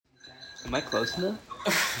Am I close enough?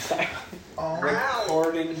 Sorry.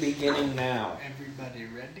 Recording beginning now. Everybody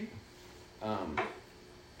ready?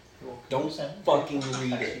 Don't fucking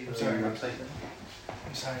read it. I'm sorry,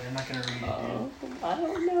 I'm not gonna read it, I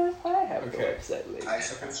don't know if I have Okay. the website link.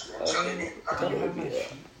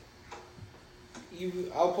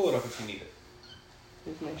 I'll pull it up if you need it.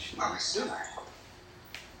 Here's my sheet.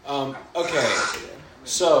 Okay.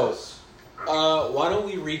 So, why don't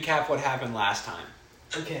we recap what happened last time?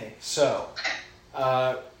 Okay. So,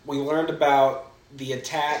 we learned about the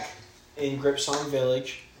attack in Gripsong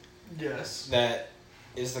Village. Yes. That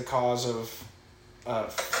is the cause of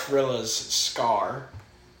Frilla's scar.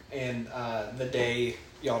 And the day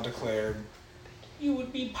y'all declared you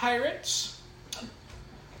would be pirates.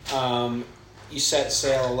 You set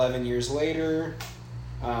sail 11 years later.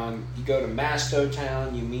 You go to Masto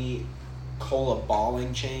Town. You meet Cola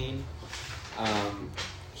Balling Chain.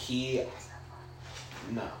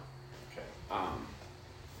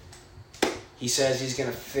 He says he's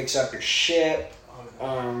gonna fix up your ship.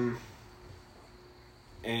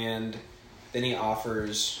 And then he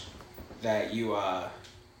offers that you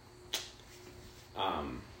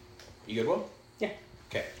you good, Will? Yeah.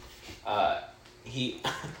 Okay. He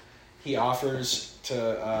offers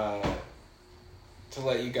to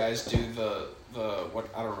let you guys do the what,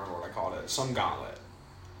 I don't remember what I called it, some gauntlet.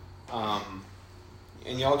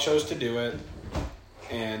 And y'all chose to do it.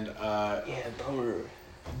 And Yeah, bummer.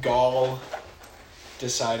 Ghaul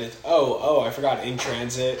decided. I forgot. In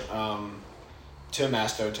transit to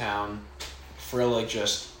Masto Town, Frilla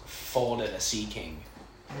just folded a Sea King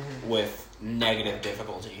with negative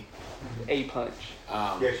difficulty. A punch. He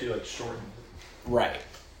actually shortened it. Right,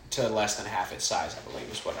 to less than half its size, I believe,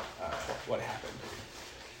 is what happened.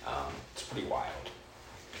 It's pretty wild.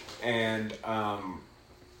 And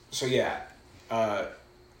so yeah,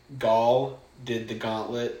 Ghaul did the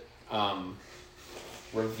gauntlet,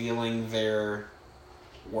 revealing their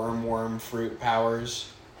worm fruit powers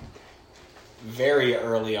very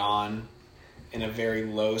early on in a very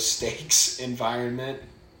low stakes environment.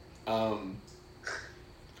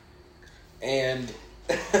 And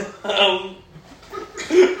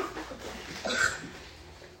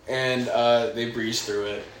they breezed through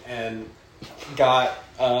it and got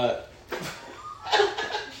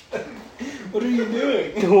what are you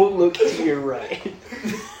doing? Don't look to your right.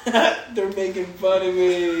 They're making fun of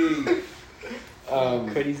me.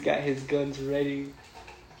 Cody's got his guns ready.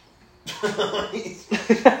 He's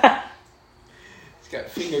got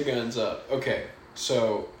finger guns up. Okay,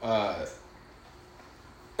 so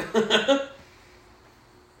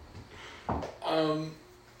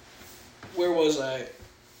where was I?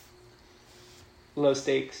 Low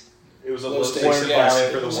stakes. It was a Low low stakes stakes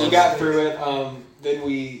environment for the So you one. got through it. Then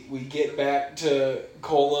we get back to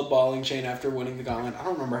Cola Balling Chain after winning the gauntlet. I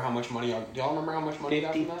don't remember how much money. Do y'all remember how much money you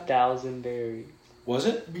got from that? 50,000 berries. Was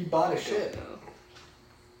it? We bought a ship.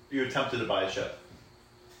 You attempted to buy a ship.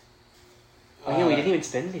 Oh yeah, we didn't even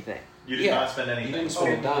spend anything. You did not spend anything. You didn't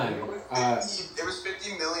spend a dime. It was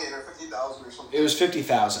 50 million or 50,000 or something. It was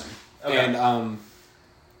 50,000. Okay. And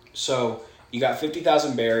so you got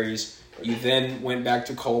 50,000 berries. You then went back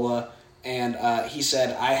to Cola, and he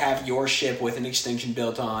said, "I have your ship with an extension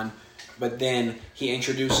built on." But then he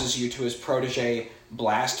introduces you to his protege,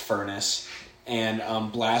 Blast Furnace, and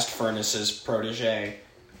Blast Furnace's protege,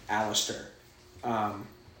 Alistair,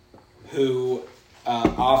 who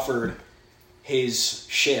offered his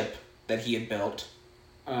ship that he had built,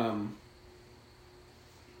 the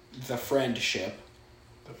Friend ship.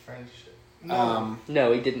 The friendship.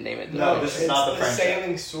 No, he didn't name it. No, this is not the friendship.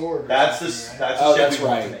 Sailing sword. That's the right? that's Oh, the ship that's we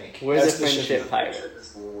want right. to make. Where's That's the the friendship ship. pirate?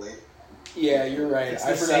 Yeah, you're right. It's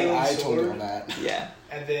I the forgot sailing I told you all sword. that. Yeah.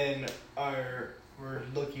 And then we're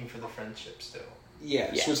looking for the friendship still. Yeah,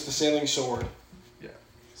 Yeah. so it's the Sailing Sword.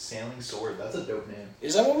 Sailing sword. That's a dope name.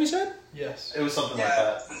 Is that what we said? Yes. It was something like Yeah,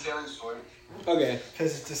 that. the sailing sword. Okay.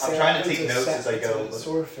 Because it's a I'm trying to take it's a notes as I go, It's a but-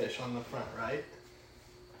 swordfish on the front, right?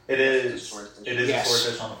 It is. Swordfish. It is Yes. a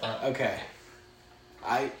swordfish on the front. Okay.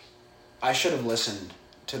 I should have listened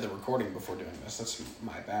to the recording before doing this. That's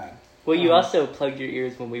my bad. Well, you also plugged your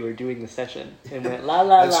ears when we were doing the session and went la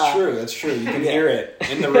la la. That's true. That's true. You can Yeah. hear it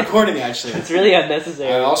in the recording, actually. It's really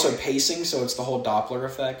unnecessary. I'm also pacing, so it's the whole Doppler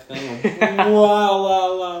effect thing. La la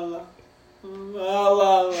la la. La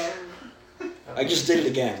la la. I just did it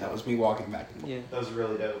again. That was me walking back and forth. Yeah. That was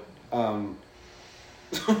really dope.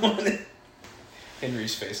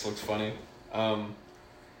 Henry's face looks funny.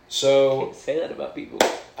 So Can't say that about people.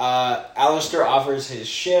 Alistair offers his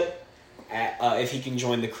ship if he can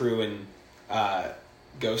join the crew and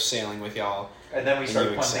go sailing with y'all. And then we And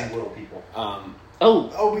started you punching accept. little people.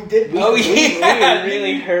 Oh, we did. Oh, We yeah.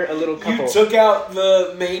 really hurt a little You couple. took out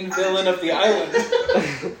the main villain of the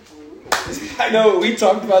island. I know, we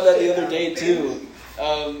talked about that the other day, too.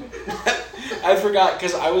 I forgot,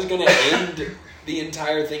 because I was going to end the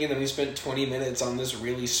entire thing, and then we spent 20 minutes on this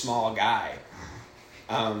really small guy.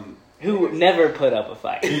 Who never put up a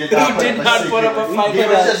fight. He did Who did not put up a fight He for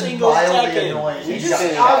was a just single mildly second. annoying. He He just, got I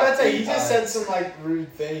was shot about to say, he 3 just times. said some like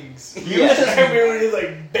rude things. He was just I mean, he was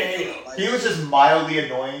like, bam. He was just mildly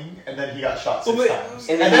annoying, and then he got shot 6 Well, times.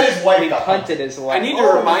 And And then then his wife we got punted his I wife. need to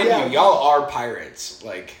Oh, remind yeah. you, y'all are pirates.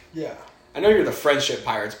 Like, Yeah. I know you're the friendship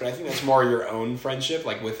pirates, but I think that's more your own friendship,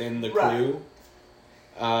 like within the Right. crew.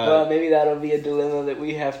 Well, maybe that'll be a dilemma that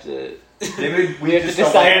we have to. Maybe We have to just don't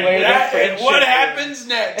decide like- where the and friendship what is. happens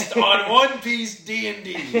next on One Piece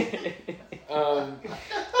D&D?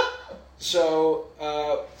 So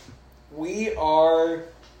we are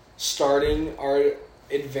starting our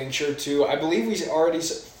adventure to. I believe we already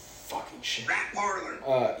said. Fucking shit. Rat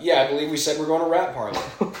parlor. Yeah, I believe we said we're going to Rat Parlor.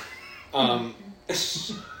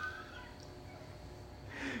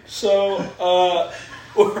 So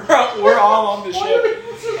we're all on the ship.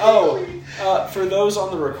 Oh, for those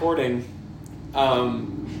on the recording,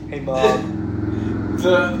 Hey, Mom.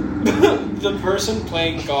 the person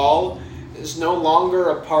playing Ghaul is no longer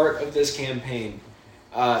a part of this campaign.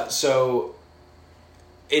 So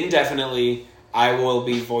indefinitely, I will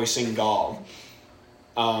be voicing Ghaul.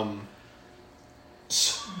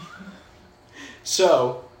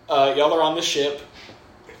 So y'all are on the ship.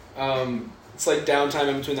 It's like downtime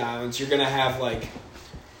in between the islands. You're gonna have like,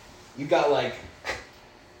 you got like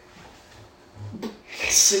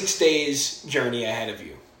 6 days journey ahead of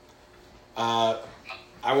you. I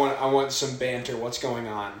want some banter. What's going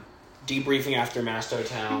on? Debriefing after Masto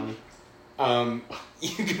Town.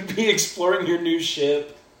 You could be exploring your new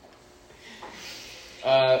ship.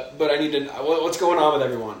 But I need to. What's going on with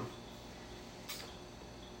everyone?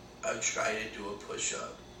 I'm trying to do a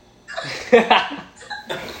push-up.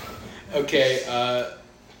 Okay.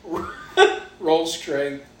 Roll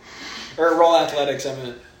strength or roll athletics. I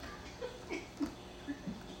meant.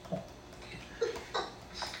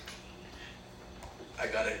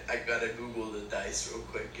 I gotta Google the dice real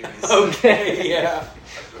quick. Give me a Oh. second. Okay. Yeah.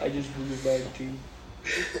 I just moved back too.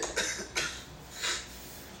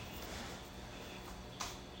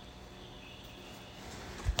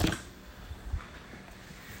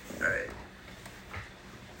 Alright.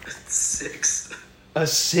 6. A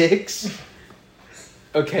 6?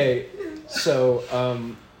 Okay, so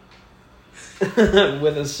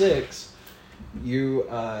with a 6, you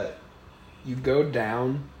go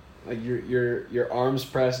down, like your arms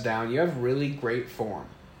pressed down. You have really great form.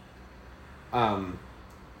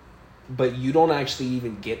 But you don't actually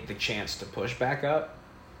even get the chance to push back up.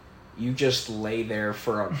 You just lay there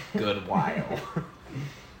for a good while.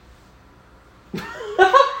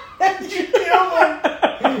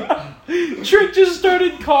 Trick just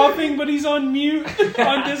started coughing, but he's on mute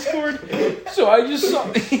on Discord. So I just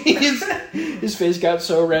saw his face got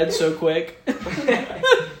so red so quick.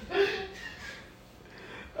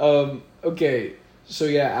 Okay, so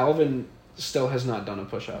yeah, Alvin still has not done a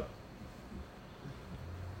push-up.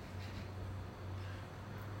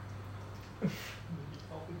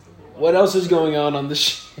 What else is going on the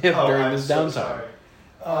ship during I'm this so downtime? sorry.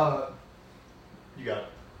 You got it.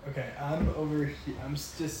 Okay, I'm over here. I'm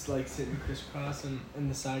just like sitting crisscross in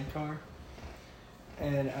the sidecar,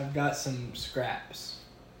 and I've got some scraps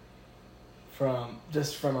from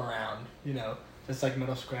around, just like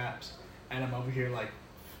metal scraps, and I'm over here like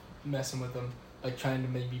messing with them, like trying to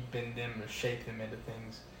maybe bend them or shape them into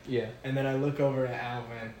things. Yeah. And then I look over at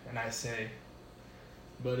Alvin and I say,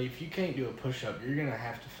 "Buddy, if you can't do a push-up, you're gonna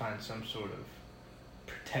have to find some sort of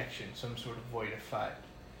protection, some sort of way to fight.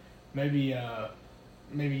 Maybe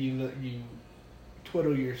you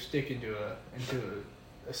twiddle your stick into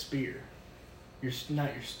a spear.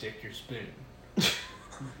 Not your stick, your spoon.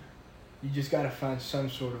 You just gotta find some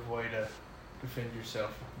sort of way to defend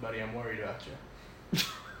yourself, buddy. I'm worried about you."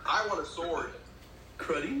 I want a sword.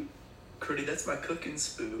 Cruddy, that's my cooking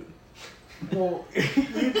spoon. Well, you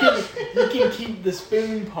can keep the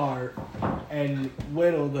spoon part and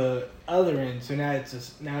whittle the other end, so now it's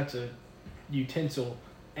a utensil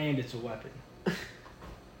and it's a weapon.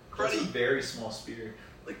 That's a very small spear.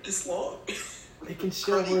 Like this long. It can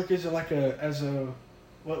still work as a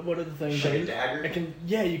what are the things? Like a dagger? It can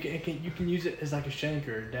you can use it as like a shank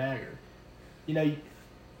or a dagger.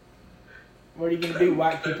 What are you gonna do?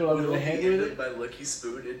 Whack people over the head with it? My lucky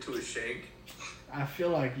spoon into a shank. I feel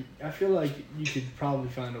like you could probably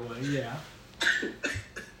find a way. Yeah.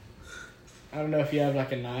 I don't know if you have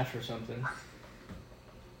like a knife or something.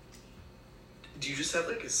 Do you just have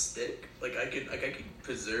like a stick? Like I could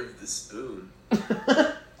preserve the spoon.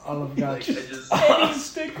 All I've got, Like I just Any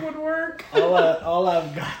stick would work. all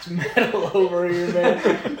I've got's metal over here,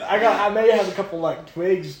 man. I may have a couple like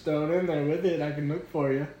twigs thrown in there with it. I can look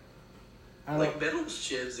for you. I don't, like metal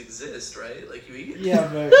shivs exist, right? Like you eat. yeah,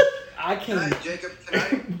 but I can. Jacob, can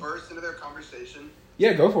I burst into their conversation?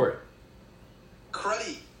 Yeah, go for it.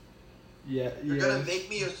 Cruddy, Yeah, you're yeah. gonna make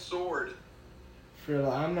me a sword. Phil,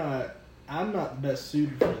 I'm not the best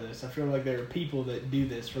suited for this. I feel like there are people that do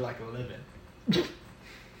this for like a living.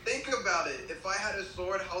 Think about it. If I had a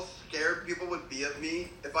sword, how scared people would be of me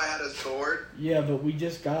if I had a sword. Yeah, but we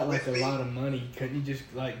just got like With a me? lot of money. Couldn't you just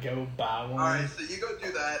like go buy one? Alright, so you go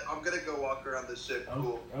do that. I'm gonna go walk around this ship.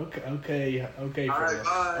 Cool. Okay, Alright, Frilla.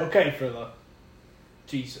 bye. Okay, Frilla.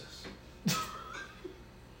 Jesus.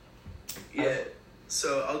 Yeah.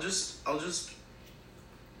 So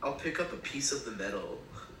I'll pick up a piece of the metal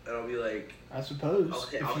and I'll be like, I suppose.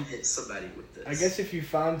 I'll hit somebody with this. I guess if you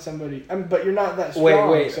find somebody, but you're not that strong.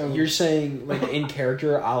 Wait. So You're saying like in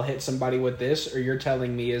character, I'll hit somebody with this, or you're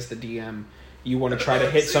telling me as the DM, you want to try to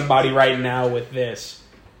hit somebody right now with this?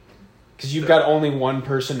 Because you've got only one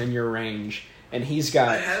person in your range, and he's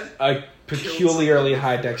got a peculiarly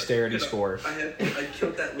high dexterity score. I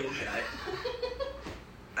killed that little guy.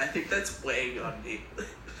 I think that's weighing on me.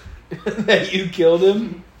 That you killed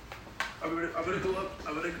him? I'm gonna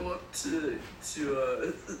go up to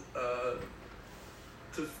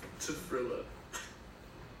Frilla.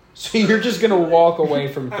 So you're just gonna walk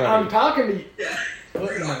away from I'm Cruddy? talking to you. Yeah.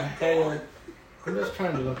 What in the hell? I'm just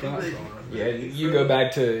trying to look out for him. Yeah, you go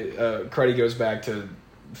back to Cruddy goes back to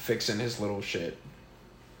fixing his little shit.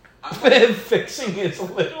 Fixing his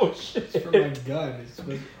little shit. It's for my gun. It's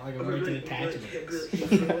with, like I'm making attachments.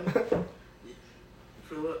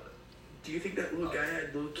 Frilla, do you think that little guy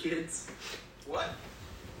had little kids? What?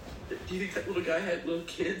 Do you think that little guy had little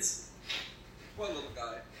kids? What little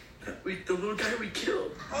guy? The little guy we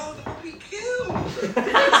killed. Oh, the one we killed!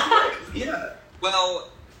 Yeah. Well,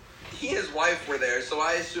 he and his wife were there, so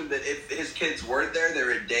I assumed that if his kids weren't there, they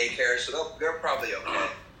were in daycare, so they're probably okay.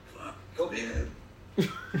 Fuck, Go be man.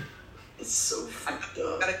 It's so fucked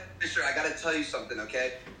up. I gotta tell you something,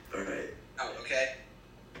 okay? Alright. Oh, okay?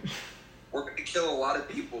 We're gonna kill a lot of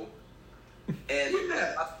people. And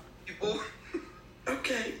Yeah. people...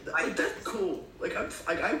 Okay, that's cool. Like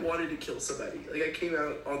I wanted to kill somebody. Like I came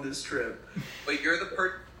out on this trip. But you're the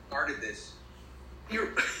person who started this.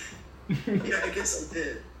 You're. Yeah, I guess I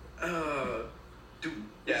did. Where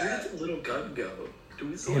did the little gun go? Do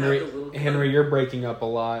we still have the little gun? Henry, you're breaking up a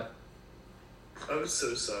lot. I'm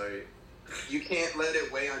so sorry. You can't let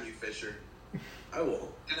it weigh on you, Fisher. I won't.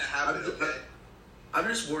 It's gonna happen, okay? I'm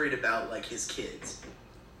just worried about like his kids.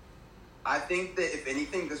 I think that if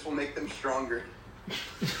anything, this will make them stronger.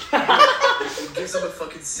 It gives them a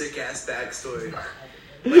fucking sick ass backstory.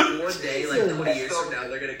 Like one day, like 20 years from now,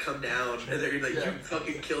 they're gonna come down and they're gonna be like, "You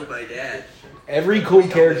fucking killed my dad." Every cool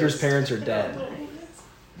character's parents are dead.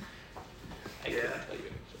 Yeah.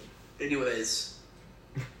 Anyways,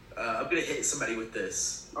 I'm gonna hit somebody with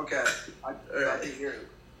this. Okay. I'm glad to hear it.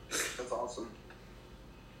 That's awesome.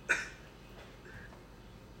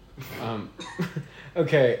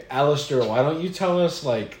 Okay, Alistair, why don't you tell us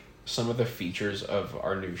like some of the features of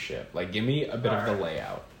our new ship? Like, give me a bit of the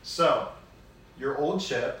layout. So, your old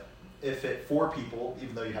ship, it fit 4 people,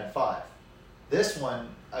 even though you had 5. This one,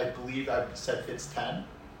 I believe I said fits 10?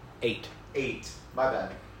 8. 8. My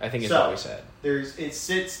bad. I think it's So, what we said. It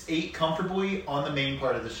sits 8 comfortably on the main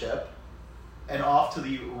part of the ship, and off to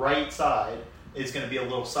the right side is going to be a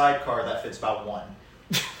little sidecar that fits about 1.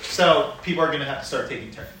 So people are going to have to start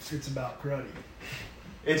taking turns. It's about Cruddy.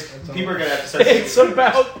 People are going to have to start taking It's turns.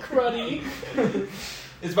 about Cruddy.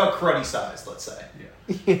 It's about Cruddy size, let's say.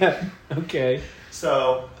 Yeah, okay.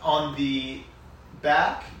 So on the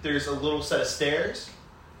back, there's a little set of stairs.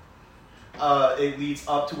 It leads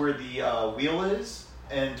up to where the wheel is,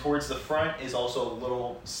 and towards the front is also a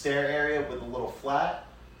little stair area with a little flat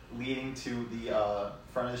leading to the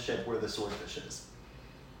front of the ship where the swordfish is.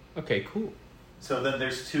 Okay, cool. So then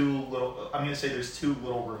there's 2 little, I'm going to say there's 2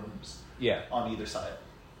 little rooms Yeah, on either side,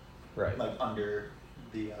 right. like under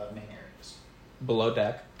the main areas. Below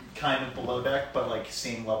deck. Kind of below deck, but like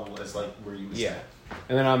same level as like where you would Yeah. stay.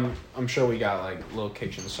 And then I'm sure we got like a little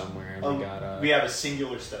kitchen somewhere, and we got we have a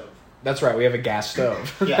singular stove. That's right, we have a gas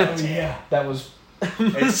stove. Yeah. Yeah. That was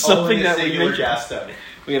It's something only a that we singular mentioned. gas stove.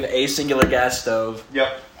 We have a singular gas stove.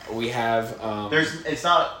 Yep. We have It's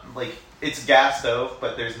not like it's gas stove,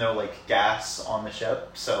 but there's no like gas on the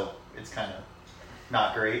ship, so it's kind of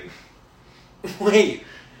not great. Wait,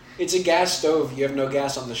 it's a gas stove. You have no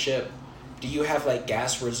gas on the ship. Do you have like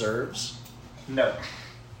gas reserves? No.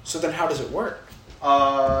 So then how does it work?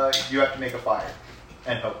 You have to make a fire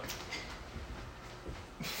and hope.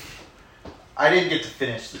 I didn't get to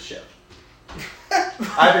finish the ship.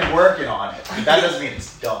 I've been working on it. That doesn't mean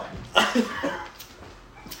it's done.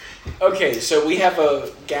 Okay, so we have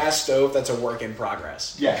a gas stove that's a work in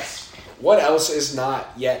progress. Yes. What else is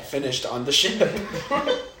not yet finished on the ship?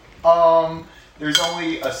 There's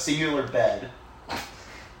only a singular bed.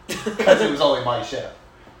 Because it was only my ship.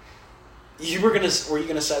 Were you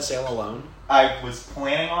gonna set sail alone? I was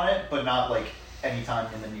planning on it, but not like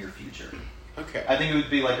anytime in the near future. Okay. I think it would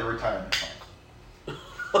be like a retirement plan.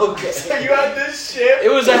 Okay. So you had this ship. It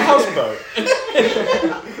was a houseboat.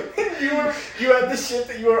 you had this ship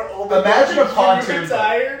that you were old. Imagine a enough pontoon you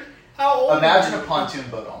retired. How old? Imagine a pontoon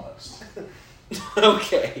boat almost.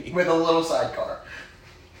 Okay. With a little sidecar.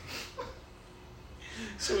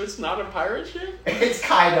 So it's not a pirate ship? It's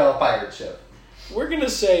kind of a pirate ship. We're gonna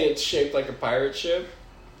say it's shaped like a pirate ship.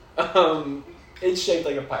 It's shaped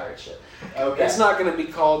like a pirate ship. Okay. It's not gonna be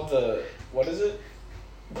called the... What is it?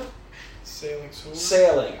 Sailing sword.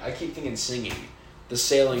 Sailing. I keep thinking singing. The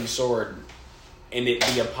sailing sword, and it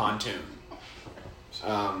be a pontoon.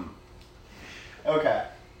 Okay.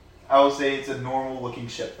 I will say it's a normal looking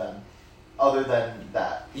ship then. Other than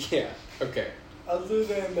that. Yeah. Okay. Other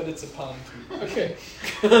than that, it's a pontoon. Okay.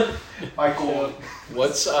 Michael.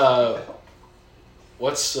 What's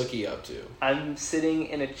Sookie up to? I'm sitting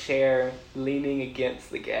in a chair leaning against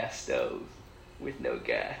the gas stove with no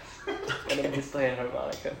gas. And I'm just playing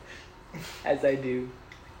harmonica. As I do.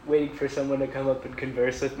 Waiting for someone to come up and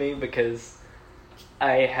converse with me because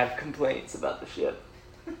I have complaints about the ship.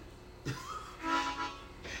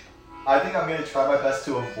 I think I'm going to try my best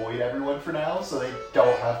to avoid everyone for now so they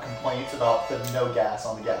don't have complaints about the no gas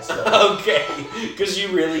on the gas stove. Okay. Because you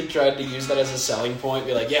really tried to use that as a selling point.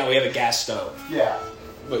 Be like, yeah, we have a gas stove. Yeah.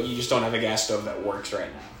 But you just don't have a gas stove that works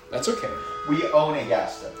right now. That's okay. We own a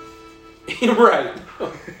gas stove. Right.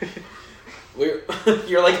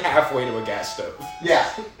 You're like halfway to a gas stove. Yeah,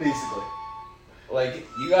 basically. Like,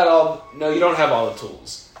 you got all... No, you don't have all the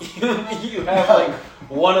tools. You have, like,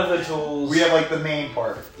 one of the tools. We have, like, the main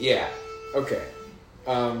part. Yeah. Okay.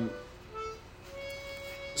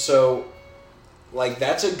 So, like,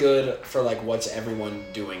 that's a good for, like, what's everyone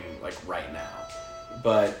doing, like, right now.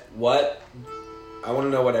 But what... I want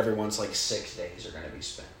to know what everyone's, like, 6 days are going to be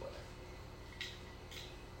spent with.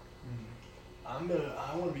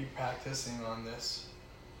 I want to be practicing on this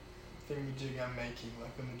thingamajig I'm making,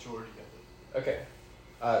 like the majority of it. Okay.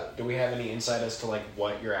 Do we have any insight as to, like,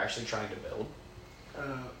 what you're actually trying to build?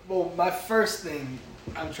 Well, my first thing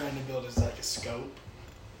I'm trying to build is like a scope.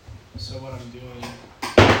 So what I'm doing...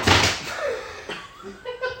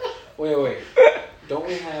 Wait. Don't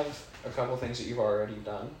we have a couple things that you've already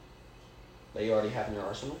done? That you already have in your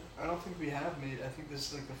arsenal? I don't think we have made... I think this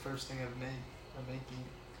is like the first thing I'm making.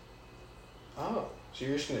 Oh. So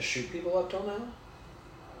you're just going to shoot people up till now?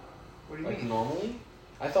 What do you Like, mean? normally?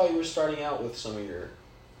 I thought you were starting out with some of your...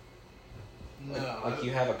 No. Like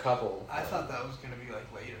you have a couple. I thought that was going to be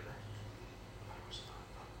like later.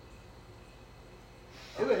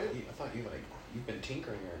 I thought you've been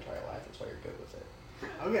tinkering your entire life. That's why you're good with it.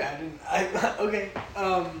 Okay, okay.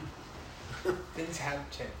 Things have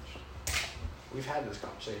changed. We've had this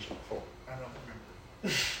conversation before. I don't remember.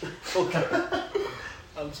 Okay.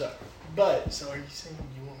 I'm sorry. But, so are you saying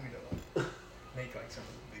you want me to like make like some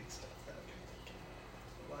of the big stuff that I've been making?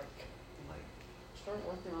 Like, Start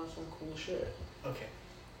working on some cool shit. okay.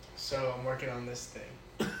 So I'm working on this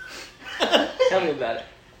thing. Tell me about it.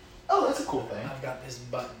 Oh, that's a cool thing. I've got this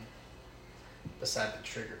button beside the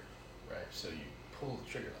trigger, right? So you pull the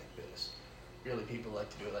trigger like this. Really, people like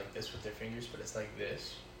to do it like this with their fingers, but it's like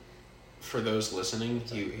this. For those listening,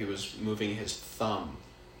 he was moving his thumb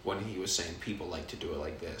when he was saying people like to do it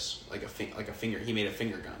like this, like a finger. He made a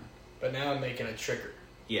finger gun. But now I'm making a trigger.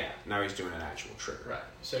 Yeah. Now he's doing an actual trigger. Right.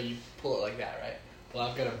 So you pull it like that, right? Well,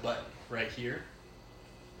 I've got a button right here.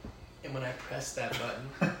 And when I press that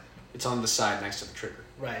button... It's on the side next to the trigger.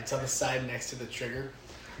 Right, it's on the side next to the trigger.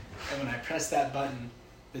 And when I press that button,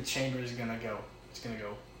 the chamber is going to go. It's going to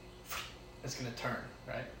go... It's going to turn,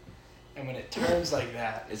 right? And when it turns like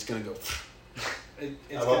that... It's going to go...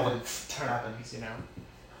 It's going to turn, happens, you know?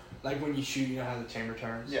 Like when you shoot, you know how the chamber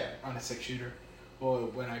turns? Yeah. On a 6-shooter? Well,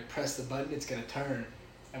 when I press the button, it's going to turn.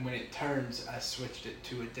 And when it turns, I switched it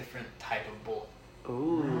to a different type of bullet.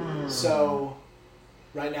 Ooh. So,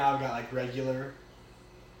 right now I've got like regular...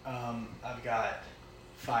 I've got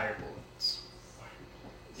fire bullets.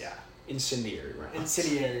 Yeah. Incendiary rounds.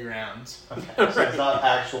 Incendiary rounds. Okay, so it's not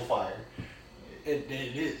actual fire. It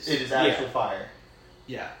is. It is actual fire.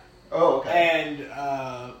 Yeah. Oh, okay. And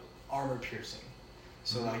armor piercing.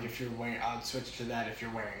 So like if you're wearing, I'd switch to that if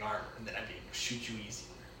you're wearing armor, and then I'd be able to shoot you easier.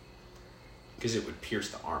 Because it would pierce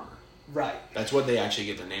the armor. Right. That's what they actually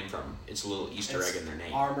get the name from. It's a little Easter egg in their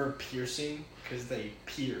name. Armor piercing, because they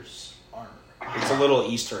pierce armor. It's a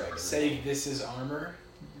little Easter egg in their Say name. this is armor.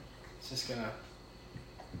 It's just gonna.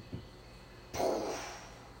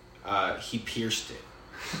 He pierced it.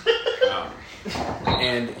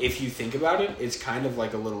 And if you think about it, it's kind of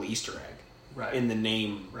like a little Easter egg Right. in the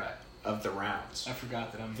name Right. of the rounds. I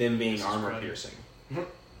forgot that I'm. Them being this is armor credit. piercing.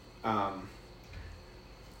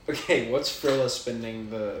 Okay, what's Frilla spending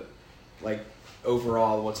the, like,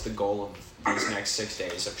 overall, what's the goal of these next 6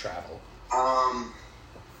 days of travel? Other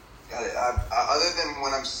than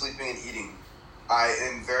when I'm sleeping and eating, I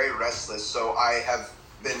am very restless, so I have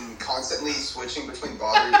been constantly switching between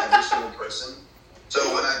bothering every single person. So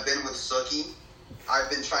when I've been with Suki, I've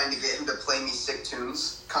been trying to get him to play me sick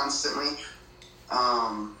tunes constantly.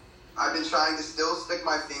 I've been trying to still stick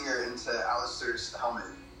my finger into Alistair's helmet.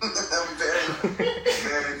 I'm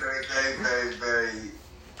very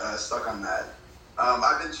stuck on that.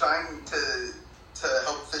 I've been trying to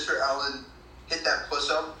help Fisher Allen hit that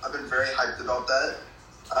push-up. I've been very hyped about that.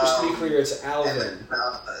 Just to be clear, it's Alvin. Then,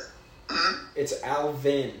 It's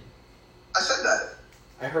Alvin. I said that.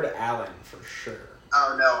 I heard Alan for sure.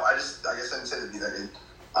 Oh no, I guess I didn't say it to be that good.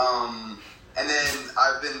 And then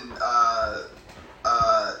I've been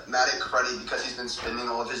mad at Cruddy because he's been spending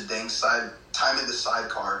all of his dang time in the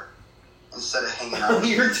sidecar instead of hanging out.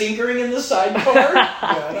 You're tinkering in the sidecar?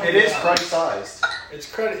 Yeah, It is Cruddy sized. It's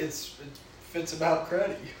credit. It fits about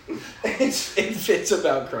credit. It fits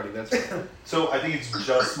about Cruddy, that's right. So I think it's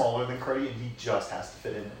just smaller than Cruddy, and he just has to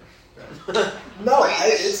fit in it. No, Wait,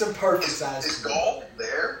 it's a perfect size. Is Ghaul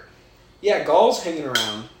there? Yeah, Ghaul's hanging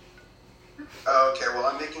around. Oh, okay, well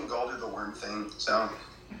I'm making Ghaul do the worm thing, so...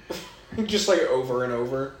 Just like over and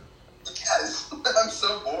over. Yes, I'm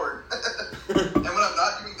so bored. And when I'm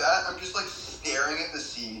not doing that, I'm just like staring at the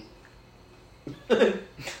sea.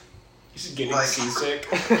 He's getting Like- seasick.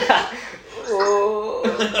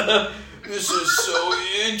 Oh. This is so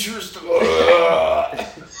interesting.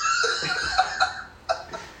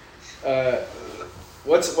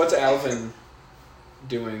 What's Alvin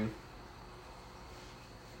doing?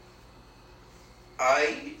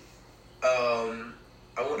 I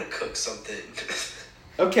want to cook something.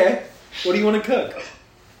 Okay. What do you want to cook?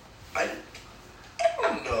 I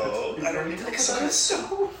don't know. I don't need like some kind of soup.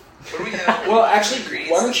 What do we have? Well, actually,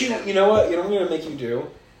 Ingredients why that don't we you? have? You know what? You know what I'm gonna make you do?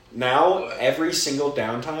 Now, What? every single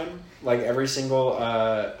downtime, like every single,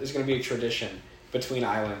 there's gonna be a tradition between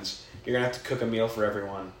islands. You're gonna have to cook a meal for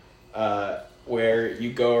everyone, where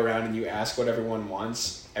you go around and you ask what everyone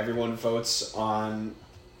wants. Everyone votes on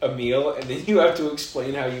a meal, and then you have to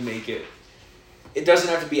explain how you make it. It doesn't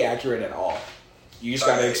have to be accurate at all. You just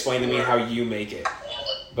gotta Alright, explain to me sure. how you make it.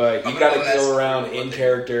 But you I'm gotta gonna ask go around everyone in what they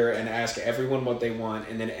character and ask everyone what they want,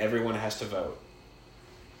 and then everyone has to vote.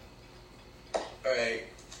 Alright,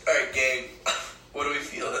 gang. What are we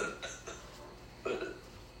feeling?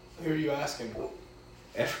 Who are you asking?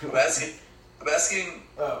 Everyone. I'm asking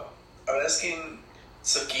Oh.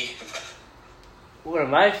 Suki. What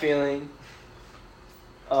am I feeling?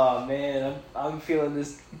 Oh man, I'm feeling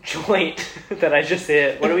this joint that I just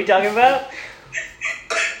hit. What are we talking about?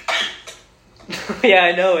 Yeah,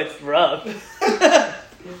 I know it's rough.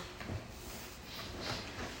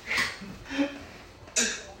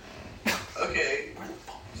 Okay.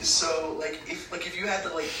 So if you had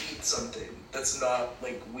to like eat something that's not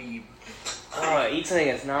like weed. Oh, eat something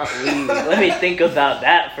that's not weed. Let me think about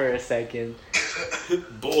that for a second.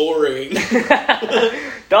 Boring.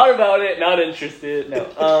 Thought about it, not interested.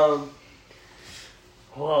 No.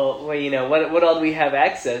 Well, you know, what all do we have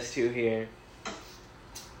access to here?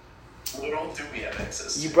 What all do we have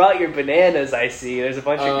access to? You brought your bananas, I see. There's a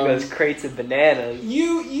bunch of those crates of bananas.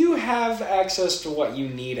 You have access to what you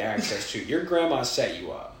need access to. Your grandma set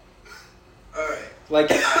you up. Alright. Like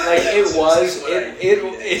it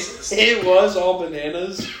was all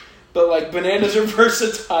bananas, but like bananas are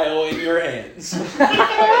versatile in your hands.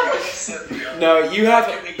 No, you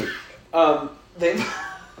have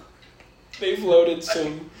they've loaded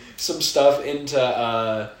some stuff into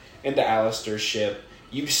Alistair's ship.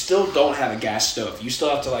 You still don't have a gas stove. You still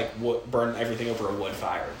have to like burn everything over a wood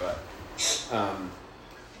fire, but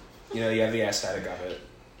you have the aesthetic of it.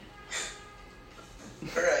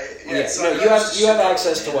 Alright. Yeah, so no, I'm you have just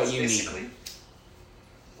access to what bananas, you basically. need.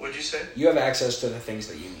 What'd you say? You have access to the things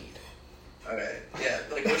that you need. Alright. Yeah.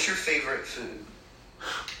 Like, what's your favorite food?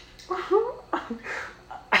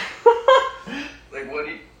 Like, what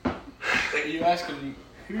do you... Are you asking?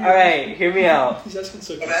 Who All right, hear me out. He's asking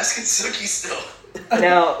so. I'm asking Suki still.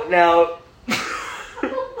 Now,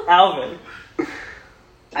 Alvin.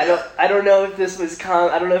 I don't know if this was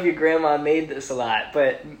I don't know if your grandma made this a lot,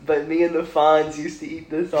 but me and the Fonz used to eat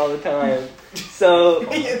this all the time. So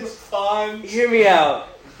Me and the Fonz. hear me out.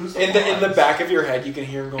 In the back of your head, you can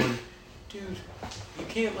hear him going, "Dude, you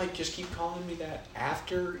can't like just keep calling me that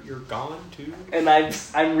after you're gone too." And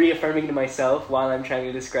I'm reaffirming to myself while I'm trying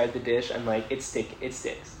to describe the dish. I'm like, it sticks.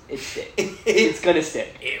 It's gonna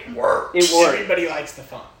stick. It works. It works. Everybody likes the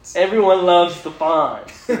fonts. Everyone loves the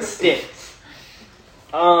Fonz. It sticks.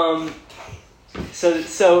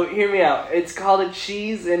 So hear me out. It's called a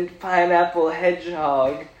cheese and pineapple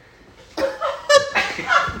hedgehog.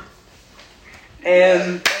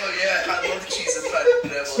 And Oh yeah, I love cheese and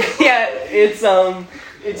pineapple. yeah,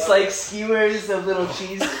 it's like skewers of little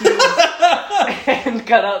cheese cubes and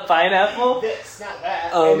cut up pineapple. It's not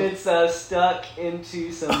that. And it's stuck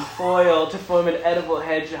into some foil to form an edible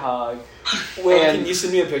hedgehog. Will, And- can you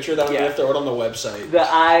send me a picture of that? I'm Yeah. gonna throw it on the website. The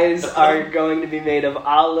eyes are going to be made of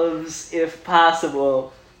olives, if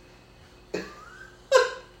possible.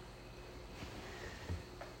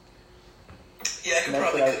 Yeah, I could That's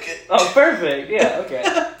probably what I- cook it. Oh, perfect. Yeah, okay.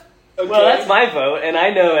 Well, that's my vote, and I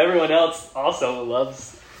know everyone else also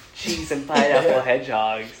loves cheese and pineapple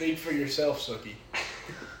hedgehogs. Speak for yourself, Sookie.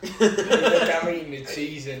 You think I'm eating the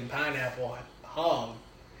cheese and pineapple hog?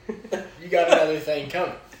 You got another thing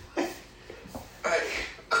coming. Alright,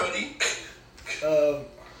 Cody.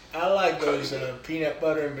 I like those peanut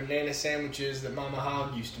butter and banana sandwiches that Mama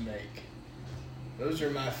Hog used to make. Those are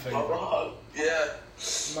my favorite. Mama, yeah.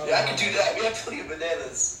 Mama Yeah, I Hog. could do that. We have plenty of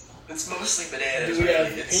bananas. It's mostly bananas. Do we have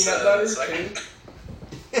really. It's, peanut butter so I too?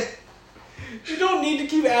 can- You don't need to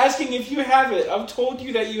keep asking if you have it. I've told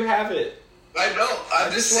you that you have it. I know. I'm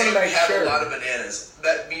I just just wanna saying we make have sure. a lot of bananas.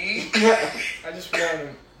 That me. I just want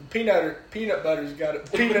them. Peanut butter's got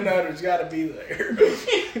to. Peanut butter's got to be there.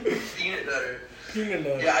 Peanut butter. Peanut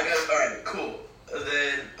butter. Yeah, I got. All right, cool.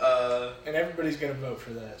 Then, And everybody's gonna vote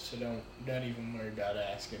for that, so don't even worry about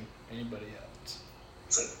asking anybody else.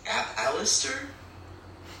 it's like Alistair.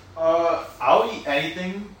 I'll eat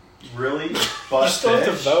anything really but You still have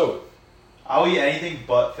to fish. vote. I'll eat anything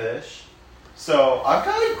but fish. So I'm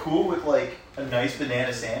kind of cool with like a nice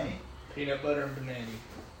banana Sammy. Peanut butter and banana.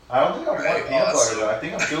 I don't think I want Right, peanut awesome. butter though. I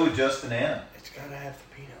think I'm good with just banana. It's gotta have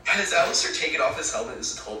the peanut. Has Alistair taken off his helmet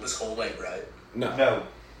this whole night, right? No. No.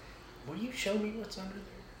 Will you show me what's under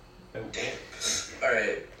there? No. Damn. All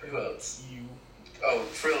right. Who else? You. Oh,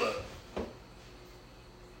 Frilla.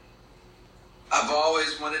 I've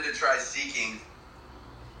always wanted to try seeking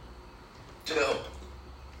No.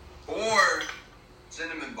 or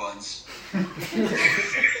cinnamon buns. Two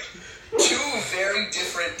very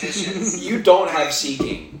different dishes. You don't have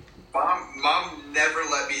seeking. Mom never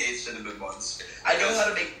let me eat cinnamon buns. I know how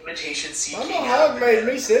to make imitation sea Mama king. Hog made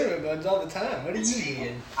me cinnamon buns all the time. What are you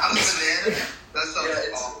doing? Out of banana? That sounds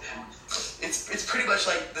Yeah, awful. It's pretty much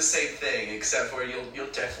like the same thing, except for you'll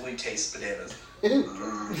definitely taste bananas.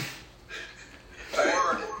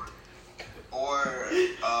 Or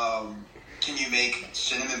can you make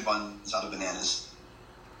cinnamon buns out of bananas?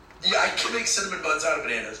 Yeah, I can make cinnamon buns out of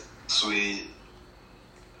bananas. Sweet.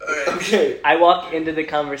 Alright. Okay. I walk into the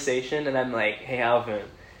conversation and I'm like, hey, Alvin,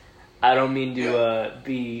 I don't mean to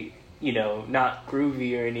be, not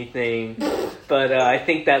groovy or anything, but I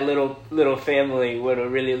think that little family would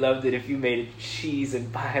have really loved it if you made a cheese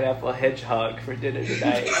and pineapple hedgehog for dinner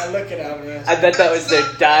tonight. I look at Alvin and I bet that was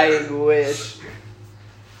their dying wish.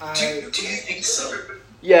 Do you think so?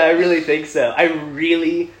 Yeah, I really think so. I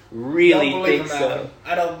really, really don't believe think him, so.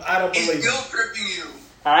 Alvin. I don't He's believe him. guilt tripping you.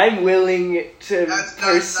 I'm willing to That's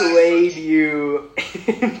not persuade nice. you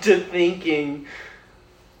into thinking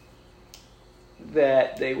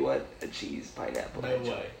that they want a cheese pineapple No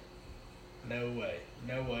hedgehog. way.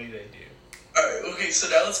 No way they do. Alright, okay, so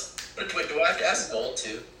now wait, do I have to ask Ghaul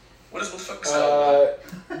too? What the fuck is that?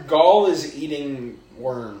 Ghaul is eating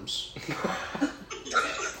worms.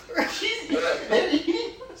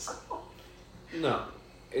 No,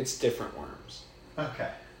 it's different worms. Okay.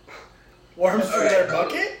 Worms for their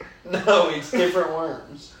bucket? No, it's different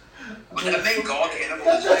worms. Would that make Ghaul cannibal?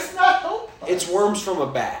 That does not help. It's worms from a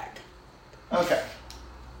bag. Okay.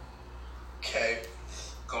 Okay.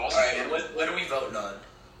 Ghaul's Alright, cannibal. what are we voting on?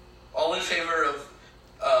 All in favor of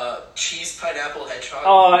cheese pineapple hedgehog?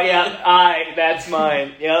 Oh, yeah, that's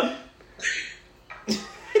mine. Yep.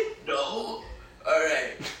 No?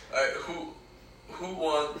 Alright. Who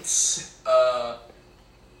wants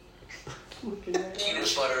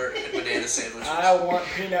peanut butter and banana sandwiches? I want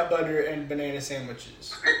peanut butter and banana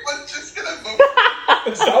sandwiches. Everyone's just gonna vote.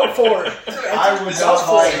 Vote for it. I would not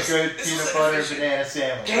mind a good peanut butter banana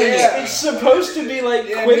sandwich. Dang, it's supposed to be like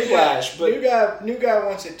Quiplash, but new guy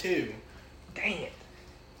wants it too. Dang it.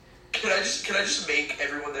 Can I just make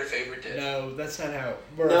everyone their favorite dish? No, that's not how.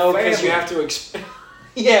 We're no, a because you family. have to.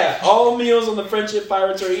 Yeah, all meals on the Friendship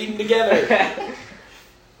Pirates are eaten together.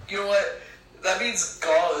 You know what? That means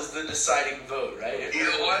Ghaul is the deciding vote, right? You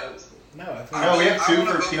know what? No, I think No, we have two I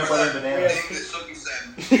wanna for vote peanut for butter that and banana. thing that Sookie said.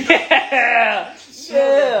 Yeah!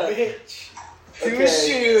 Yeah! bitch. Two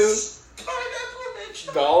shoes. Pineapple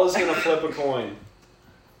hedgehog. Ghaul is gonna flip a coin.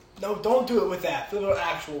 No, don't do it with that. Flip an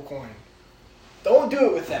actual coin. Don't do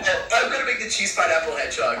it with that. I'm gonna make the cheese pineapple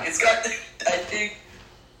hedgehog. It's got, I think.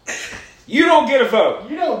 You don't get a vote.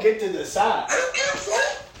 You don't get to decide. I don't give a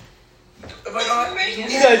fuck. Am I not making it?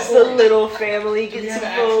 Because the little family Do you gets have to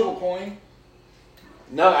an actual vote. coin?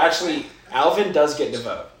 No, actually, Alvin does get to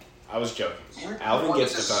vote. I was joking. Alvin What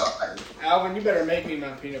gets to is vote. this? Alvin, you better make me my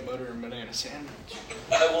peanut butter and banana sandwich.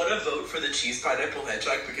 I want to vote for the cheese pineapple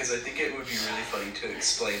hedgehog because I think it would be really funny to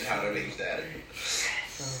explain how to make that.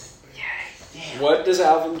 What does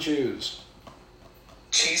Alvin choose?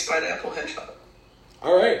 Cheese pineapple hedgehog.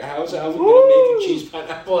 All right, how's Alvin gonna make a cheese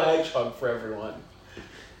pineapple hedgehog for everyone?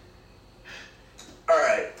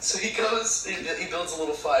 Alright, so he goes, he builds a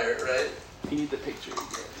little fire, right? You need the picture again.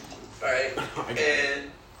 Alright, and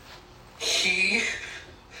he,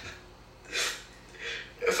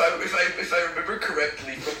 if I remember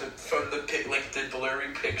correctly from the like the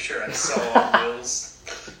blurry picture I saw on Will's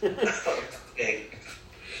thing,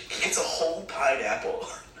 he gets a whole pineapple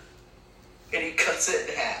and he cuts it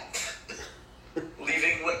in half,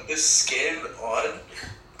 leaving like the skin on.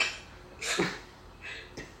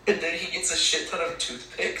 And then he gets a shit ton of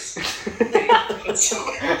toothpicks. And he puts them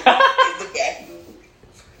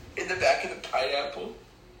in the back of the pineapple.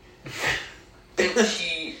 And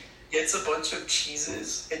he gets a bunch of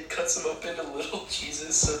cheeses and cuts them up into little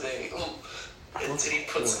cheeses so they. And then he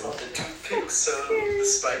puts them on the toothpicks so the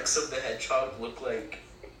spikes of the hedgehog look like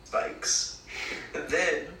spikes. And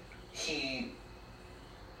then he.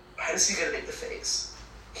 How is he gonna make the face?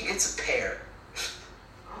 He gets a pear.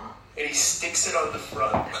 And he sticks it on the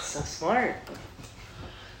front. That's so smart.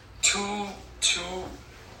 Two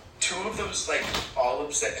of those like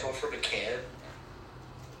olives that come from a can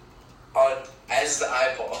on as the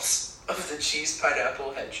eyeballs of the cheese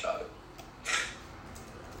pineapple hedgehog.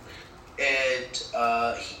 And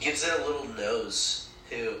he gives it a little nose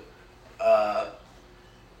too. And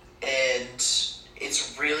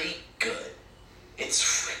it's really good.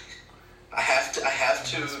 I have to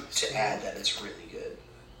add that it's really good.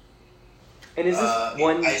 And is this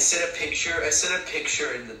one? I sent a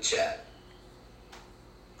picture in the chat.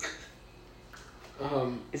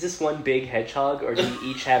 Is this one big hedgehog, or do you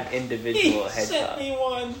each have individual hedgehogs? Sent me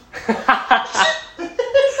one.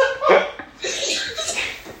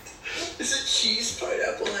 It's a cheese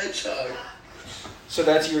pineapple hedgehog. So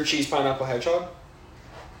that's your cheese pineapple hedgehog?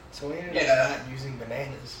 So we ended Yeah. up not using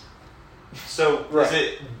bananas. So Right. is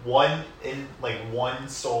it one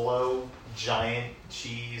solo giant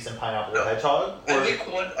cheese and pineapple No. hedgehog? I Or make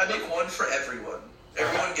one for everyone.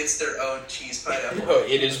 Everyone gets their own cheese pineapple. No,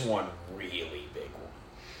 it is one really big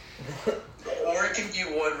one. Or it can be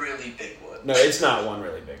one really big one. No, it's not one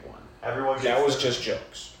really big one. everyone gets That was their- just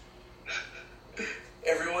jokes.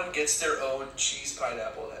 Everyone gets their own cheese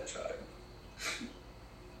pineapple hedgehog.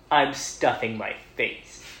 I'm stuffing my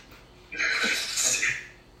face.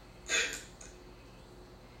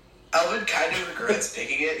 Alvin kind of regrets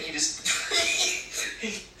picking it. He just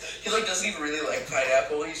he like doesn't even really like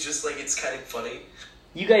pineapple. He's just like it's kind of funny.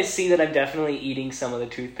 You guys see that I'm definitely eating some of the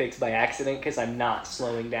toothpicks by accident because I'm not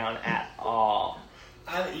slowing down at all.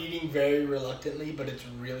 I'm eating very reluctantly, but it's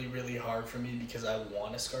really, really hard for me because I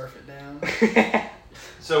want to scarf it down.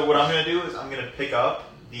 So what I'm gonna do is I'm gonna pick up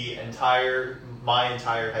my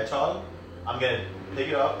entire hedgehog. I'm gonna pick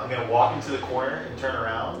it up. I'm gonna walk into the corner and turn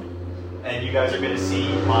around, and you guys are gonna see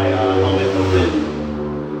my helmet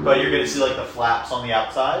open, but you're gonna see like the flaps on the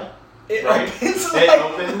outside. It Right. opens It like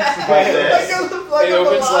opens that. like this. It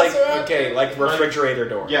opens like, velociraptor. okay, like refrigerator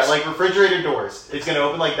doors. Yeah, like refrigerator doors. It's gonna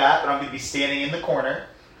open like that, but I'm gonna be standing in the corner,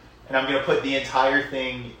 and I'm gonna put the entire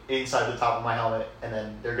thing inside the top of my helmet, and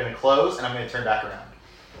then they're gonna close, and I'm gonna turn back around.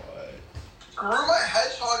 Screw my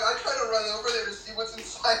hedgehog. I try to run over there to see what's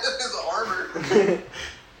inside of his armor.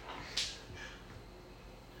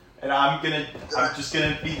 And I'm just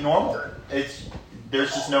gonna be normal.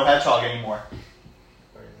 There's just no hedgehog anymore.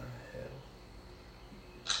 Where in the hell?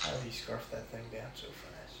 How do you scarf that thing down so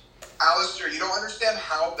fast? Alistair, you don't understand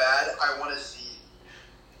how bad I want to see.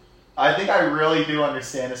 I think I really do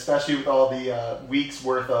understand, especially with all the weeks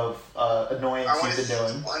worth of annoyance I want you've to been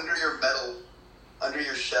see doing. under your metal, under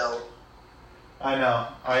your shell. I know.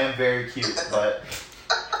 I am very cute, but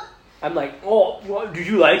I'm like, oh, what, did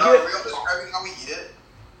you like Are it? we all describing how we eat it?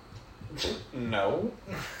 No.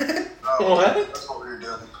 Oh, What? That's what we were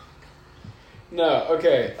doing. No,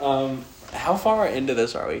 okay. How far into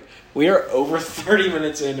this are we? We are over 30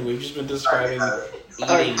 minutes in, and we've just been describing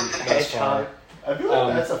eating thus far. I feel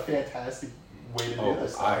like that's a fantastic way to do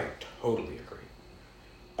this. I totally agree.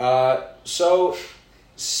 So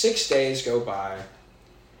 6 days go by,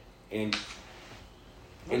 and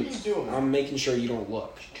What are you doing? I'm making sure you don't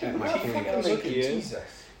look at my What the fuck period. was looking? you. Jesus.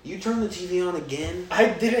 You turned the TV on again? I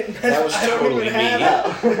didn't. That was I don't totally even me.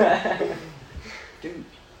 have it. Dude.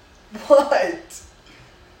 What?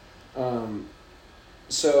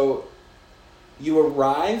 So you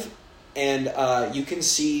arrive, and you can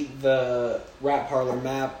see the Rat Parlor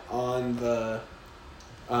map on the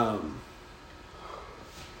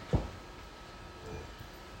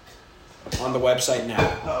website now.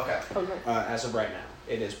 Oh, okay. Okay. As of right now,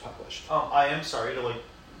 it is published. I am sorry to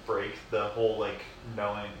break the whole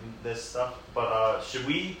knowing this stuff, but should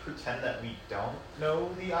we pretend that we don't know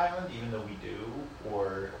the island, even though we do,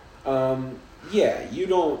 or? Yeah, you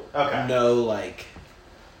don't Okay. know like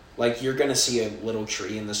you're gonna see a little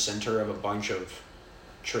tree in the center of a bunch of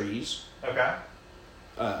trees. Okay.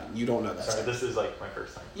 You don't know that. Sorry, stuff. this is my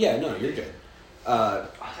first time. Yeah, no, you're good. Oh,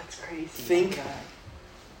 that's crazy. Think-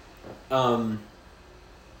 Oh, God.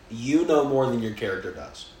 You know more than your character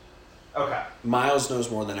does. Okay. Miles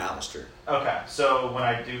knows more than Alistair. Okay. So when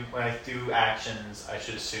I do actions, I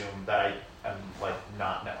should assume that I am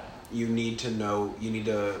not knowing. You need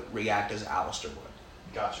to react as Alistair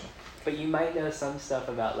would. Gotcha. But you might know some stuff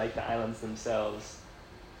about the islands themselves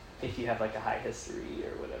if you have a high history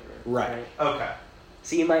or whatever. Right. Okay.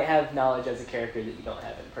 So you might have knowledge as a character that you don't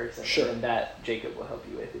have in person. Sure. And that Jacob will help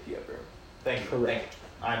you with if you ever. Thank you. Correct. Thank you.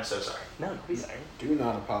 I'm so sorry. No, don't be sorry. Do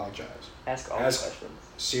not apologize. Ask all Ask- the questions.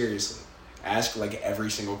 Seriously. Ask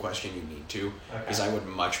every single question you need to, because Okay. I would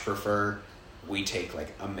much prefer we take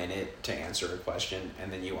a minute to answer a question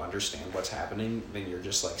and then you understand what's happening, then you're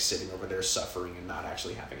just sitting over there suffering and not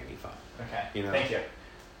actually having any fun. Okay. You know? Thank you.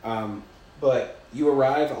 But you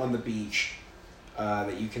arrive on the beach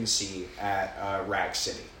that you can see at Rack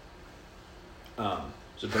City.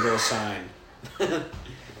 There's a big old sign.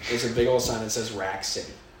 There's a big old sign that says Rack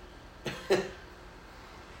City.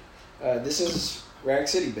 This is Rack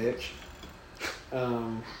City, bitch.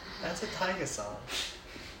 That's a Tyga song.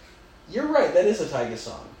 You're right, that is a Tyga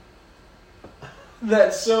song.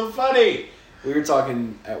 That's so funny. We were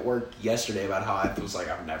talking at work yesterday about how I was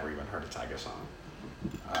I've never even heard a Tyga song.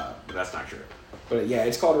 But that's not true. But yeah,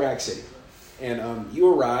 it's called Rack City. And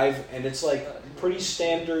you arrive, and it's pretty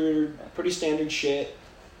standard shit.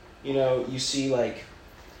 You know, you see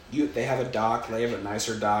they have a dock. They have a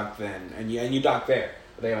nicer dock than, and you dock there.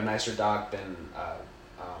 But they have a nicer dock than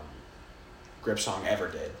Gripsong ever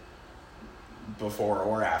did, before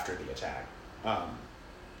or after the attack.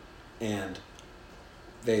 And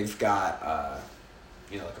they've got a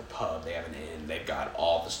pub. They have an inn. They've got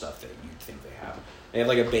all the stuff that you'd think they have. They have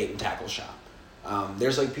a bait and tackle shop.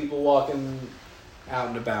 There's people walking out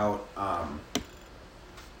and about.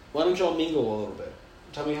 Why don't y'all mingle a little bit?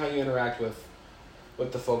 Tell me how you interact with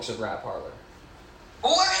the folks at Rat Parlor.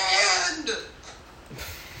 Land!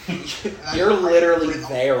 You're literally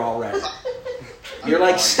there already.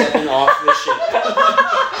 You're stepping off the ship.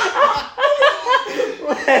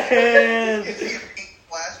 Give me a big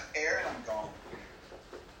blast of air and I'm gone.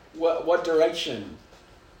 What direction?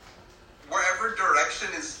 Wherever direction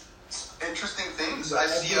is interesting things. I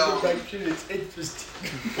see Direction is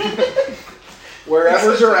interesting.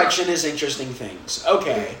 Wherever direction is interesting things.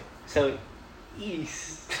 Okay. So,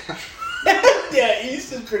 east. Yeah,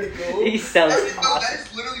 East is pretty cool. East sounds that's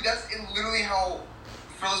awesome. literally how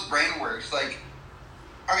Phil's brain works. Okay,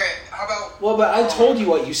 how about Well, but I told you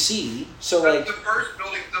what you see, so the first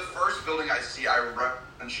building I see, I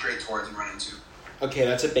run straight towards and run into. okay,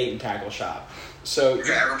 that's a bait and tackle shop. So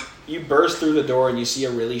Okay, everyone. you burst through the door and you see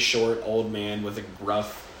a really short old man with a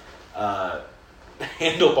gruff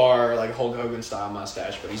handlebar, Hulk Hogan style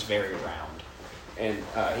mustache, but he's very round. And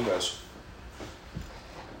he goes,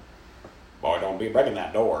 "Boy, don't be breaking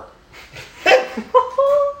that door."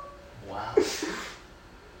 Wow.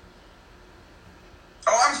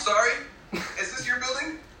 Oh, I'm sorry. Is this your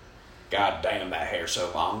building? God damn, that hair's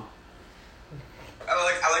so long.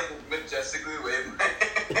 I majestically wave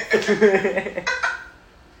my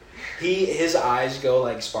His eyes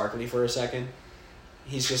go sparkly for a second.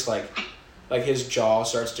 He's just his jaw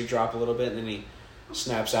starts to drop a little bit, and then he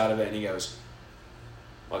snaps out of it and he goes,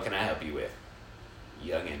 "What can I help you with,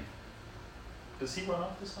 youngin'?" Does he run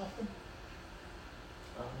off this often?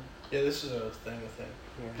 Yeah, this is a thing with him.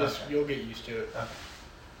 Yeah. Just you'll get used to it.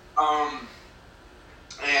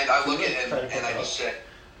 And I look at him Try to pick and I it just say,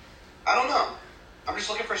 I don't know. I'm just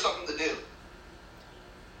looking for something to do.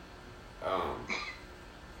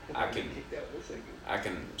 I can Kicked out for a second. I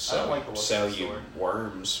can I don't like the look sell of the you sword.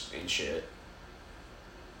 worms and shit.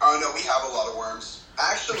 Oh no, we have a lot of worms.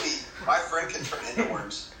 Actually, my friend can turn into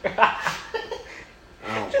worms.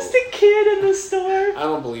 I don't, Just a kid in the store. I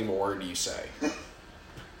don't believe a word you say. And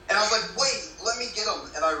I was like, wait, let me get him.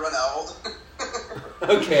 And I run out.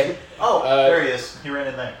 Okay. Oh, there he is. He ran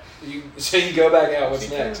in there. So you go back out. What's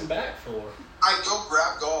What's he next? coming back for? I go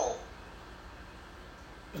grab Ghaul.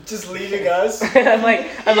 Just leaving us? I'm like,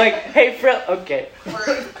 hey, Frill. Okay.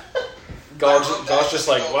 Ghaul's just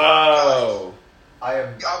like, whoa.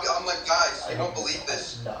 I'm like, guys, I don't believe I'm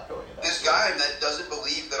this. not going in that This store. guy that doesn't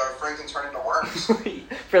believe that our friend can turn into worms.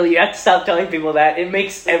 Frill, you have to stop telling people that. It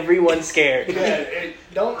makes everyone scared. Yeah, it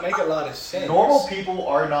don't make a lot of sense. Normal people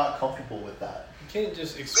are not comfortable with that. You can't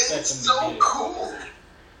just expect It's them to so get it. cool.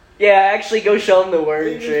 Yeah, actually, go show them the worm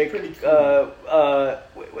It is trick. pretty cool.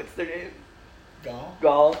 What's their name? Gone?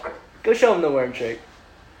 Ghaul. Go show them the worm trick.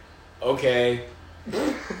 Okay.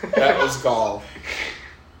 That was Ghaul.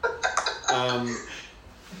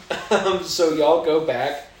 So y'all go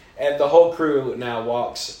back, and the whole crew now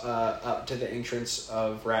walks up to the entrance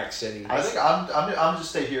of Rack City. I think I'm just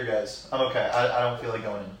stay here, guys. I'm okay. I don't feel like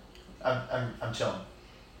going in. I'm chilling.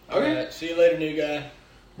 Okay. Alright, see you later, new guy.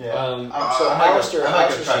 Yeah. So Alistair I might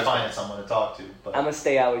go stays try back. finding someone to talk to. But I'm gonna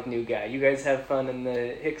stay out with new guy. You guys have fun in the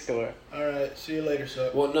Hick store. Alright, see you later,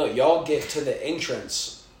 so. Well, no, y'all get to the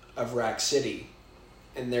entrance of Rack City,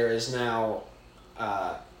 and there is now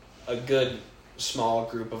a good small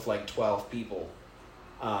group of like 12 people.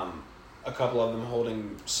 A couple of them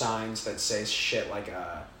holding signs that say shit like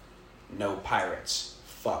 "No pirates,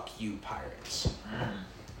 fuck you pirates."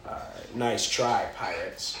 Nice try,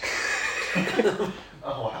 pirates. oh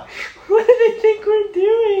wow. What do they think we're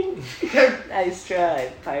doing? Nice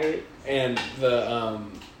try, pirate. And the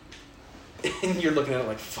and you're looking at it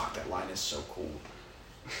like, fuck, that line is so cool.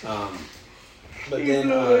 But then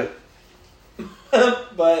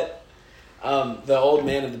the old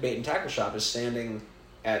man of the bait and tackle shop is standing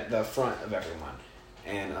at the front of everyone,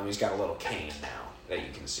 and he's got a little cane now that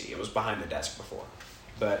you can see. It was behind the desk before,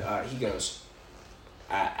 but he goes,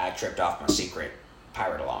 I tripped off my secret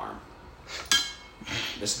pirate alarm.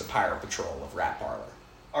 This is the pirate patrol of Rat Parlor.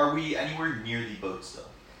 Are we anywhere near the boats though?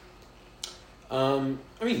 I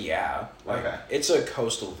mean, yeah, like Okay. it's a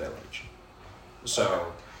coastal village,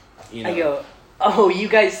 so you know. I go, oh, you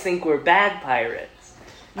guys think we're bad pirates?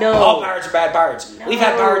 No. All pirates are bad pirates. No. We've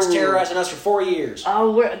had pirates terrorizing us for 4 years.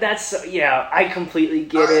 Oh, yeah, I completely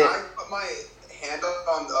get it. I put my hand up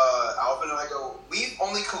on Alvin and I go, we've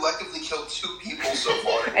only collectively killed 2 people so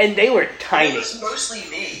far. And they were It tiny. was mostly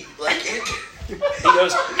me. Like, He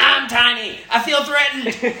goes, I'm tiny. I feel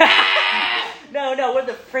threatened. No, we're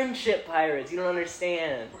the friendship pirates. You don't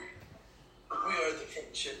understand. we are the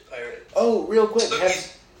friendship pirates. Oh, real quick, So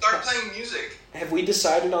start playing music. have we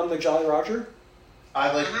decided on the Jolly Roger? I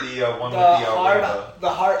like the one The with the rainbow.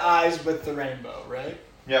 heart eyes with the rainbow, right?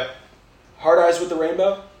 Yep. Hard eyes with the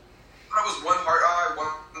rainbow? That was 1 heart eye,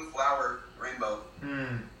 1 flower, rainbow.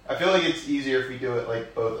 I feel like it's easier if we do it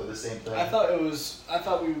like both of the same thing. I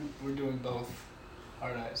thought we were doing both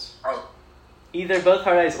hard eyes. Oh, Either both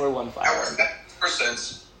hard eyes or one flower. that makes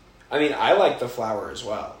sense. I mean, I like the flower as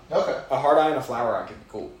well. Okay. A hard eye and a flower eye could be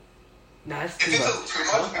cool. No, that's If too it's much. too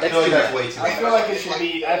much, I feel like that's way too I much. feel like it should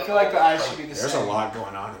be. I feel like the eyes should be the There's same. a lot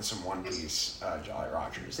going on in some One Piece Jolly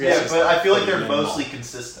Rogers. Yeah, This is, but I feel like they're minimal. mostly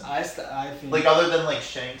consistent. I think. Like other than like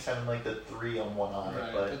Shanks having like the 3 on one eye,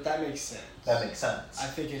 right, but but that makes sense. that makes sense. I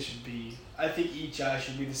think it should be. I think each eye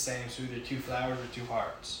should be the same, so either 2 flowers or 2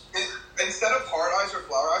 hearts. instead of heart eyes or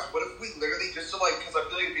flower eyes, what if we literally just do like, because I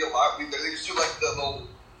feel like it'd be a lot, we literally just do like the little,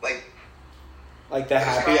 like, Like the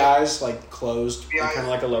happy eyes, like closed, Yeah. kind of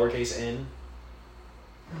like a lowercase n.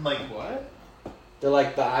 Like What? They're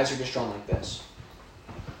like, the eyes are just drawn like this.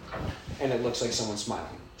 And it looks like someone's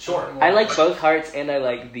smiling. sure. I like both hearts and I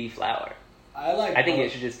like the flower. I like. I think both.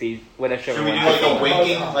 it should just be whatever. Should we do one. like a think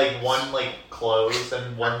winking, both like eyes. one like closed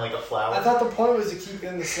and one like a flower? I thought the point was to keep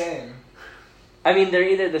them the same. I mean, they're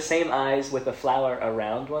either the same eyes with a flower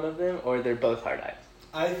around one of them, or they're both hard eyes.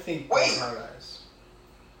 I think Wait. both hard eyes.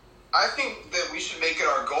 I think that we should make it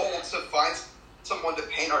our goal to find someone to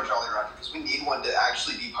paint our Jolly Roger, because we need one to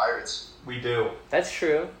actually be pirates. We do. That's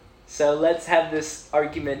true. So let's have this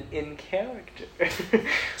argument in character.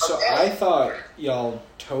 So Okay. I thought y'all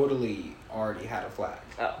totally already had a flag.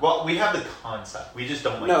 Well, we have the concept. We just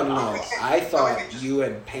don't like No. the I thought you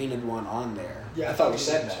had painted one on there. I thought we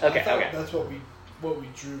said that. Okay, I thought okay. That's what we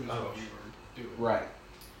drew is what we were doing. Right.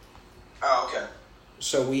 Oh, okay.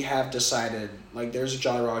 So we have decided, like, there's a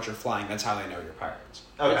Jolly Roger flying. That's how they know you're pirates.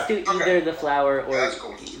 Let's Okay. do either the flower Yeah, that's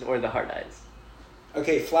cool. or the hard eyes.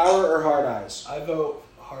 Okay, flower or hard eyes? I vote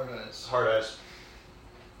hard eyes. Hard eyes.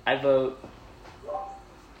 I vote.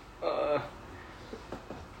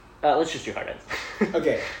 Let's just do hard eyes.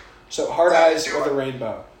 Okay, so hard eyes with a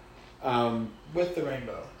rainbow. With the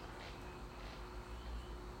rainbow.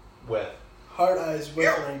 With. Hard eyes with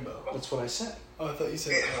rainbow. That's what I said. Oh, I thought you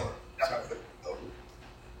said more. Sorry.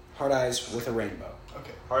 Hard eyes with a rainbow.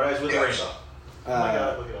 Okay. Hard eyes with a rainbow. Oh my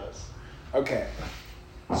god, look at us. Okay,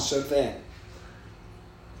 so then,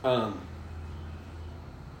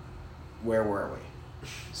 where were we?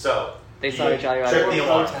 So. They saw the Jolly Trip Roger. the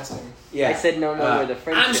alarm. Protesting. Yeah, I said no, we're the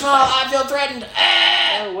friendship. I'm small. pirates. I feel threatened.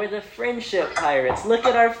 Oh, we're the friendship pirates. Look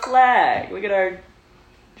at our flag. Look at our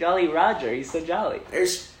Jolly Roger. He's so jolly.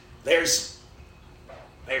 There's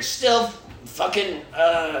still fucking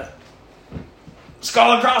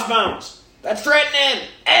skull and crossbones. That's threatening.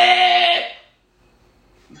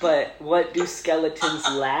 But what do skeletons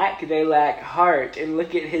lack? They lack heart. And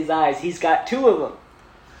look at his eyes. He's got 2 of them.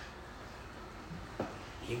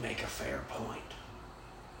 You make a fair point.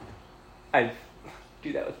 I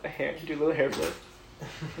do that with my hair. Do a little hair flip.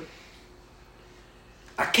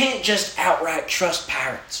 I can't just outright trust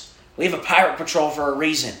pirates. We have a pirate patrol for a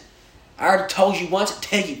reason. I already told you once, I'll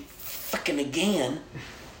tell you fucking again.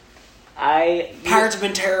 Pirates have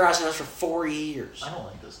been terrorizing us for 4 years. I don't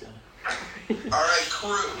like this guy. Alright,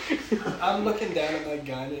 crew. I'm looking down at my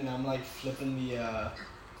gun and I'm like flipping the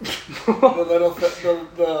little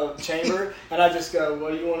the chamber, and I just go,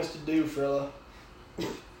 "What do you want us to do, Frilla?"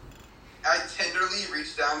 I tenderly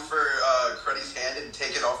reach down for Cruddy's hand and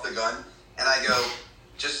take it off the gun, and I go,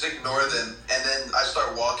 just ignore them. And then I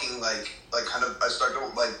start walking, I start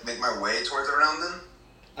to make my way towards around them.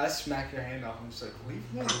 I smack your hand off. I'm just like, "Leave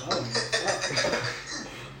me alone."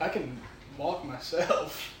 I can walk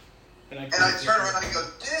myself. And I turn around and I go,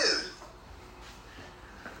 dude.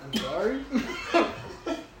 I'm sorry.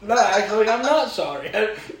 No, actually, I'm not sorry. I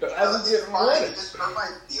It's didn't fine. want It it. just hurt my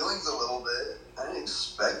feelings a little bit. I didn't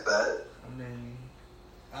expect that. I mean,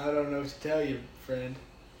 I don't know what to tell you, friend.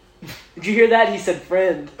 Did you hear that? He said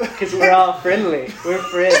friend. Because we're all friendly. We're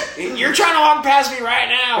friends. You're trying to walk past me right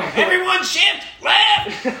now. Everyone shift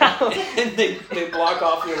left. And they block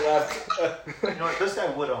off your left. You know what? This guy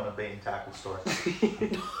would own a bait and tackle store.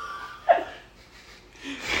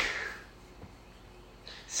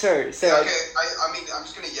 Sir, Yeah, so okay, I mean, I'm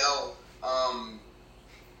just gonna yell.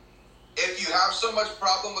 If you have so much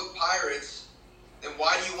problem with pirates, then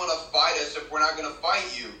why do you want to fight us if we're not gonna fight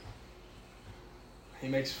you? He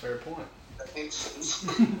makes a fair point. That makes sense.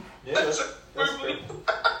 Yeah, that's good.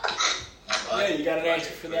 Yeah, you got an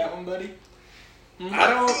answer for that one, buddy? I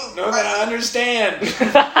don't know that I understand.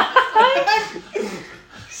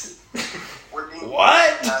 We're being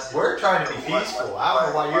What? We're trying to be peaceful. I don't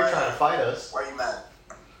know why you're trying to fight us. Why are you mad?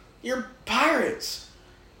 You're pirates.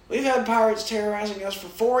 We've had pirates terrorizing us for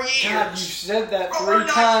 4 years. God, you said that Oh, 3 we're not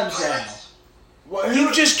times now. pirates. What,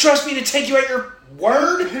 You just trust me to take you at your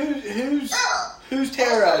word? Who's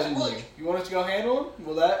terrorizing you? You want us to go handle him?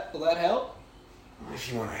 Will that help?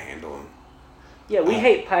 If you want to handle him. yeah, we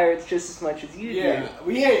hate pirates just as much as you Yeah,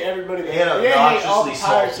 we hate everybody. And We hate all the obnoxiously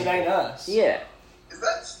pirates salty. that ain't us. do. Yeah. Is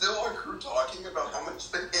that still our crew talking about how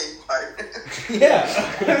much they hate pirates? Yeah.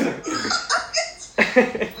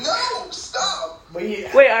 No, stop! We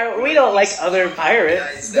We don't like other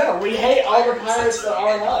pirates. no, we hate all the pirates that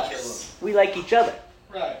aren't us. We like each other.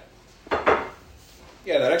 Right.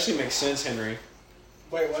 Yeah, that actually makes sense, Henry.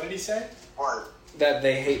 Wait, what did he say? What? That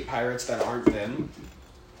they hate pirates that aren't them.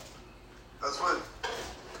 That's what.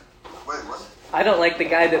 Wait, what? I don't like the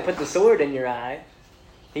guy that put the sword in your eye.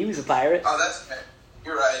 He was a pirate. Oh, that's.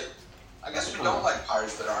 You're right. I guess we don't like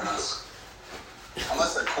pirates that aren't us.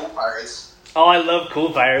 Unless they're cool pirates. Oh, I love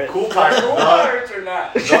cool pirates. Cool pirates. Pirates or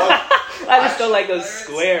not? I just don't like those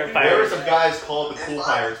square There were pirates. some guys called the cool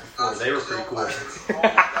pirates before. They were pretty cool. Oh my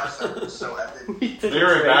gosh, that was so epic. They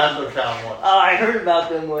were in Bathroom Town once. Oh, I heard about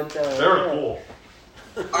them one time. They were cool.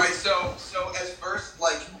 Alright, so as first,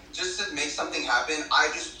 just to make something happen, I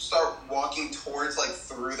just start walking towards,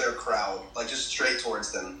 through their crowd. Just straight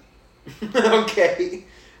towards them. Okay.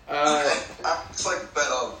 I'm just,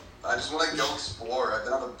 fed up. I just want to go explore. I've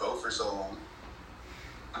been on a boat for so long.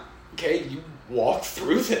 Okay, you walk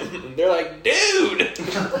through them. And they're like, dude!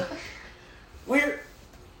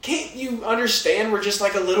 you understand we're just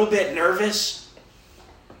like a little bit nervous?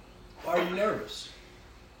 Why are you nervous?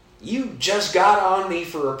 You just got on me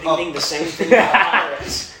for repeating the same thing about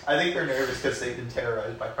pirates. I think they're nervous because they've been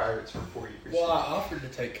terrorized by pirates for 4 years. Well, I offered to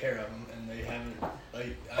take care of them, and they haven't.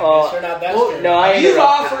 Like, I Oh, guess they're not that Well, scared. no, I You've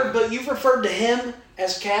interrupted. offered, but you've referred to him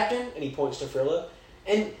as captain, and he points to Frilla,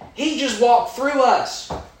 and he just walked through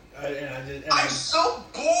us. I'm so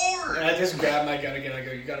bored. And I just grab my gun again. I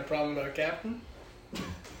go, "You got a problem with our captain?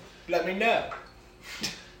 Let me know."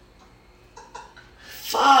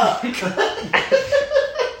 Fuck!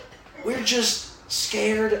 We're just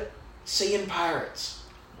scared seeing pirates.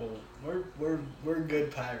 Well, we're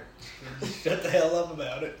good pirates. Just shut the hell up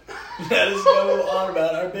about it. Let us go on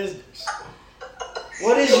about our business.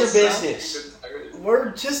 What is your business?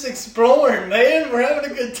 We're just exploring, man. We're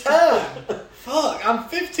having a good time. Fuck, I'm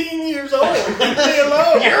 15 years old. Leave me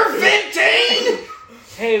alone. You're 15?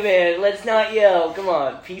 Hey man, let's not yell. Come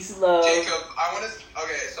on, peace and love. Jacob, I want to.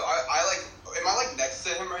 Okay, so I like. Am I like next to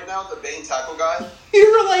him right now, the bait and tackle guy?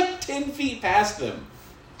 You're like 10 feet past them.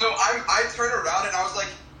 So I turned around and I was like,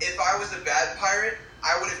 if I was a bad pirate,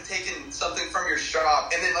 I would have taken something from your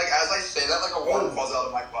shop. And then, like, as I say that, like a water falls out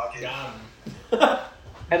of my pocket. Got him.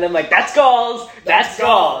 And I'm like, that's Ghaul's. That's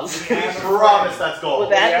Ghaul's. We promise that's gold. Well,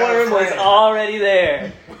 that Yeah, worm was friend. already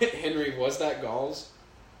there. Henry, was that Ghaul's?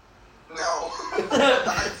 No.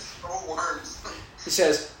 I throw worms. He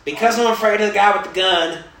says, because I'm afraid of the guy with the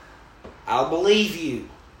gun, I'll believe you.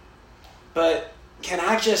 But can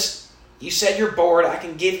I just... You said you're bored. I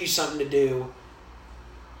can give you something to do.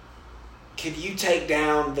 Could you take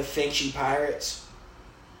down the Finchy pirates?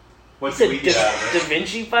 What You do we said get Da, out of da it?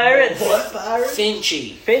 Vinci pirates? What pirates?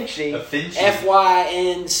 Finchy. Finchy. A Finchy.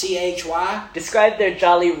 F-Y-N-C-H-Y. Describe their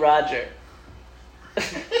Jolly Roger.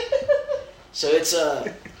 So it's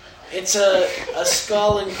a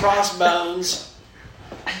skull and crossbones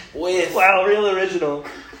with Wow, real original.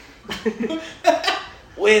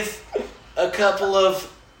 with a couple of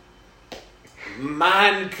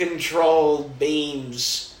mind control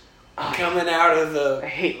beams coming out of I the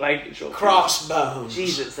hate mind control. crossbones.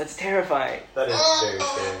 Jesus, that's terrifying. That is very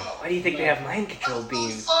scary. Why do you think they have mind control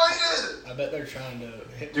beams? Excited. I bet they're trying to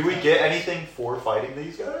hit Do we get anything for fighting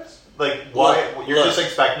these guys? Like, why? Look, You're look. just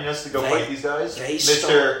expecting us to go fight these guys? they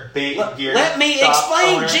Mr. Bait Look, Gear. let me Shop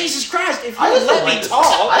explain. owner? Jesus Christ! If you I would just don't let like me this.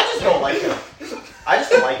 talk, I just don't like him. I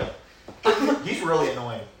just don't like him. He's really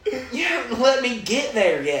annoying. you haven't let me get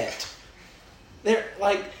there yet. They're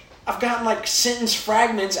like, I've gotten like sentence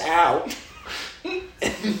fragments out.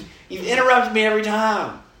 You've interrupted me every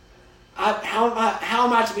time. How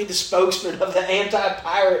am I to be the spokesman of the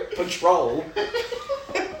anti-pirate patrol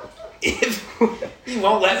if you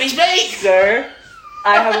won't let me speak? Sir,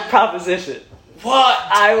 I have a proposition. What?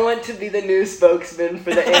 I want to be the new spokesman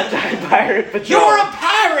for the anti-pirate patrol. You're a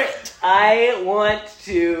pirate! I want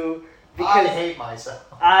to I because hate myself.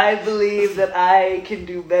 I believe that I can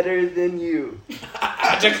do better than you.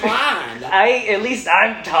 I declined. At least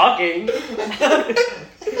I'm talking.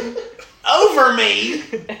 Over me.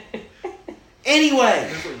 Anyway,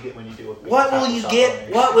 That's what you get when you do a big what will tackle you shop get?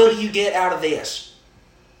 owner. What will you get out of this?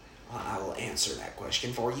 Well, I will answer that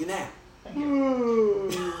question for you now. Do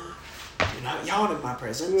not yawn in my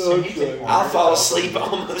presence. Can you take one? I'll fall asleep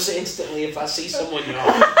almost instantly if I see someone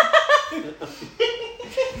yawn.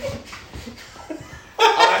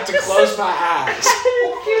 I'll have to close my eyes.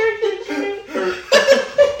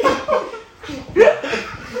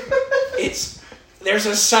 There's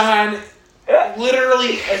a sign,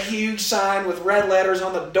 literally a huge sign with red letters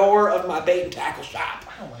on the door of my bait and tackle shop.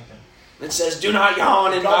 I don't like him. It says, "Do not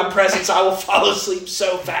yawn in my presence. I will fall asleep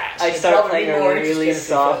so fast." I It'd start probably playing be a more really interesting if you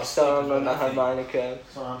soft fell asleep song is on the what I think. harmonica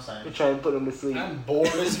That's what I'm saying. to try and put him to sleep. I'm bored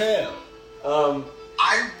as hell.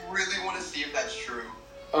 I really want to see if that's true.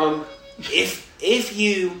 If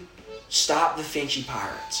you stop the Finchy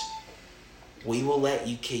pirates, we will let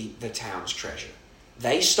you keep the town's treasure.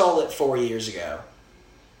 They stole it 4 years ago,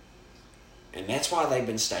 and that's why they've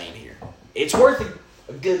been staying here. It's worth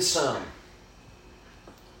a good sum.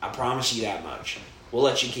 I promise you that much. We'll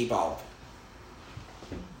let you keep all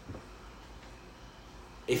of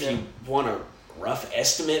it. If you want a rough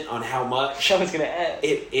estimate on how much I was gonna ask.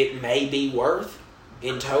 it may be worth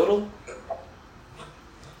in total,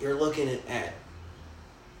 you're looking at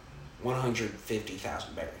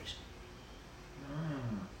 150,000 berries.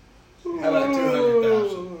 How about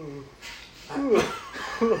 200,000?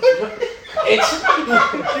 It's,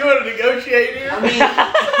 You want to negotiate here? I mean,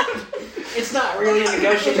 it's not really a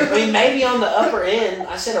negotiation. I mean, maybe on the upper end,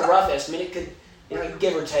 I said a rough estimate, it could,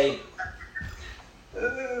 give or take,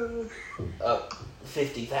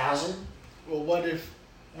 50,000. Well, what if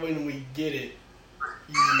when we get it,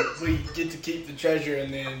 we get to keep the treasure,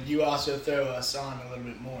 and then you also throw us on a little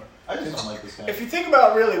bit more. I just don't like this guy. If you think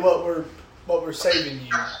about really what we're saving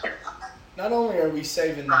you, not only are we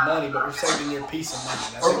saving the money, but we're saving your peace of mind.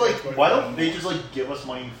 Or like, why don't they just like give us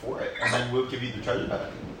money for it, and then we'll give you the treasure back?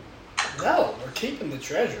 No, we're keeping the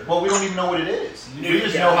treasure. Well, we don't even know what it is. New We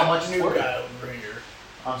just guy- know how much it's new worth. guy over here.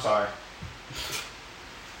 I'm sorry.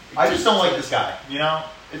 I just don't like this guy. You know,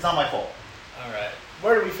 it's not my fault. All right,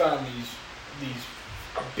 where do we find these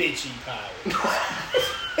bitchy pirates?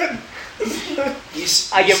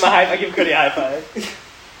 I give Cody a high five.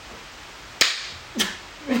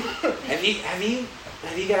 Have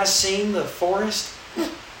you guys seen the forest?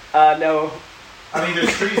 No. I mean,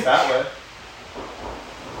 there's trees that way.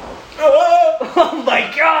 Oh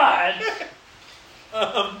my god!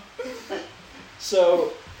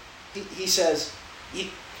 So he says, you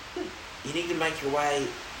need to make your way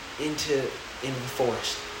into the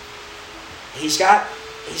forest. He's got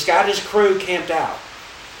his crew camped out.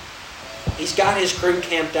 He's got his crew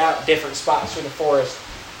camped out in different spots in the forest.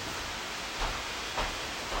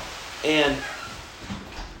 And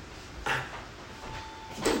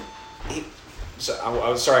I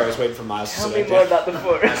was sorry, I was waiting for Miles to Tell say me that. more about the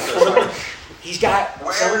forest. He's got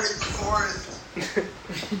Where is the forest?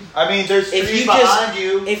 I mean, there's If trees you behind just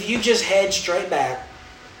you. if you just head straight back,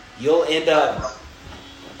 you'll end up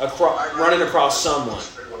running across someone.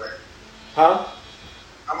 Huh?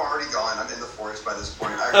 I'm already gone. I'm in the forest by this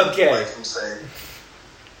point. I Okay. Like I'm saying.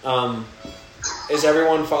 Is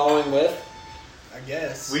everyone following with? I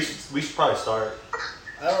guess. We should probably start.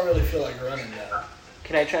 I don't really feel like running now.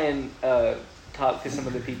 Can I try and talk to some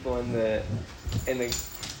of the people in the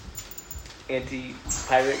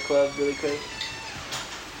anti-pirate club really quick?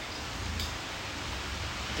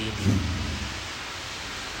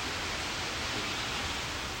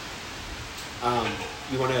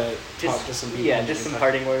 You want to talk to some people? Yeah, just some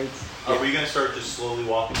parting words. Are we gonna start just slowly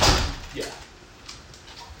walking? Yeah.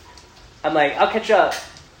 I'm like, I'll catch up.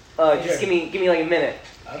 Just Okay. give me like a minute.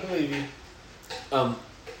 I believe you.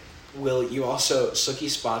 Will, you also, Sookie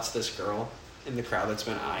spots this girl in the crowd that's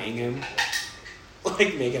been eyeing him,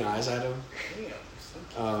 like making eyes at him.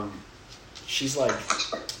 Damn. She's like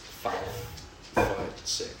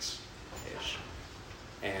 5'6"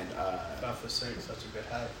 and 5'6", that's a good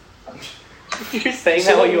height. You're saying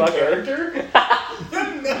that while you walk over?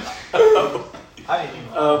 I didn't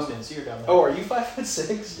even almost didn't see her down there. Oh, are you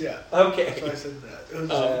 5'6"? Yeah. Okay. That's why I said that. It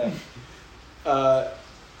was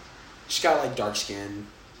She's got like dark skin.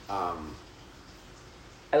 I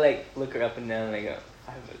like look her up and down and I go,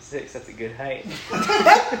 5'6", that's a good height.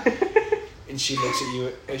 And she looks at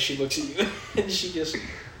you, and she just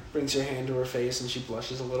brings her hand to her face, and she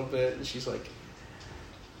blushes a little bit, and she's like,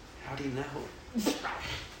 "How do you know?"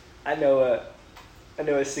 I know a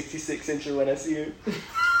 66-incher when I see her.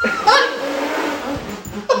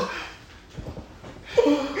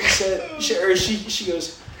 She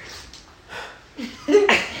goes,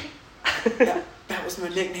 that was my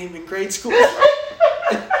nickname in grade school.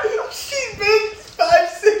 She's been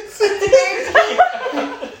 5'6"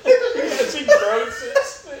 That's a gross.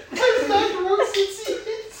 That's not gross.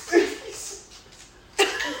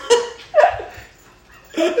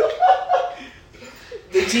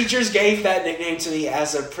 The teachers gave that nickname to me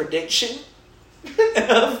as a prediction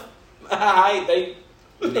of my height. They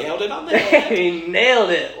nailed it on the head. They nailed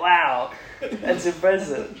it. Wow. That's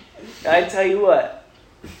impressive. I tell you what.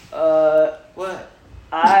 What?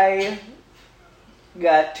 I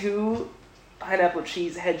got 2 pineapple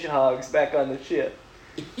cheese hedgehogs back on the ship.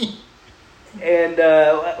 And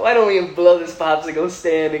why don't we blow this popsicle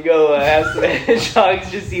stand and go have some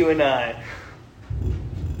hedgehogs, just you and I.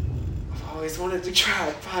 I've always wanted to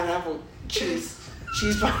try pineapple cheese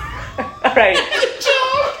Alright.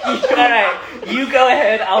 Alright. You go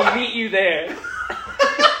ahead. I'll meet you there.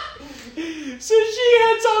 So she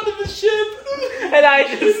heads onto the ship, And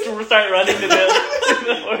I just start running to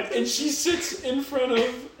the forest. and she sits in front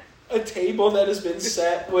of a table that has been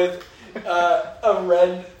set with a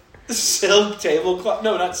red silk tablecloth.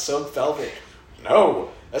 No, not silk velvet. No,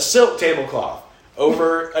 a silk tablecloth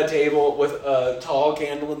over a table with a tall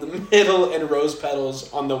candle in the middle and rose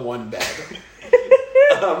petals on the one bed.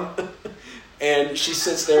 And she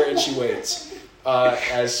sits there and she waits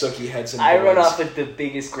as Sookie heads into I the run woods. off with the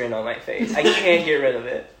biggest grin on my face. I can't get rid of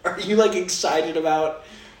it. Are you like excited about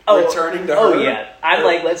returning to her? Oh yeah. I'm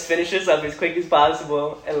like, let's finish this up as quick as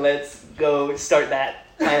possible and let's go start that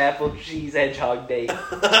pineapple cheese hedgehog date.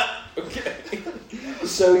 Okay.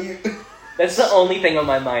 So you. That's the only thing on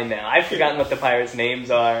my mind now. I've forgotten what the pirates'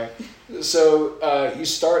 names are. So you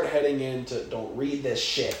start heading into. Don't read this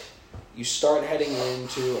shit. You start heading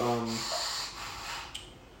into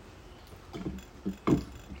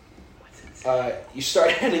You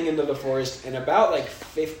start heading into the forest, and about like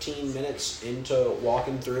 15 minutes into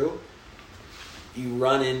walking through, you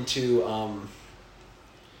run into,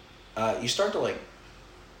 you start to like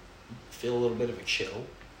feel a little bit of a chill,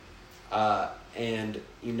 and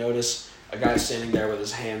you notice a guy standing there with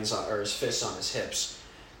his hands or his fists on his hips,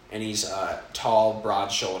 and he's tall,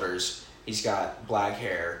 broad shoulders. He's got black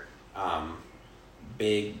hair,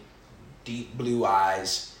 big, deep blue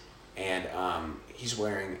eyes, and he's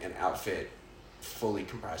wearing an outfit fully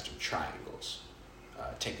comprised of triangles.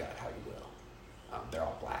 Take that how you will. They're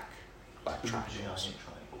all black triangles.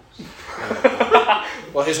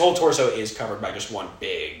 Well, his whole torso is covered by just one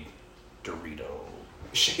big Dorito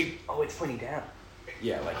shape. Oh, it's pointing down.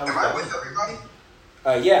 Yeah, like. Am I with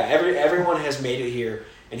everybody? Yeah, everyone has made it here,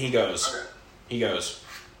 and he goes. Okay. He goes.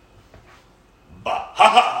 Bah ha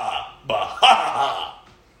ha, bah ha ha.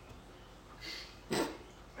 Why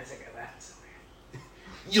is that guy laughing so weird?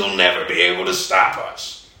 You'll never be able to stop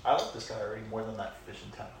us. I like this guy already more than that fish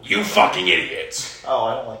and tackle. You fucking idiots. Oh,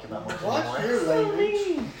 I don't like him that much What's anymore. your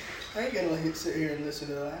language? I ain't gonna sit here and listen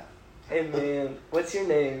to that. Hey man, what's your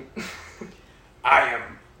name? I am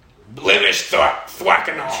Blemish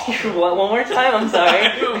Thwackanall. What? One more time. I'm sorry.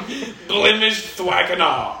 Blemish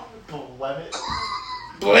Thwackanall. Blemish.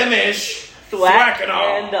 Blemish Thwack and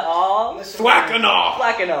Thwackanall. all. Thwackanall.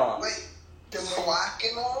 Thwack and all. Wait, thwack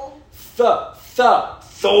and all?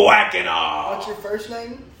 Thwackanall. What's your first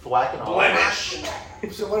name? Thwack and all. Blemish.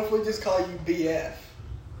 So what if we just call you BF?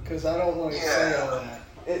 Because I don't want to say all that.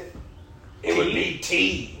 It would be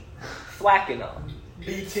T. Thwack and all.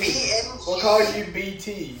 BT. BMT. We'll call you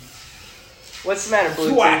BT. What's the matter,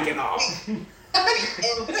 Bluetooth? Thwackanall.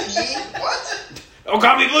 BMT? What? Don't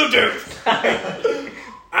call me Bluetooth.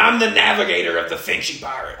 I'm the navigator of the Finchy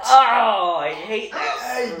Pirates. Oh, I hate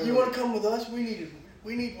that. Hey, you want to come with us? We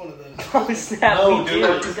need one of those. Oh snap! No, we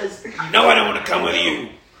dude, do. because No, I don't want to come with you.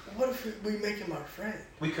 What if we make him our friend?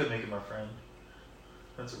 we could make him our friend.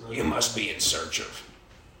 That's a really You good must point. be in search of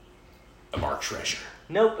our treasure.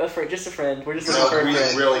 Nope, just a friend. We're just No, looking for a we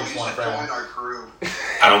friend. really you just want a should friend. join our crew.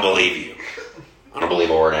 I don't believe you. I don't believe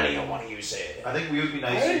a word any one of you said. I think we would be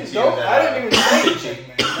I nice to didn't, you don't, that. I didn't even say anything,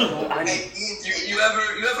 man. Hey, You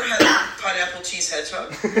ever had pineapple cheese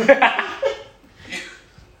hedgehog?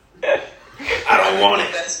 I don't want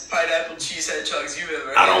it. Best pineapple cheese hedgehogs you've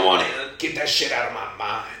ever I don't had, want man. it. Get that shit out of my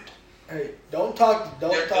mind. Hey, don't talk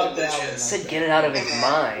They're to Alvin delicious. like Said that. get it out of his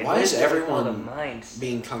mind. Why What is it out of everyone mind?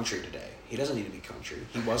 being country today? He doesn't need to be country.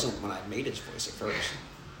 He wasn't when I made his voice at first.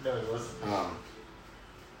 No, it wasn't.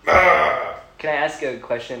 Can I ask a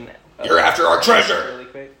question? You're after our treasure. Really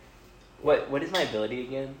quick. What is my ability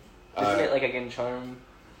again? Isn't it like I can charm?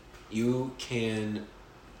 You can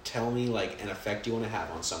tell me like an effect you want to have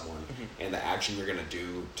on someone and the action you're going to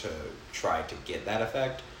do to try to get that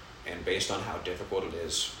effect, and based on how difficult it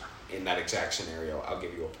is in that exact scenario, I'll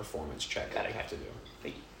give you a performance check that I have to do.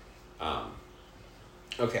 Thank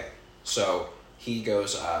you. Okay, so he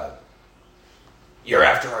goes, you're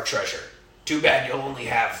after our treasure. Too bad you'll only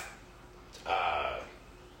have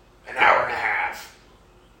an hour and a half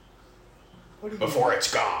What are you, before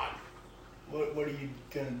it's gone. What are you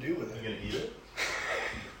gonna do with Are you it? gonna eat it?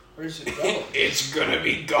 Where's it going? It's gonna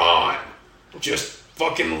be gone. Just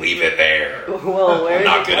fucking leave it there. Well, where I'm is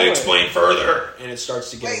not it gonna going? explain further. And it starts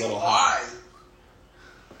to get Wait, a little why? hot.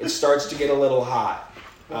 It starts to get a little hot.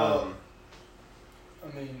 Well,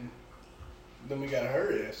 I mean, then we gotta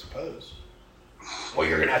hurry, I suppose. Well,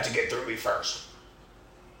 you're gonna have to get through me first.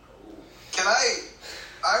 Can I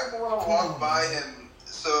want to walk by him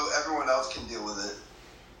so everyone else can deal with it.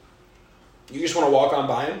 You just want to walk on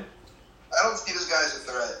by him? I don't see this guy as a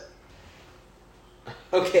threat.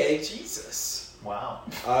 Okay. Jesus. Wow.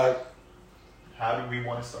 How do we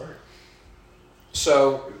want to start?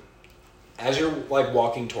 So, as you're like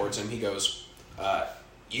walking towards him, he goes,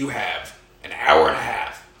 you have an hour and a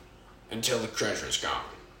half until the treasure's gone.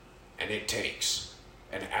 And it takes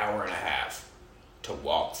an hour and a half to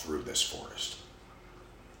walk through this forest.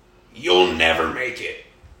 You'll never make it.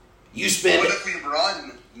 You spend... What if we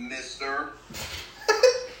run, mister?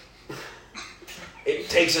 It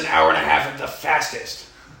takes an hour and a half at the fastest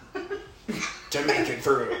to make it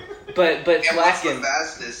through. But And what's the Flaskin,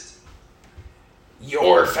 fastest?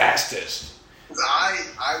 Your fastest.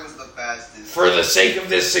 I was the fastest. For the sake of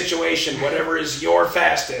this situation, whatever is your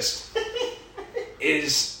fastest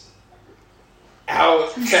is how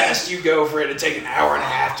fast you go for it to take an hour and a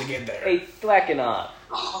half to get there. hey, Flaskin off.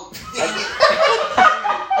 Oh,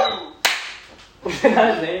 That's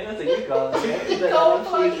not his name. That's what you call it. Right? Is that not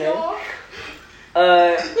what you say?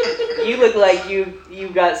 You look like you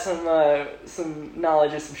got some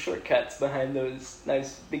knowledge of some shortcuts behind those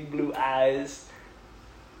nice big blue eyes.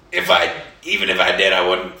 Even if I did, I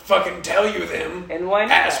wouldn't fucking tell you them. And why not?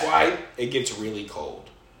 That's why it gets really cold.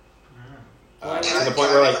 Why To not? the point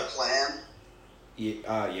Can where, I like, make a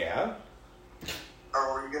plan? yeah.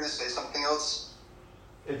 Or were you gonna say something else?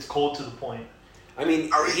 It's cold to the point. I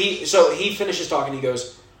mean, Are we- he finishes talking. He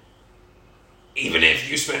goes, even if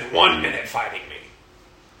you spend 1 minute fighting me,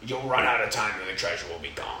 you'll run out of time and the treasure will be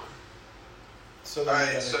gone. So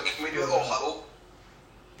Alright, so can we do a little huddle?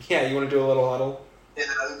 Yeah, you want to do a little huddle? Yeah,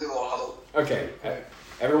 let's do a little huddle. Okay.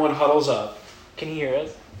 Everyone huddles up. Can you hear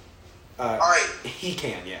us? Alright, He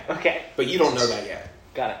can, yeah. Okay, But you don't know that yet.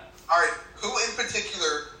 got it. alright. Who in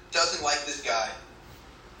particular doesn't like this guy?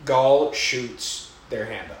 Ghaul shoots their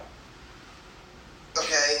hand up.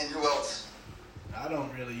 Okay, and who else? I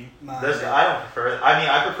don't really mind. This guy, I don't prefer. I mean,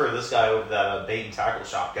 I prefer this guy over that bait and tackle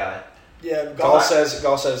shop guy. Yeah, Ghaul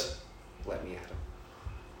says, let me at him.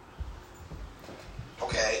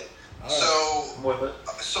 Okay. All So, I'm with it.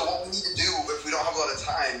 so what we need to do if we don't have a lot of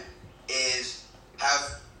time is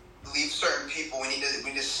leave certain people. We need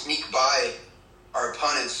to sneak by our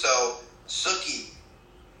opponents. So, Suki,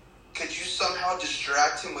 could you somehow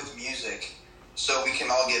distract him with music so we can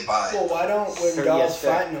all get by? Well, why don't when Sir, Ghaul's yes,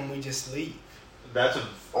 sir. fighting him, we just leave? That's a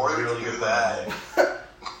Or we really can good do plan. that.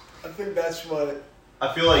 I think that's what.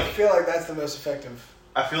 I feel I like feel like that's the most effective.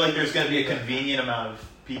 there's going to be a convenient amount of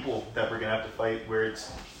people that we're going to have to fight where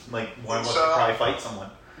it's like one of us So- could probably fight someone.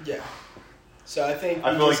 Yeah. So I think.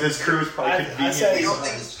 I we feel like just- this crew is probably I convenient. say- You don't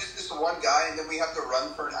think it's just this one guy and then we have to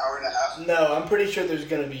run for an hour and a half? No, I'm pretty sure there's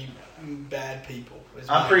gonna be bad people. is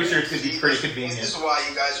I'm my pretty guess. sure it's going to be pretty This convenient. is why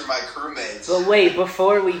you guys are my crewmates. But wait,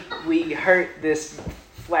 before we hurt this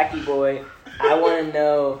flaky boy, I want to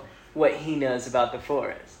know what he knows about the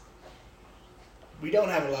forest. We don't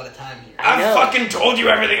have a lot of time here. I know. fucking told you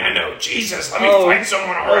everything I know. Jesus, let me Oh. find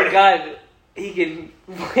someone Oh already. God, he can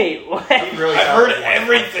wait. What? He really I've got heard the one.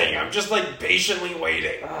 everything. I'm just like patiently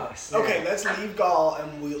waiting. Oh, snap. Okay, let's leave Ghaul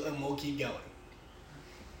and we'll keep going.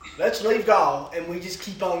 Let's leave Ghaul and we just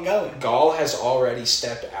keep on going. Ghaul has already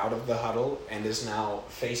stepped out of the huddle and is now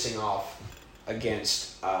facing off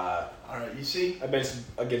against All right, you see,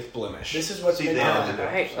 against Blemish. this is what's See, been they happening.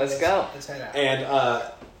 All right, let's go. Let's head out. And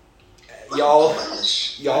y'all I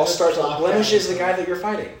start just to. clocked Blemish out. is the guy that you're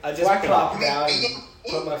fighting. I just Whack him up. clocked out and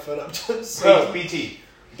put my foot up to the Oh. BT.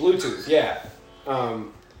 Bluetooth, yeah.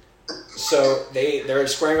 So they're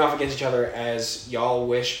squaring off against each other as y'all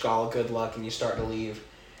wish Ghaul good luck and you start to leave.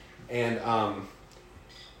 And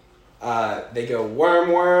they go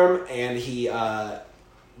worm, and he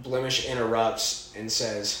Blemish interrupts and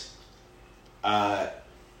says,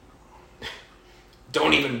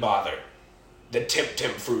 "Don't even bother. The Tip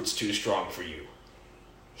fruit's too strong for you.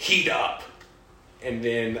 Heat up." And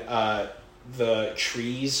then the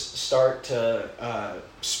trees start to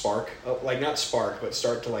spark, like not spark, but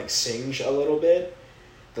start to like singe a little bit.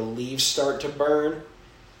 The leaves start to burn,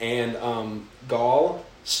 and Ghaul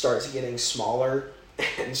starts getting smaller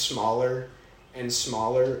and smaller and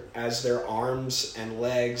smaller as their arms and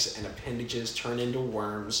legs and appendages turn into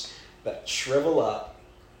worms that shrivel up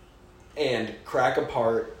and crack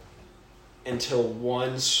apart until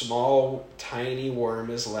one small, tiny worm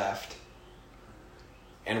is left.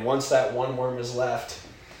 And once that one worm is left,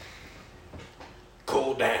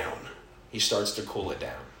 cool down. He starts to cool it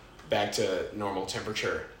down back to normal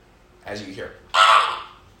temperature as you hear,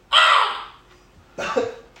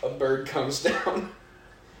 a bird comes down,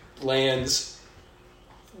 lands,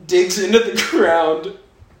 digs into the ground,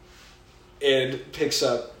 and picks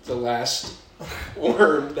up the last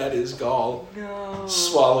worm that is Ghaul, No.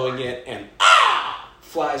 swallowing it, and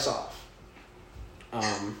flies off. Yeah.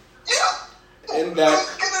 And I that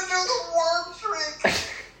was gonna do the worm trick.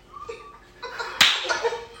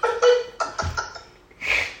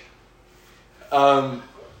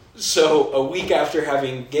 So a week after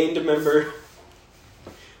having gained a member,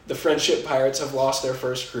 the Friendship Pirates have lost their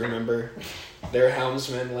first crew member. Their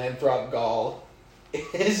helmsman, Lanthrop Ghaul,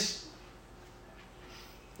 is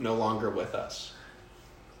no longer with us.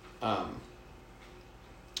 Nobody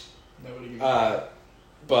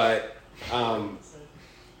But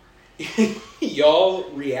y'all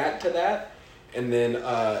react to that, and then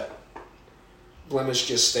Blemish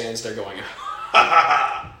just stands there going, "Ha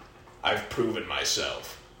ha! I've proven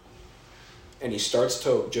myself." And he starts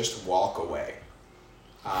to just walk away.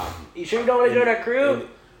 You sure you don't want to join our crew?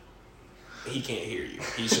 and he can't hear you.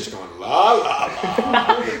 He's just going, la la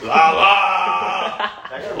la, la la,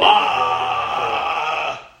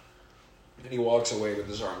 la. And he walks away with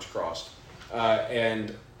his arms crossed.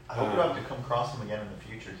 And I hope we don't have to come across him again in the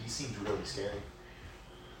future. He seems really scary.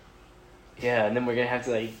 Yeah, and then we're gonna have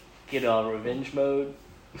to like get all revenge mode.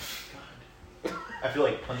 God. I feel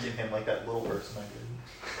like punching him like that little person I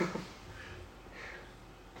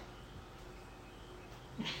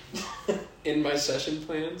did. In my session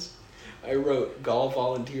plans, I wrote Ghaul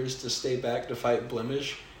volunteers to stay back to fight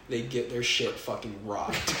Blemish. They get their shit fucking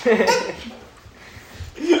rocked. Alright,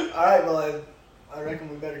 well, I reckon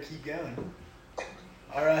we better keep going.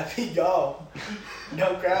 R.I.P. Ghaul.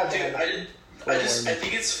 Don't cry, Dude, man. I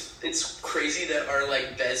think it's crazy that our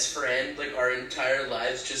like best friend, like our entire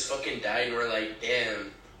lives just fucking died, and we're like,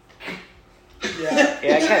 damn. Yeah,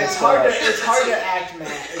 Yeah, I kinda it's saw hard to it. it's hard to act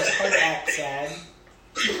mad. It's hard to act sad.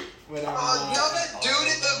 When I'm Now that dude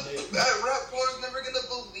at Rap Bar is never gonna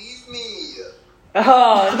believe me.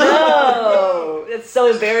 Oh no! That's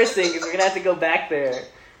so embarrassing because we're gonna have to go back there.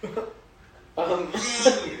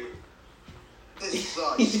 This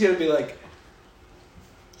sucks. He's gonna be like,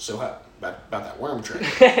 so how about that worm trick?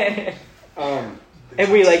 And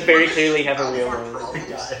we like very clearly have a real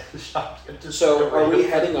one. So are we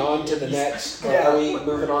heading on to the next? Yeah. Are we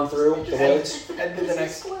moving on through the woods? Head to the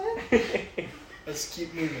next one. Let's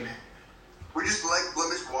keep moving. We just let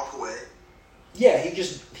Blemish walk away. Yeah,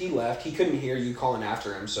 he left. He couldn't hear you calling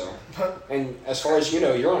after him. So, and as far as you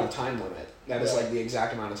know, you're on a time limit. That is like the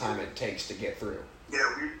exact amount of time it takes to get through. Yeah,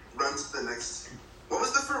 we run to the next. What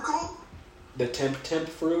was the fruit called? The temp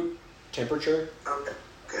fruit temperature. Okay.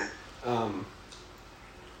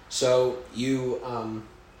 So you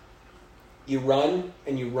run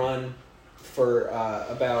and you run for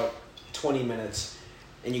about 20 minutes,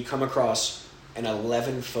 and you come across an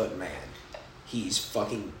 11-foot man. He's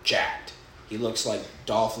fucking jacked. He looks like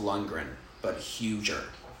Dolph Lundgren, but huger,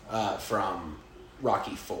 from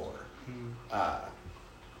Rocky IV.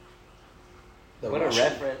 What a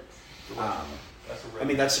reference. I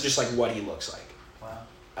mean, that's just like what he looks like.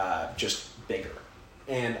 Wow. Just bigger.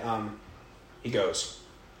 And he goes,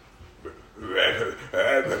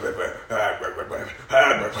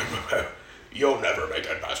 "You'll never make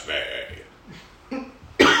it past me.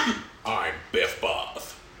 I'm Biff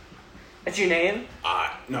Buff." That's your name?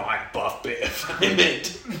 No, I'm Buff Biff. I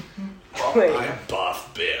meant, Wait. I'm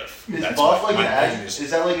Buff Biff. Is That's Buff my like an name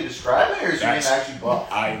is that like a descriptor, or is your name That's- actually Buff?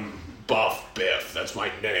 I'm Buff Biff. That's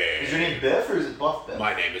my name. Is your name Biff or is it Buff Biff?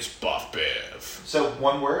 My name is Buff Biff. So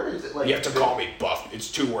one word, or is it like? You have to Biff? call me Buff.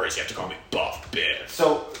 It's 2 words. You have to call me Buff Biff.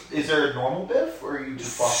 So is there a normal Biff, or are you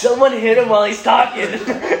just Buff? Someone hit him while he's talking.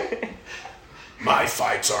 My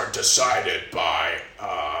fights aren't decided by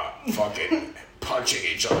fucking punching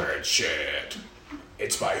each other and shit.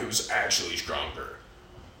 It's by who's actually stronger.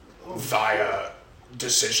 Via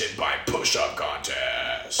decision by push-up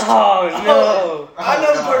contest. Oh no! I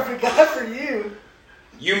know the perfect guy for you.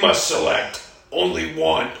 You must select only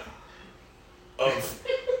one of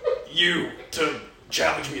you to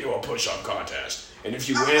challenge me to a push-up contest. And if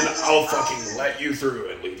you win, I'll fucking let you through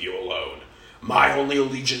and leave you alone. My only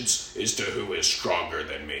allegiance is to who is stronger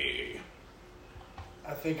than me.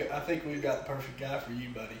 I think we've got the perfect guy for you,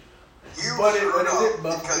 buddy. You What is screwed it, up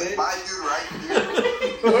Buff because Biff? my dude right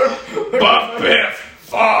here. Buff Biff!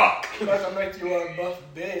 Fuck! I'm about to make you a buff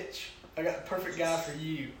bitch. I got the perfect guy for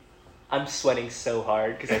you. I'm sweating so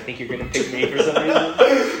hard because I think you're gonna pick me for some reason.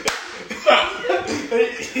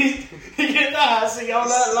 He get the icing all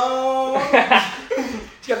night long.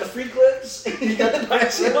 He's got the free clips. He got the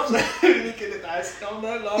icing all night. He get the icing all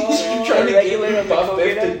night long. You're trying to get Buff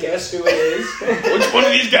Biff to guess who it is? Which one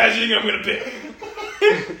of these guys do you think I'm gonna pick?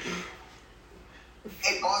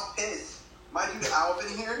 Hey, Boss Piss. My dude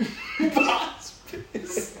Alvin here.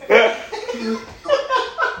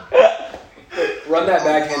 Run that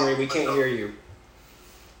back, Henry. We can't hear you.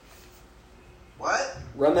 What?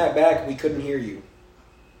 Run that back. We couldn't hear you.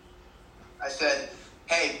 I said,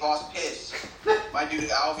 hey, Boss Piss. My dude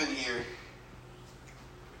Alvin here.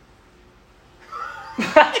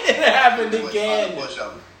 It happened Was trying to push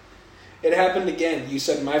him. It happened again. You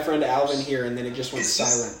said, my friend Alvin here, and then it just went It's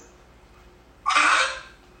just- silent.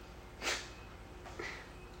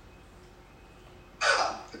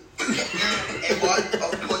 Dude, hey, what?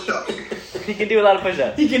 Of push-ups. He can do a lot of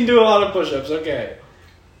push-ups. He can do a lot of push-ups. Okay.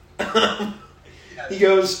 He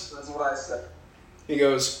goes, That's what I said.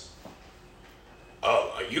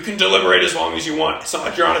 "Oh, you can deliberate as long as you want. It's not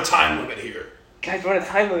like you're on a time limit here." Guys, we're on a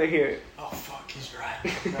time limit here. Oh fuck, he's right.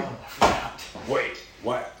 No, I forgot. Wait,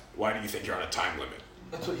 what? Why do you think you're on a time limit?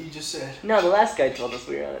 That's what you just said. No, the last guy told us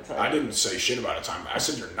we were on a time I limit. didn't say shit about a time limit. I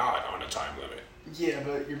said you're not on a time limit. Yeah,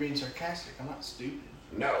 but you're being sarcastic. I'm not stupid.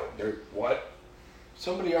 No, what?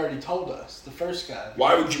 Somebody already told us. The first guy.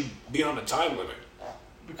 Why would you be on a time limit?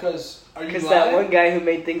 Because are you Because lying? that one guy who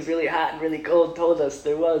made things really hot and really cold told us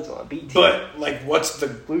there was one. BT. But like, what's the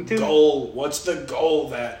Bluetooth? goal? What's the goal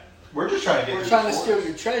that? We're just trying to get. We're through trying the to steal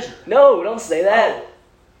forest. your treasure. No, don't say that.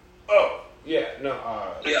 Oh, yeah, no.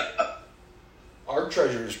 Yeah. Our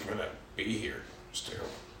treasure is gonna be here still,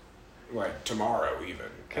 like tomorrow even,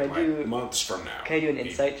 Can and I like do- months from now. Can I do an even.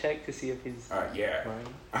 insight check to see if he's Yeah.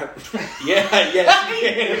 lying? Yes, you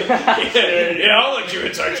can. Yeah, I'll let you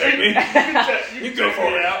inside check me. You go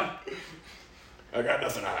for it. I got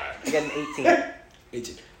nothing to hide. I got an 18.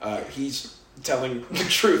 18. He's telling the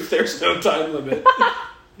truth. There's no time limit.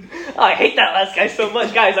 Oh, I hate that last guy so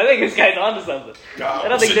much. Guys, I think this guy's onto something. I God,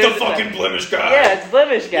 don't is think it the there's a fucking time. blemish guy? Yeah, it's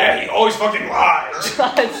Blemish guy. Yeah, he always fucking lies.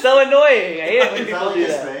 It's so annoying. I hate it when Is that people like do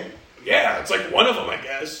his that. thing? Yeah, it's like one of them, I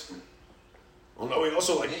guess. Oh no, he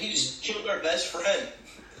also like. He just killed our best friend.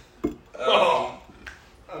 Oh,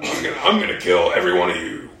 I'm gonna kill every one of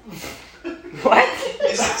you. What?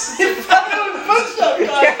 Is Yeah,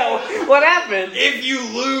 what happened? If you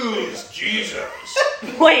lose, Jesus.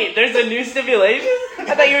 Wait, there's a new stipulation?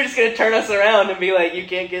 I thought you were just going to turn us around and be like, you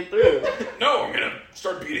can't get through. No, I'm gonna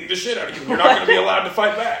start beating the shit out of you. You're not gonna be allowed to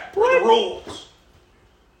fight back. Per the rules.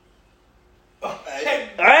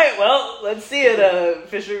 Alright, well, let's see it,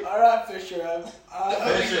 Fisher. All right, Fisher. Fisher,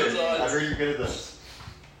 I heard you're good at this.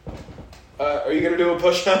 Are you gonna do a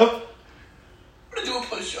push-up? I'm gonna do a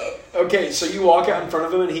push-up. Okay, so you walk out in front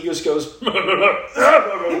of him and he just goes. That's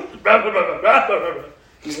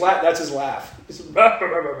his laugh.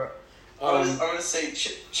 I'm gonna say,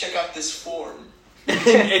 check out this form.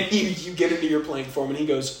 And you get into your playing form and he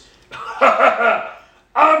goes,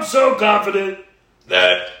 I'm so confident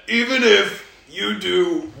that even if you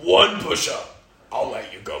do one push-up, I'll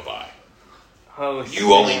let you go by. Oh,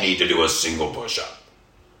 You only need to do a single push-up.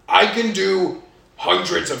 I can do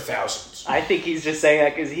hundreds of thousands. I think he's just saying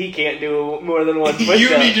that because he can't do more than one push-up.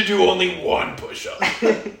 You need to do only one push-up. I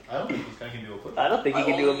don't think this guy can do a push. I don't think he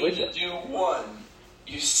can do a only need push-up. to do one.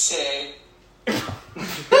 You say. That's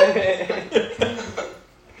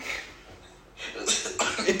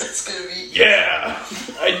gonna be. Yeah,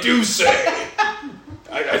 I do say.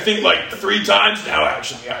 I think like 3 times now,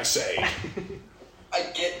 actually, I say. I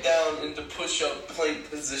get down into push-up plank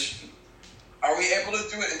position. Are we able to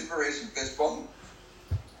do an inspiration fist bump?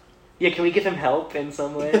 Yeah, can we give him help in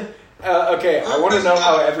some way? Okay, I want to know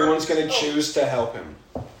how everyone's going to choose to help him.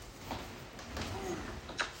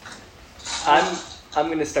 I'm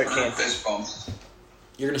gonna start chanting. Fist bump.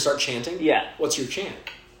 You're going to start chanting? Yeah. What's your chant?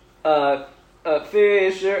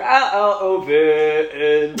 Fisher, I'll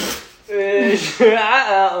open. Fisher,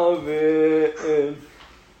 I'll open.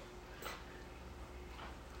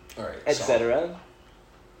 Alright. Etc.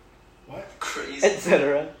 What? Crazy.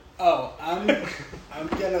 Etc. Oh, I'm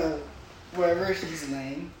gonna wherever he's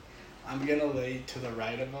laying, I'm gonna lay to the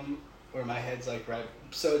right of him, where my head's like right.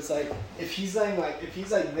 So it's like if he's like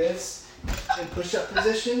this in push-up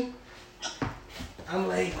position, I'm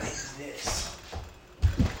laying like this.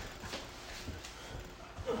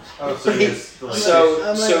 Oh, so it's like So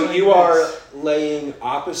I'm so like you this. are laying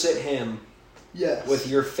opposite him Yes. with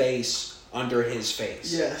your face under his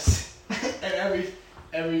face. Yes. And every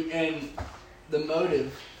and the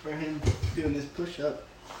motive for him doing this push-up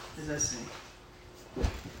is I say.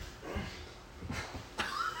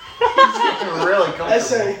 really comfortable. I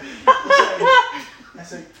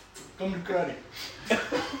say, come to karate.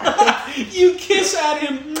 You kiss at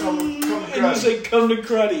him Come to and you karate. say, come to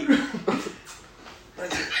cruddy.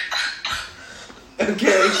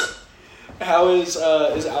 Okay. How is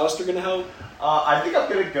Alistair going to help? I think I'm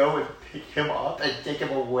gonna go and pick him up and take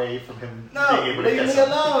him away from him No, being able to leave kiss me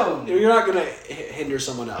him. alone. You're not going to hinder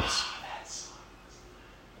someone else.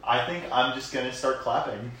 I think I'm just gonna start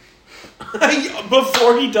clapping.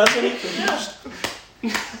 Before he does anything.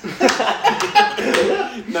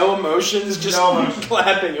 No emotions, just No emotions.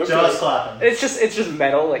 clapping. Okay. Just clapping. It's just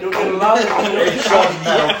metal, like. You'll get a lot of It's just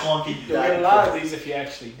metal clunky. You'll get a lot of these if you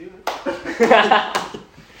actually do it.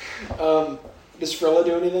 Does Frilla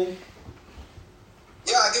do anything?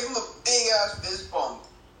 Yeah, I give him a big ass fist bump.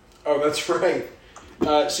 Oh, that's right.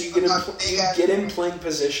 So you get in plank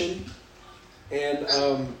position, and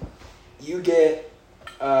you get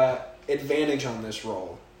advantage on this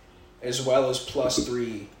roll, as well as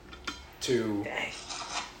 +3 to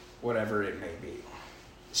whatever it may be.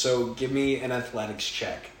 So give me an athletics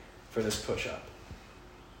check for this push-up.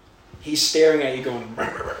 He's staring at you going...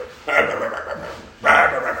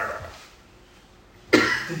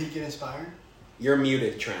 Did he get inspired? You're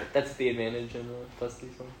muted, Trent. That's the advantage in the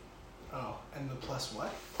 +3 one. Oh, and the plus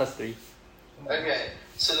what? +3. Okay,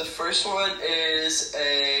 so the first one is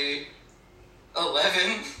a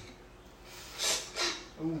 11.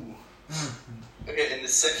 Ooh. Okay, and the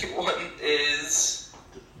second one is...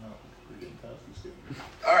 No, we're getting past this game.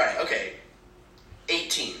 Alright, okay.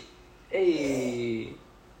 18. Hey.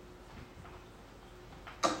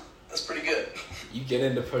 That's pretty good. You get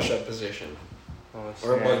into push-up position. Oh, Or,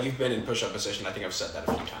 snap. well, you've been in push-up position. I think I've said that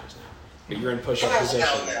a few times now. But you're in push-up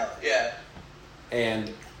position. Now. Yeah.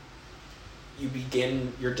 And you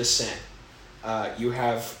begin your descent. You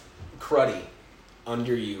have Cruddy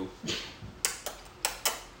under you.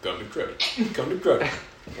 Come to Cruddy. Come to Cruddy.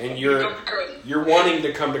 And you're wanting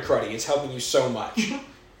to come to Cruddy. It's helping you so much.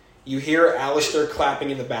 You hear Alistair clapping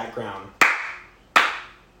in the background.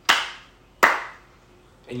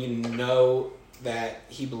 And you know that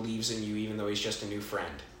he believes in you even though he's just a new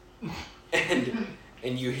friend.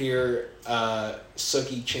 And you hear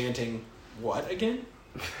Sookie chanting, what again?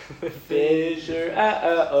 Fisher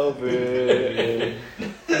over. I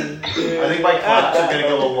think my claps are gonna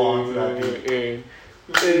go along for that beat.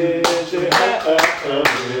 Fisher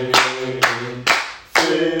over.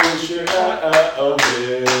 Fisher over.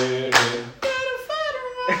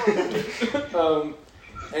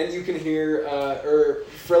 And you can hear,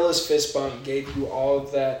 Frilla's fist bump gave you all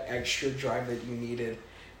of that extra drive that you needed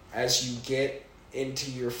as you get into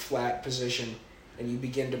your flat position and you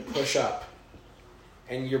begin to push up.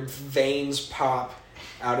 And your veins pop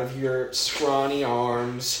out of your scrawny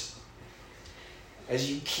arms as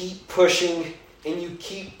you keep pushing and you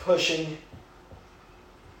keep pushing.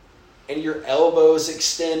 And your elbows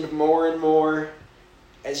extend more and more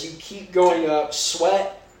as you keep going up,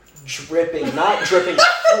 sweat dripping, not dripping,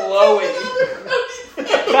 flowing. Flowing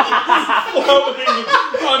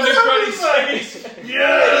onto Cruddy's face.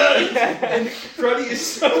 Yeah! And Cruddy is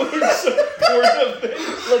so in support of it.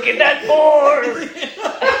 Look at that board!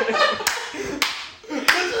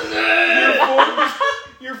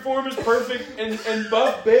 Your form is perfect, and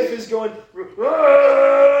Buff Biff is going,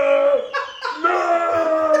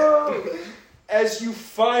 no! As you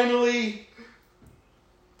finally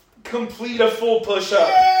complete a full push-up.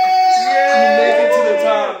 You make it to the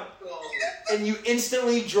top. And you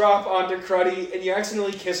instantly drop onto Cruddy, and you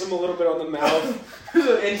accidentally kiss him a little bit on the mouth,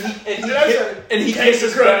 and he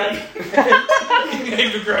kisses back.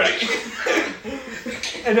 Came to Cruddy.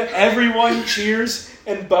 And everyone cheers,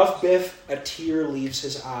 and Buff Biff, a tear leaves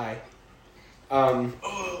his eye. And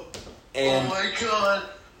Oh my god.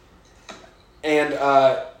 And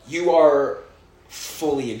you are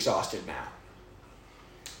fully exhausted now.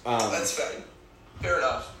 That's fine. Fair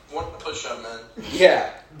enough. One push-up, man. Yeah,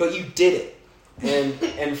 but you did it. And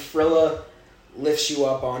Frilla lifts you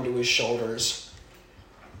up onto his shoulders.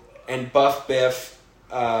 And Buff Biff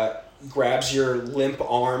grabs your limp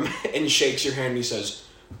arm and shakes your hand and he says,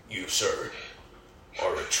 "You, sir,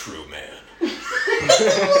 are a true man." He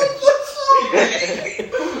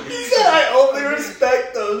said, "I only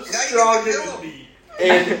respect those stronger than me."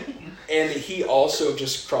 And he also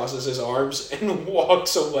just crosses his arms and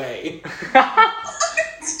walks away.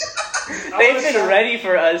 They've been ready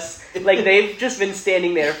for us. Like, they've just been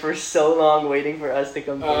standing there for so long waiting for us to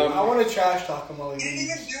come through. I want to trash talk him while he He didn't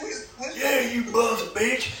leaves. even do his push-up. Yeah, you buff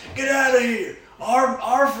bitch. Get out of here.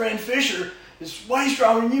 Our friend Fisher is way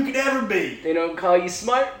stronger than you could ever be. They don't call you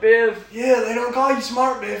smart, Biff. Yeah, they don't call you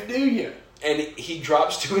smart, Biff, do you? And he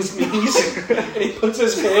drops to his knees and he puts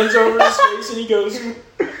his hands over his face and he goes,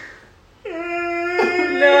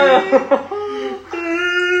 No.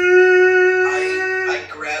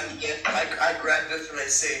 I grab this and I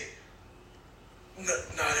say,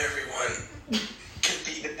 not everyone can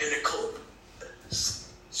be the pinnacle of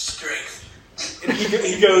strength. and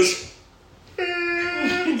he goes,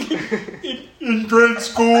 in grade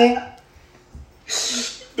school,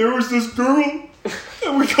 there was this girl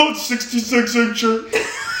that we called 66-incher.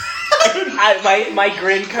 My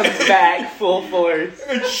grin comes back full force.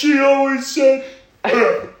 And she always said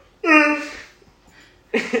that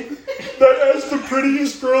as the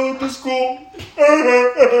prettiest girl in the school,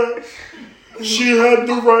 she had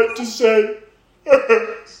the right to say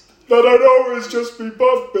that I'd always just be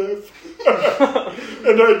Buff Biff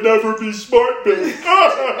and I'd never be Smart Biff.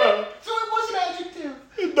 So it was an adjective.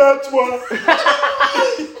 And that's why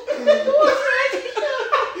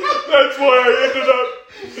I ended up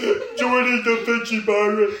joining the Vinci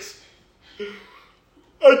Pirates.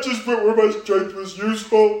 I just went where my strength was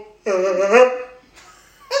useful.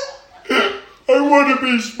 I want to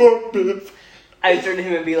be Smart Biff. I turn to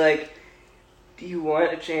him and be like, "Do you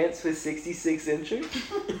want a chance with 66-incher?"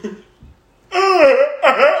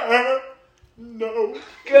 No.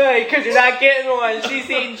 Good, because you're not getting one. She's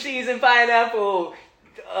eating cheese and pineapple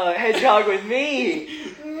hedgehog with me.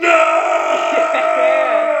 No!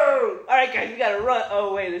 Alright, right, guys, we gotta run.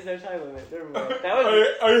 Oh wait, there's no time limit. Never mind. That was.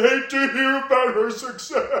 I hate to hear about her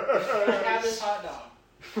success. Have this hot dog.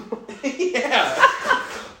 Yeah.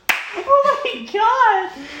 Oh my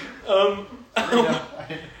god.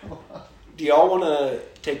 Do y'all want to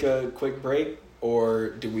take a quick break,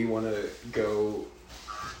 or do we want to go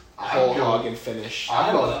whole hog and finish?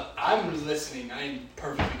 I'm listening. I'm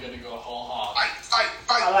perfectly good to go whole hog. Fight.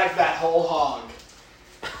 I like that whole hog.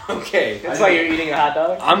 Okay. That's why you're eating a hot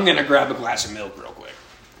dog. I'm gonna grab a glass of milk real quick.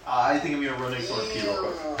 I think I'm gonna run next door and pee real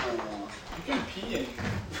quick. You can pee in.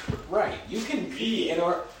 Right. You can pee in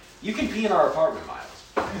our apartment, Miles.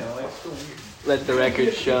 I know, it's so weird. Let the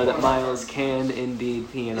record show that Miles can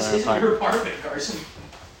indeed pee in our This isn't apartment. your apartment, Carson.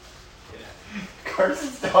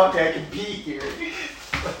 Carson's talking, I can pee here.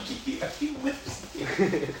 He lives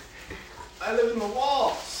here. I live in the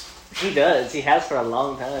walls. He does. He has for a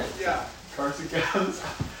long time. Yeah. Carson goes.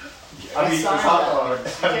 I I mean, it's signed hot that dog.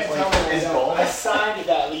 lease. You can't tell me It's that. bald. I signed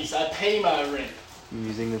that lease. I pay my rent. I'm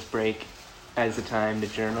using this break as a time to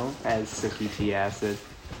journal as Suki Tea Acid.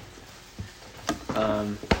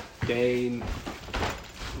 Day.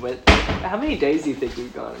 What? How many days do you think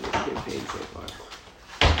we've gone in this campaign so far?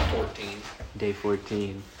 14. Day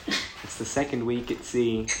 14. It's the second week at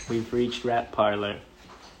sea. We've reached Rat Parlor.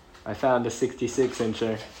 I found a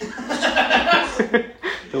 66-incher.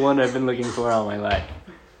 The one I've been looking for all my life.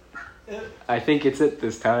 I think it's it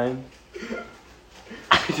this time.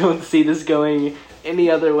 I don't see this going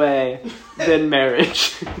any other way than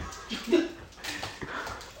marriage.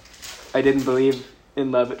 I didn't believe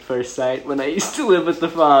in love at first sight when I used to live with the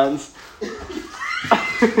Fawns.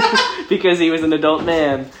 Because he was an adult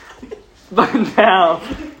man. But now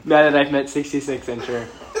that I've met 66-incher,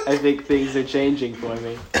 I think things are changing for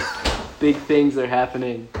me. Big things are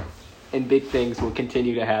happening, and big things will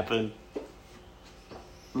continue to happen.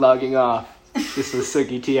 Logging off. This was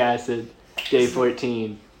Suki Tea Acid, day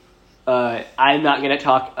 14. I'm not going to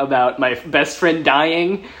talk about my best friend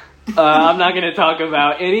dying. I'm not going to talk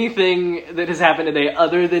about anything that has happened today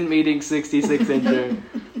other than meeting 66-incher.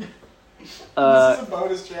 This is a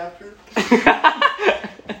bonus chapter.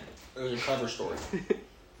 It was a clever story.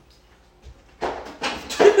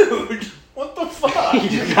 Dude, what the fuck?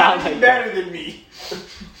 You sound like better than me.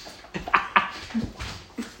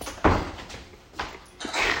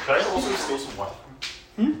 Could I also steal some water?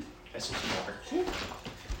 I steal some water.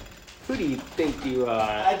 Who do you think you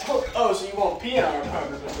are? I told. Oh, so you won't pee in our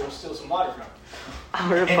apartment, but you'll steal some water from it.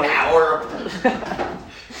 Our An apartment. hour.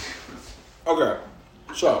 Okay.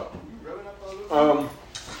 So,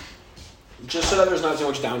 just so that there's not too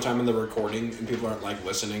much downtime in the recording and people aren't like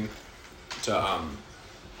listening to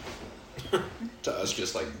to us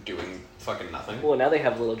just like doing fucking nothing. Well, now they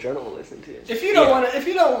have a little journal to listen to. If you don't want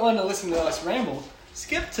to listen to us ramble,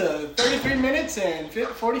 skip to 33 minutes and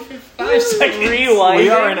 45 seconds. Rewind. We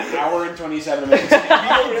are an hour and 27 minutes. We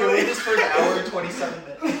don't do this for an hour and 27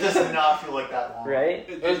 minutes. It does not feel like that long. Right?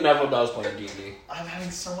 As Neville does play D&D. I'm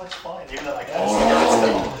having so much fun, even though I got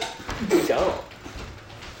You don't.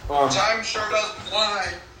 Time sure does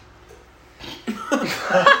fly.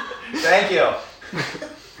 Thank you.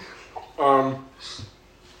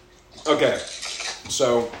 Okay.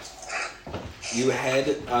 So, you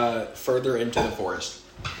head further into the forest.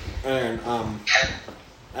 And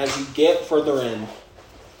as you get further in,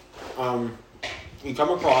 you come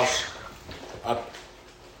across a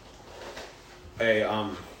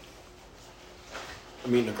granola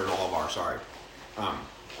bar, sorry.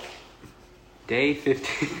 Day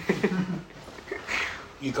 15.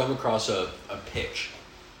 You come across a pitch.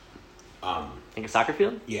 Like a soccer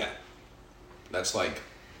field? Yeah. That's like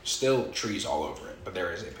still trees all over it, but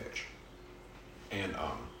there is a pitch. And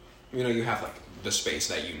you have like the space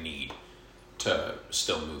that you need to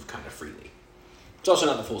still move kind of freely. It's also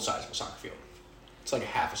not the full size of a soccer field. It's like a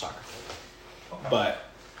half a soccer field. Okay. But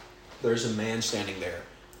there's a man standing there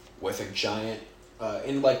with a giant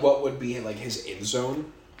in like what would be like his end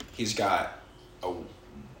zone. He's got a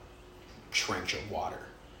trench of water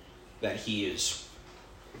that he is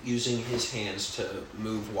using his hands to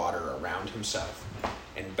move water around himself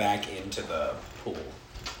and back into the pool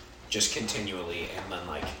just continually, and then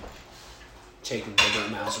like taking bigger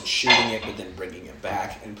amounts and shooting it, but then bringing it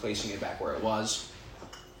back and placing it back where it was.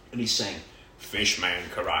 And he's saying Fishman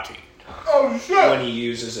Karate Oh shit! when he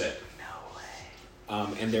uses it. No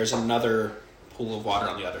way. And there's another pool of water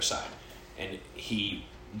on the other side, and he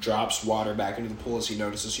drops water back into the pool as he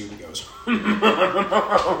notices you, and he goes,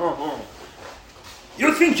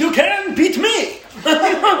 You think you can beat me?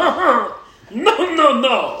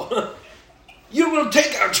 No. You will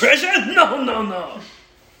take our treasure? No.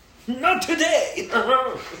 Not today.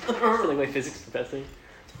 Sound like my physics professor.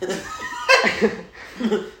 My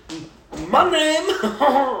name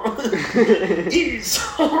is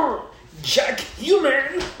Jack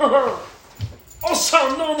Human,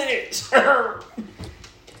 also known as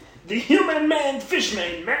the Human Man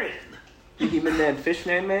Fishman Man. The Human Man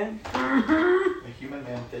Fishman Man? The human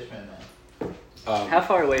man, fishman man. How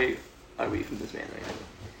far away are we from this man right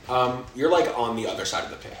now? You're like on the other side of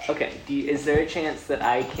the pitch. Okay, is there a chance that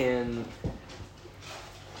I can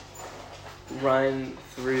run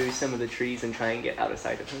through some of the trees and try and get out of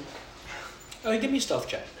sight of him? Give me a stealth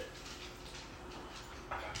check.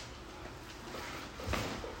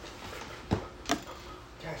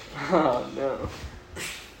 Oh no.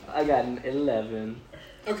 I got an 11.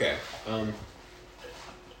 Okay.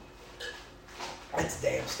 That's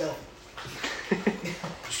damn stealthy.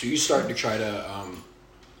 So you start to try to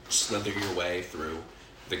slither your way through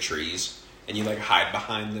the trees, and you like hide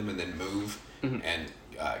behind them and then move, and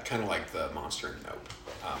kind of like the monster in Nope,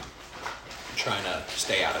 trying to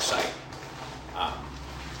stay out of sight.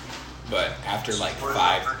 But after like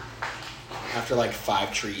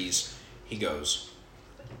five trees, he goes,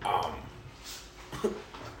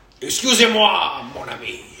 Excusez-moi, mon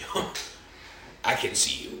ami. I can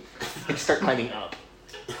see you. I start climbing up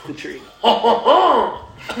the tree. I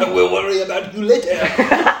will worry about you later.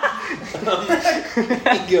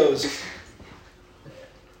 He goes,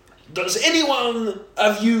 does anyone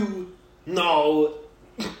of you know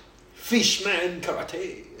Fishman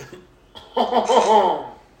Karate?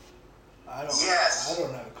 I don't. Yes. I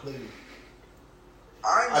don't have a clue.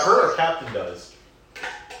 I know. I've heard our captain does.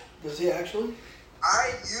 Does he actually?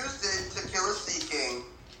 I used it to kill a sea king.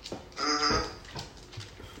 Mm-hmm.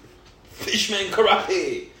 Fishman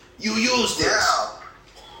Karate. You used it. Yeah.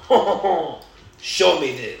 Show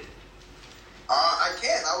me then. I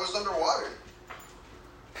can't. I was underwater.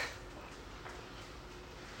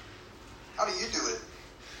 How do you do it?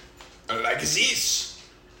 Like this.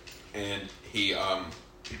 And he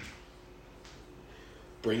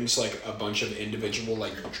brings like a bunch of individual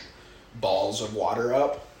like balls of water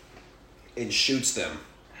up and shoots them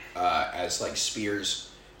as like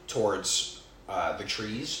spears towards the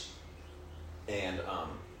trees, and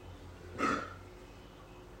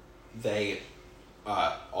they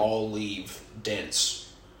all leave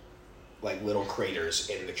dents, like little craters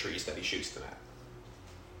in the trees that he shoots them at.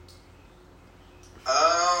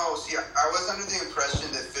 Oh, see, I was under the impression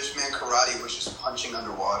that Fishman Karate was just punching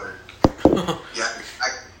underwater. Yeah,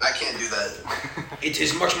 I can't do that. It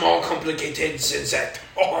is much more complicated than that.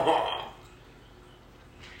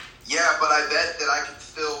 Yeah, but I bet that I could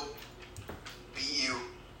still beat you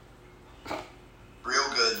real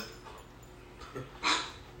good.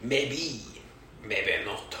 Maybe, maybe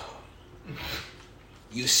not.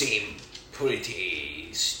 You seem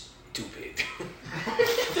pretty stupid.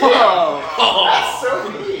 Whoa! That's so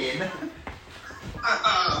mean.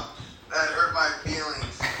 That hurt my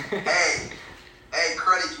feelings. Hey,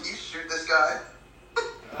 Cruddy, can you shoot this guy?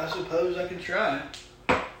 I suppose I can try.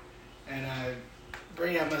 And I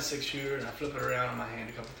bring out my 6-shooter and I flip it around in my hand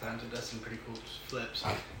a couple times. It does some pretty cool flips.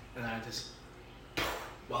 And then I just,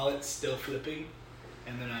 while it's still flipping,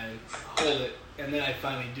 and then I hold it, and then I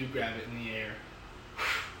finally do grab it in the air.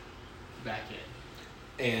 Back in.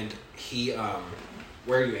 And he,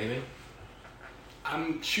 where are you aiming?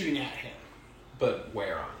 I'm shooting at him. But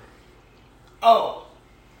where on him? Oh!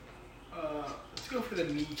 Let's go for the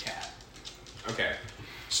kneecap. Okay.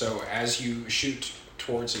 So as you shoot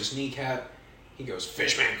towards his kneecap, he goes,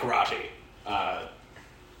 Fishman Karate.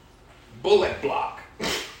 Bullet block.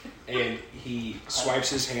 And he swipes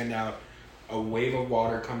his hand out. A wave of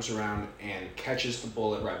water comes around and catches the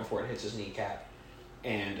bullet right before it hits his kneecap.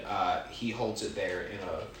 And he holds it there in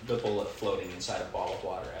the bullet floating inside a ball of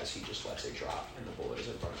water as he just lets it drop, and the bullet is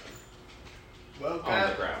in front of him Well, on the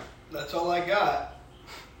Pat, ground. that's all I got.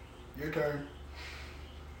 Your turn.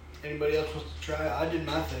 Anybody else wants to try? I did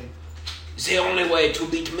my thing. The only way to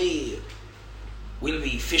beat me will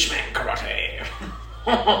be Fishman Karate.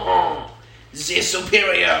 The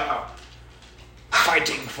superior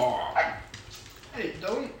fighting form. Hey,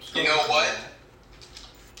 don't. You know what?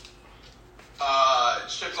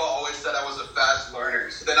 Chipko always said I was a fast learner,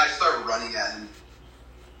 so then I start running at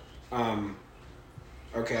him.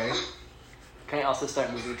 Okay. Can I also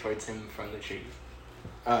start moving towards him from the tree?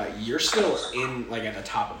 You're still in, like, at the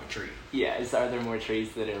top of a tree. Yeah, are there more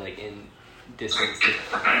trees that are, like, in distance?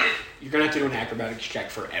 You're gonna have to do an acrobatics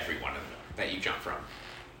check for every one of them that you jump from.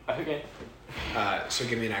 Okay. So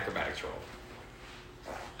give me an acrobatics roll.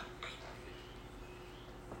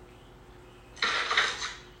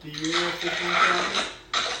 Do you know Fishman Karate?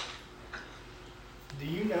 Do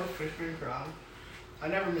you know Fishman Karate? I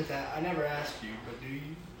never asked you, but do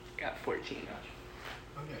you? Got 14.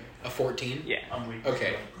 Okay. A 14? Yeah. I'm weak.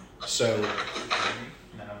 Okay. So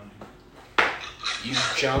No. you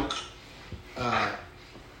jump out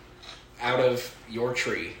of your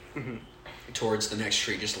tree towards the next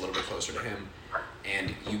tree, just a little bit closer to him,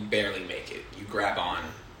 and you barely make it. You grab on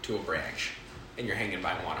to a branch, and you're hanging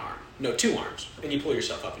by one arm. No, 2 arms. And you pull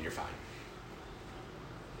yourself up, and you're fine.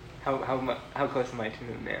 How close am I to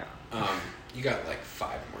him now? You got like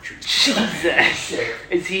 5 more trees. Jesus.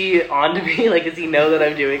 Is he on to me? Like, does he know that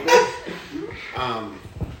I'm doing this? I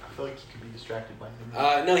feel like you could be distracted by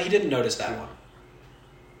him. No, he didn't notice that one.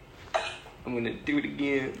 I'm gonna do it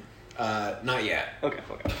again. Not yet. Okay.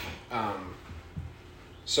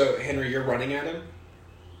 So, Henry, you're running at him?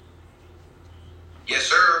 Yes,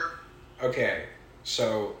 sir. Okay.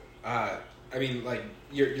 So,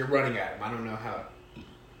 you're running at him. I don't know how...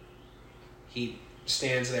 He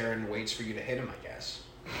stands there and waits for you to hit him, I guess.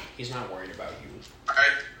 He's not worried about you.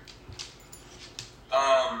 Alright.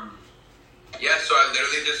 Yeah, so I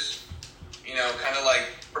literally just, kind of like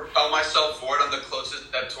propel myself forward on the closest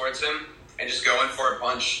step towards him and just go in for a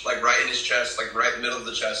punch, like right in his chest, like right in the middle of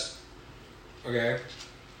the chest. Okay.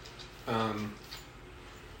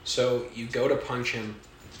 So you go to punch him,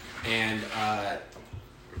 and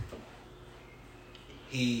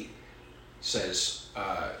he says,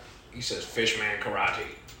 Fishman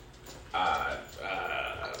Karate.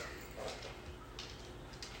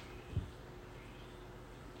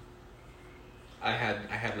 I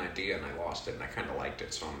had an idea and I lost it and I kind of liked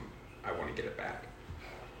it, so I want to get it back.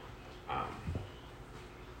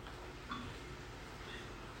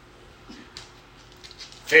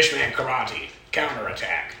 Fishman Karate,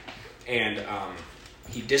 counterattack. And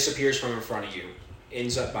he disappears from in front of you,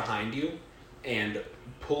 ends up behind you, and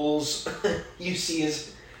pulls... You see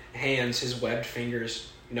his hands, his webbed fingers...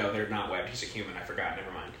 No, they're not webbed. He's a human. I forgot.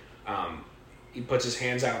 Never mind. He puts his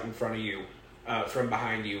hands out in front of you, from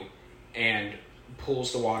behind you, and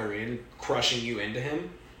pulls the water in, crushing you into him,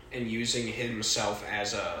 and using himself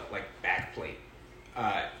as a, back plate.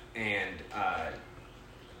 It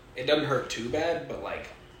doesn't hurt too bad, but,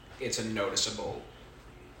 it's a noticeable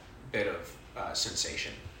bit of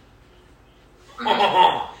sensation.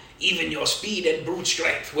 Even your speed and brute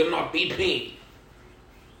strength will not beat me.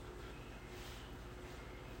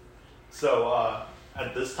 So,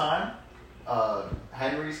 at this time,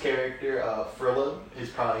 Henry's character, Frilla, is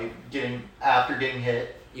probably getting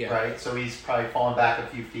hit, right? So he's probably falling back a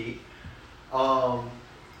few feet. I'm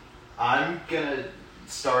gonna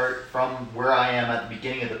start from where I am at the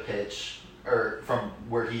beginning of the pitch, or from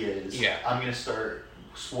where he is. Yeah. I'm gonna start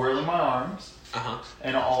swirling my arms, Uh-huh.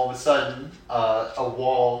 and all of a sudden, a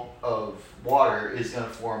wall of water is gonna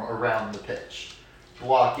form around the pitch,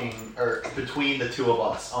 blocking, or between the two of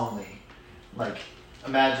us only.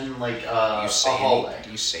 Imagine a hallway. Do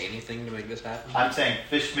you say anything to make this happen? I'm saying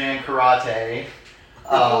Fishman Karate,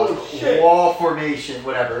 wall formation,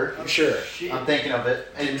 whatever. I'm sure. I'm thinking of it,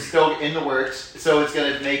 and it's still in the works. So it's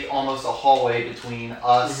gonna make almost a hallway between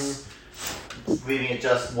us, leaving it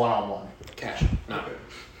just one-on-one. Cash. No. Okay.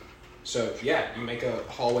 So yeah, you make a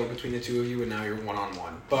hallway between the two of you, and now you're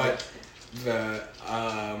one-on-one. But the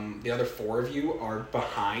other 4 of you are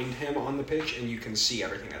behind him on the pitch, and you can see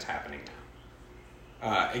everything that's happening now.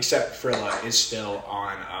 Except Frilla is still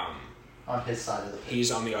on his side of the pitch. He's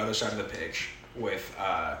on the other side of the pitch with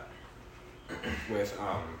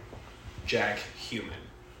Jack Human.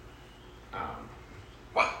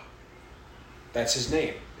 What? That's his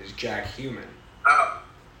name. Is Jack Human.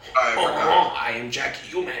 I am Jack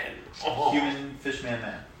Human. Human Fishman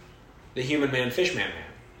Man. The Human Man Fishman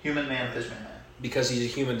Man. Human Man Fishman Man. Because he's a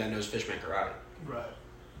human that knows Fishman Karate. Right.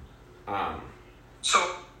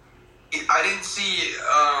 So, I didn't see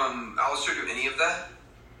Alistair do any of that.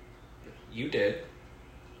 You did.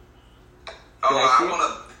 I want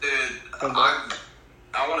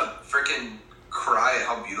to freaking cry at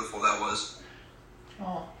how beautiful that was.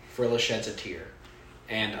 Oh. Frilla sheds a tear.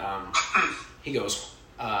 And he goes,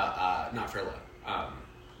 not Frilla.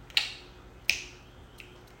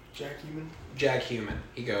 Jack Human.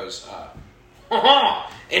 He goes,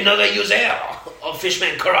 another user of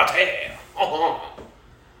Fishman Karate.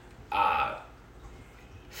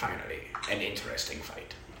 Finally, an interesting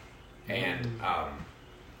fight. And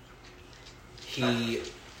he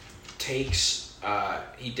takes,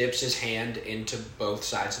 he dips his hand into both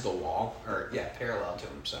sides of the wall, parallel to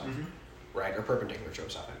himself, right, or perpendicular to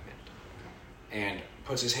himself, I meant, and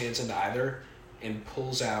puts his hands into either, and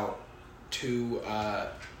pulls out two,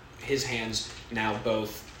 his hands now,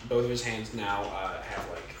 both of his hands now have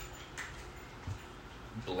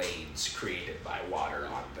blades created by water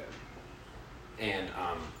on them. And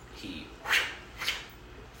he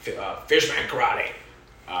Fishman karate.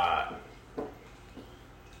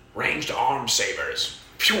 Ranged arm sabers.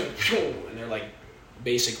 Pew, pew, and they're like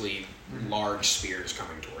basically large spears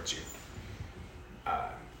coming towards you.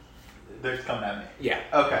 They're coming at me. Yeah.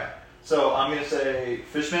 Okay. So I'm going to say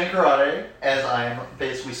Fishman Karate as I'm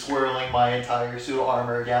basically swirling my entire suit of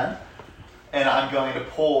armor again. And I'm going to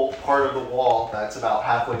pull part of the wall that's about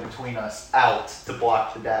halfway between us out to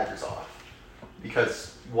block the daggers off.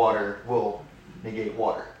 Because water will negate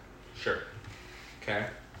water. Sure. Okay.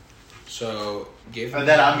 So give. And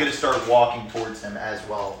then I'm going to start walking towards him as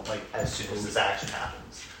well, like as soon as this action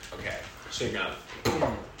happens. Okay. So you're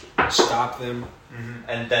gonna stop them,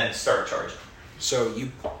 And then start charging. so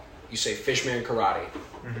you say Fishman karate,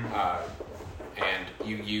 and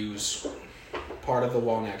you use part of the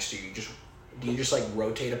wall next to you. Do you just like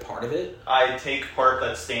rotate a part of it? I take part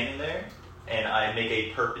that's standing there, and I make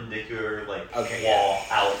a perpendicular Okay, wall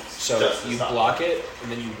out. So just to you stop block them. it,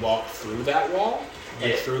 and then you walk through that wall,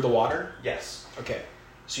 like Yeah. through the water. Yes. Okay.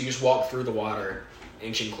 So you just walk through the water,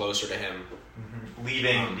 inching closer to him.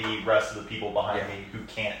 Leaving the rest of the people behind me who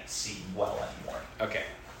can't see well anymore. Okay.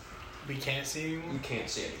 We can't see You him. can't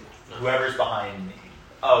see anymore. No. Whoever's behind me.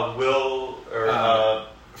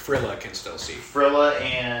 Frilla can still see. Frilla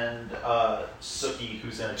and Suki,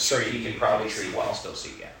 who's in a tree, can probably see Can well. still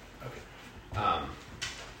see. Yeah. Okay.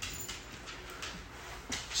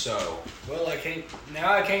 So Well, I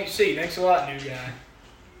can't see. Thanks a lot, new guy.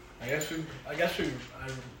 I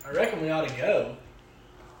reckon we ought to go.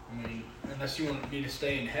 I mean, unless you want me to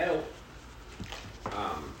stay and help.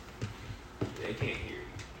 they can't hear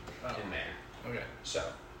you in there. Okay. So,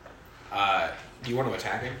 do you want to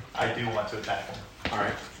attack him? I do want to attack him. All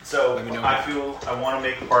right. So Let me know I how. feel I want to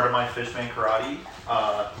make part of my Fishman Karate.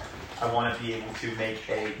 I want to be able to make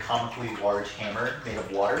a comically large hammer made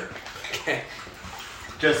of water. Okay.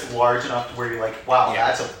 Just large enough to where you're like, wow, Yeah.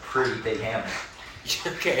 that's a pretty big hammer.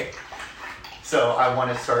 Okay. So I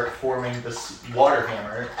want to start forming this water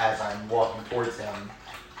hammer as I'm walking towards him,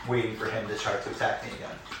 waiting for him to try to attack me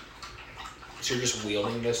again. So you're just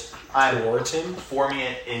wielding this I'm towards him. forming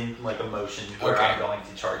it in like a motion where Okay. I'm going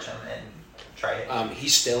to charge him and try it. He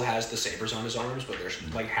still has the sabers on his arms, but they're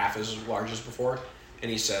like half as large as before. And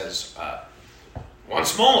he says,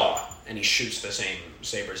 "Once more," and he shoots the same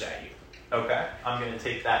sabers at you. Okay, I'm going to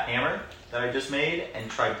take that hammer that I just made and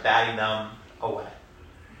try batting them away.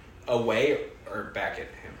 Away or back at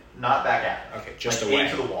him? Not back at him. Okay, just like away.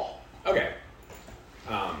 into the wall. Okay.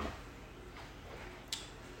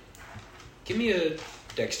 Give me a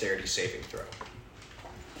dexterity saving throw.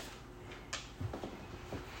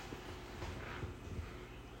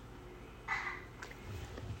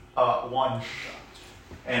 One.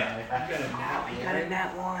 And I Got a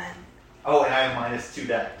nat one. Oh, and I have -2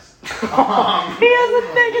 dex. He has a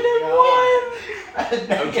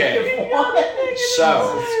 -1. Okay.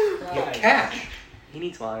 So, you catch. He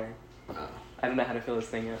needs water. Oh, I don't know how to fill this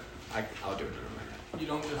thing up. I'll do it in a minute. You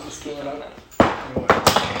don't I'll just keep fill it on up.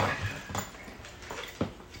 that.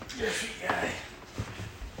 Yes, guy.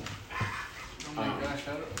 Oh my gosh,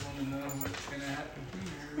 I don't want to know what's gonna happen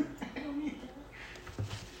here.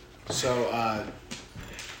 So,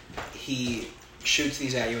 he shoots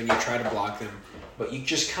these at you and you try to block them, but you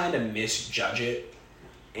just kind of misjudge it,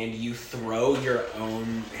 and you throw your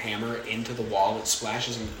own hammer into the wall. It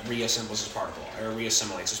splashes and reassembles as part of the wall, or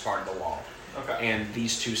reassimilates as part of the wall. Okay. And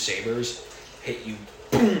these two sabers hit you,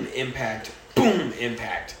 impact,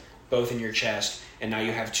 both in your chest, and now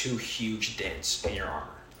you have 2 huge dents in your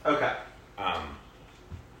armor. Okay.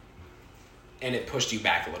 And it pushed you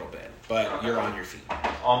back a little bit, but you're on your feet.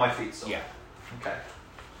 On my feet still. Yeah. Okay.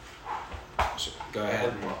 So go ahead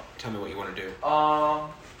and tell me what you want to do.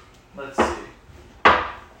 Let's see.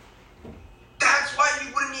 That's why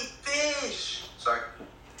you wouldn't eat fish. Sorry.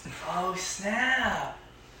 Oh snap!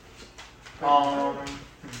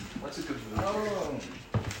 What's a good move?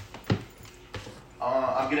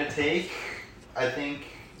 I'm gonna take. I think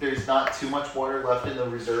there's not too much water left in the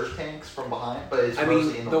reserve tanks from behind, but it's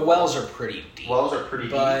mostly in the wells are pretty deep. Wells are pretty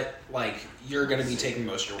deep. But, like, you're going to be taking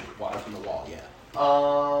most of your water from the wall, yeah.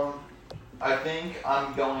 I think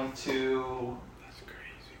I'm going to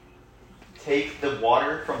take the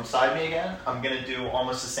water from beside me again. I'm going to do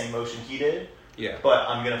almost the same motion he did, Yeah. but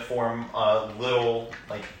I'm going to form little,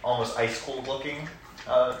 like, almost ice cold looking,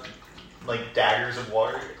 like, daggers of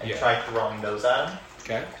water and Yeah. try throwing those at him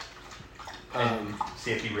Okay. and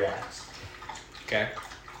see if he reacts. Okay.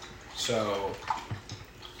 So,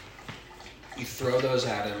 you throw those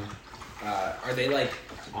at him. Are they, like,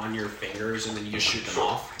 on your fingers and then you just shoot them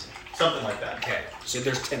off? Something like that. Okay. So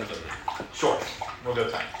there's 10 of them now. Sure. We'll go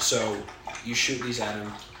 10. So, you shoot these at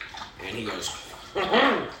him, and he goes,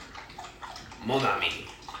 Mon ami,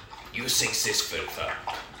 you sing this filter.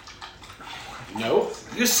 No,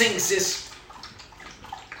 you sing this.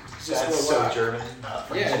 That's so German. Not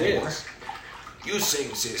French Yeah, it anymore. is. You sing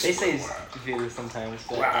this. They say filter. "vu" sometimes,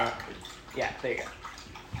 but Wow. yeah, there you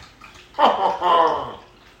go.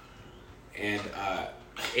 And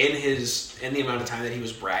in the amount of time that he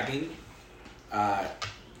was bragging,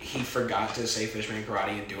 he forgot to say Fishman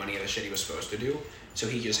Karate and do any of the shit he was supposed to do. So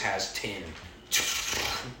he just has 10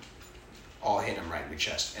 all hit him right in the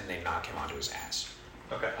chest, and they knock him onto his ass.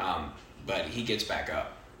 Okay. But he gets back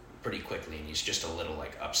up pretty quickly, and he's just a little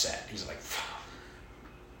like upset. He's like,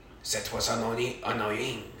 "That was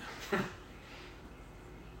annoying.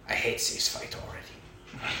 I hate this fight already.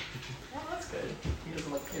 Well, that's good. He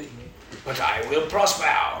doesn't like hitting me. But I will prosper."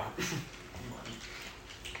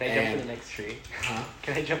 Can I jump to the next tree? Huh?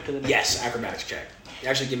 Can I jump to the next Yes, tree? acrobatics check.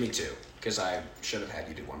 Actually, give me 2, because I should have had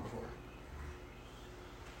you do 1 before.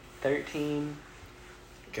 13.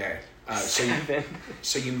 Okay. So 7.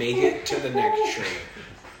 you make it to the next tree,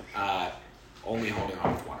 only holding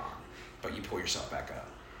on with one arm, but you pull yourself back up,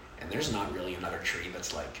 and there's not really another tree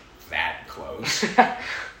that's like that close.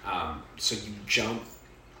 So you jump,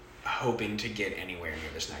 hoping to get anywhere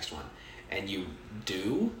near this next one, and you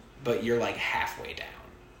do, but you're like halfway down,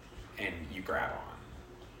 and you grab on.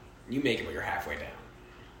 You make it, but you're halfway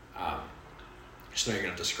down. So now you're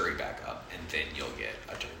gonna have to scurry back up, and then you'll get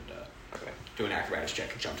a turn to do an acrobatics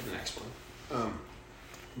check and jump to the next one.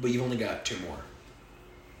 But you've only got 2 more.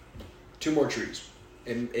 2 more trees.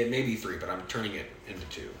 It may be 3, but I'm turning it into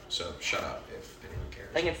 2. So shut up if anyone cares.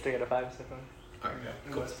 I think it's 3 out of 5 so far. All right, Yeah,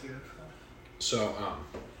 cool. that's good. So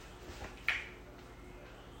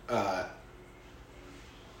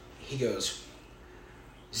he goes,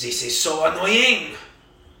 "This is so annoying.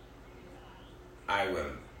 I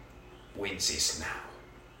will win this now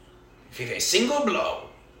with a single blow."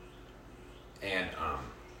 And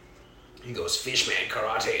he goes, "Fishman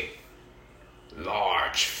Karate.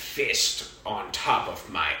 Large fist on top of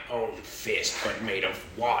my own fist, but made of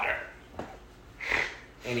water."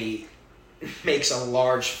 And he makes a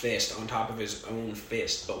large fist on top of his own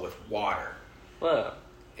fist, but with water. Whoa.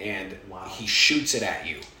 And he shoots it at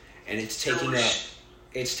you, and it's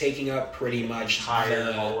taking up pretty much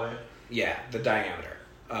Entire hallway. Yeah, the diameter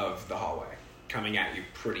of the hallway, coming at you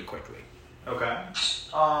pretty quickly. Okay.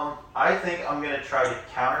 I think I'm gonna try to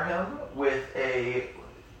counter him with a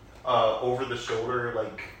over the shoulder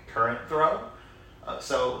like current throw.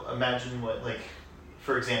 So imagine what, like,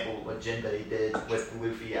 for example, what Jinbei did with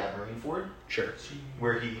Luffy at Marineford, Sure.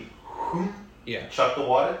 where he Yeah. chucked the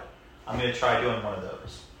water. I'm gonna try doing one of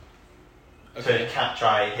those. Okay. To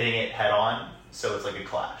try hitting it head on, so it's like a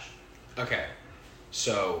clash. Okay.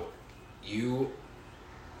 So you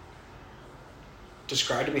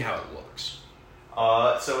describe to me how it looks.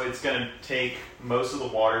 So it's gonna take most of the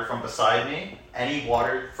water from beside me. Any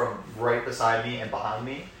water from right beside me and behind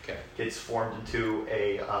me Okay. gets formed into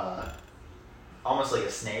a almost like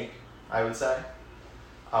a snake, I would say.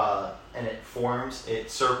 And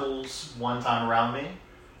it circles one time around me,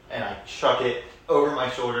 and I chuck it over my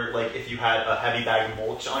shoulder, like if you had a heavy bag of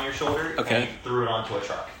mulch on your shoulder, Okay. and you threw it onto a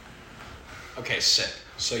truck. Okay, sick.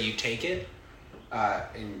 So you take it,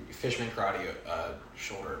 in Fishman Karate,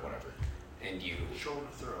 shoulder or whatever, and you Shoulder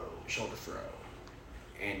throw.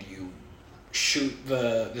 and you shoot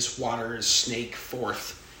this water snake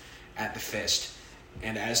forth at the fist,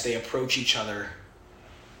 and as they approach each other,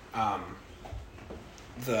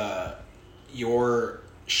 your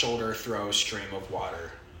shoulder throw stream of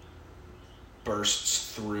water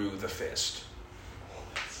bursts through the fist,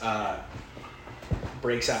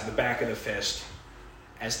 breaks out the back of the fist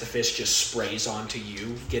as the fist just sprays onto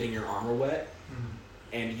you, getting your armor wet,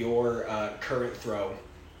 and your current throw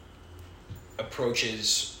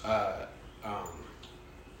approaches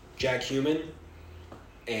Jack Human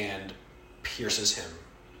and pierces him,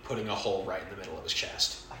 putting a hole right in the middle of his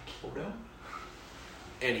chest. I killed him.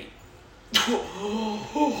 And he...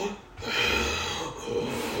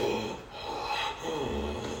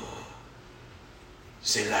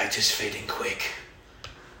 The light is fading quick.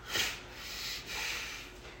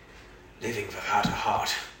 Living without a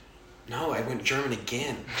heart. No, I went German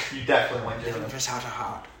again. You definitely went Living German. without a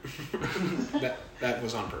heart. that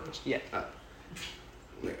was on purpose. Yeah.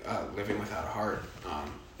 Living without a heart.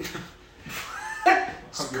 It's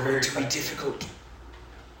You're going very to be fast. difficult.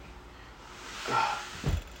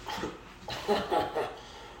 Well,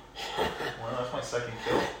 that's my second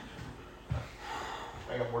kill.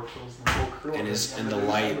 I got more kills than the whole crew. And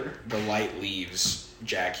the light leaves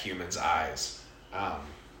Jack Human's eyes.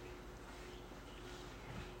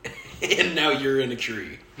 And now you're in a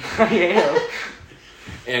tree. Yeah.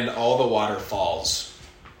 and all the water falls.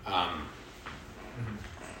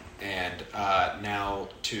 And now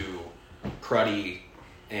to Cruddy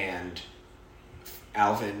and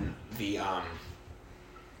Alvin,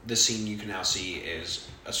 the scene you can now see is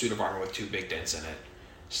a suit of armor with 2 big dents in it,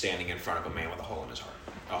 standing in front of a man with a hole in his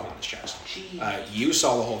chest. You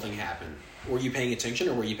saw the whole thing happen. Were you paying attention,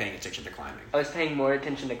 or were you paying attention to climbing? I was paying more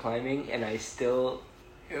attention to climbing, and I still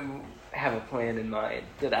have a plan in mind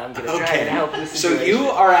that I'm going to try and help this situation. So you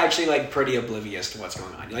are actually, like, pretty oblivious to what's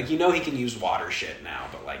going on. Like, you know he can use water shit now,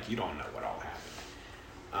 but, like, you don't know what all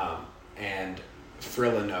happened. And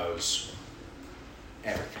Frilla knows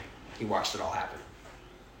everything. He watched it all happen.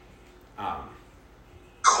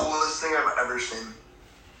 Coolest thing I've ever seen.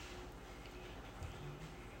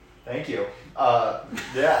 Thank you. I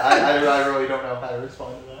really don't know how to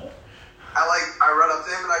respond to that. I run up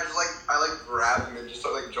to him and I grab him and just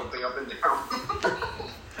start like jumping up and down.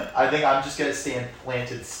 I think I'm just gonna stand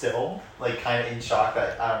planted still, like kind of in shock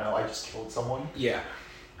that I don't know, I just killed someone. Yeah.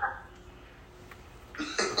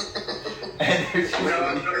 And there's No,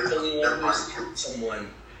 I'm not the only one who's killed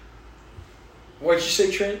someone. What'd you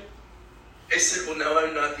say, Trent? I said, well, no,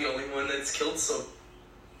 I'm not the only one that's killed someone.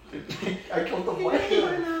 I killed the white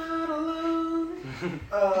guy.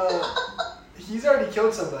 He's already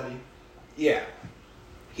killed somebody. Yeah.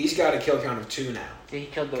 He's got a kill count of 2 now. He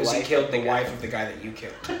killed the Because wife. he killed of the guy. wife of the guy that you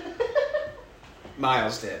killed.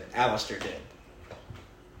 Miles did. Alistair did.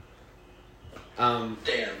 Damn,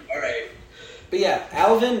 alright. But yeah,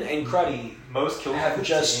 Alvin and Cruddy Most kills have of the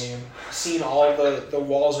just game. seen all the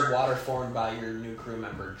walls of water formed by your new crew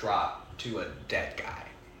member drop to a dead guy.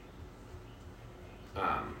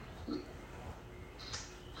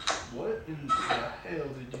 What in the hell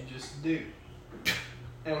did you just do?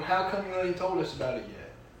 And how come you ain't told us about it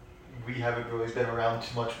yet? We haven't really been around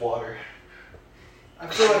too much water. I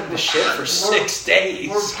feel like The shit for 6 days.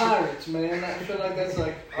 We're pirates, man. I feel like that's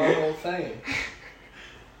like our whole thing.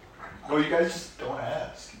 Well, you guys just don't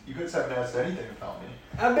ask. You guys haven't asked anything about me.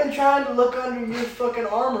 I've been trying to look under your fucking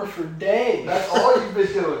armor for days. That's all you've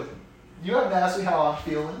been doing. You haven't asked me how I'm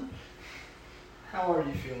feeling. How are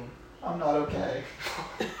you feeling? I'm not okay.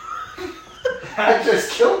 I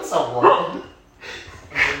just killed someone.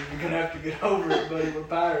 You're gonna have to get over it, buddy. We're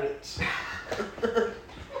pirates. But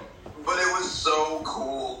it was so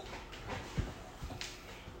cool.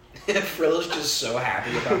 Frilla's just so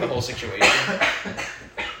happy about the whole situation.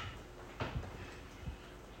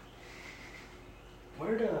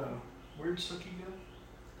 Where'd Suki go?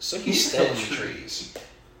 Suki's still in the trees.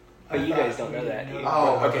 But you guys don't know that. Do you?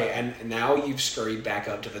 Oh, Okay, and now you've scurried back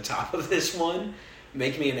up to the top of this one.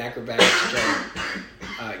 Make me an acrobatics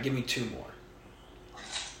check. Give me 2 more.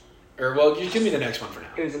 Or, well, just give me the next one for now.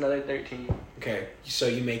 It was another 13. Okay, so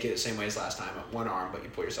you make it the same way as last time. 1 arm, but you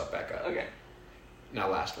pull yourself back up. Okay. Now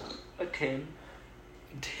last one. A 10.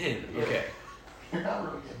 10, okay. You're not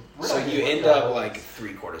really getting... we're So not you getting end what up that like was.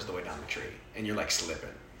 3/4 of the way down the tree, and you're like slipping.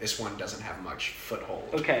 This one doesn't have much foothold.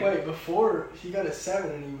 Okay. Wait, before he got a 7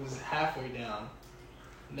 and he was halfway down.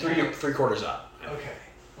 Now- 3/4 up. Okay.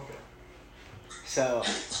 So,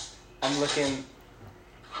 I'm looking,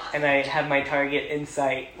 and I have my target in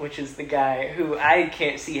sight, which is the guy who I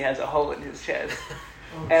can't see has a hole in his chest.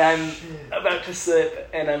 Oh, And I'm shit. about to slip,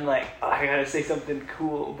 and I'm like, oh, I gotta say something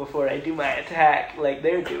cool before I do my attack, like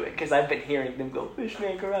they're doing, because I've been hearing them go,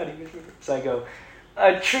 Fishman Karate. So I go,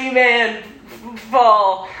 a tree man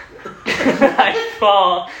fall. I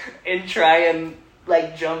fall and try and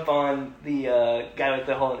like jump on the guy with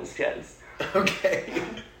the hole in his chest. Okay.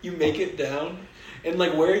 You make it down, and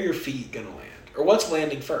like, where are your feet gonna land? Or what's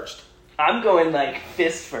landing first? I'm going like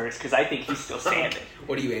fist first, because I think he's still standing.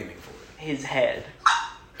 What are you aiming for? His head.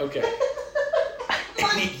 Okay.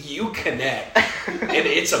 And you connect, and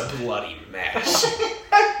it's a bloody mess.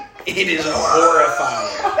 It is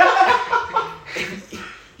horrifying.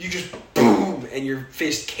 You just boom, and your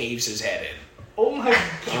fist caves his head in. Oh my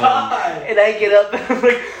god! And I get up and I'm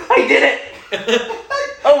like, I did it!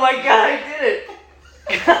 Oh my god, I did it!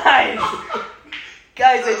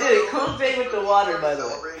 Guys, I did it. Cool thing with the water, by the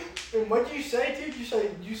way. And what'd you say, dude? You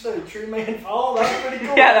said tree man fall? That was pretty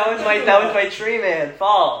cool. Yeah, that was my tree man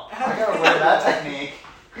fall. I gotta learn that technique.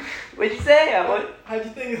 What'd you say? How'd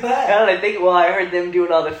you think of I that? don't know, I heard them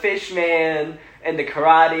doing all the fish man and the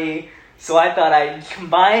karate, so I thought I'd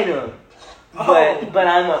combine them. But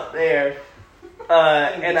I'm up there,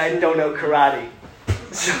 and I don't know karate.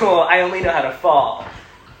 So I only know how to fall.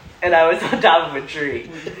 And I was on top of a tree.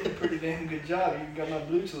 Well, you did a pretty damn good job. You got my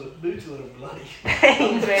boots a little bloody.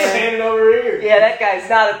 Thanks, man. Standing over here. Yeah, that guy's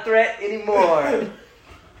not a threat anymore.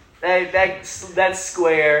 That's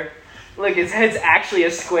square. Look, his head's actually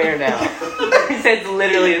a square now. His head's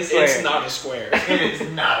literally a square. It's not a square. It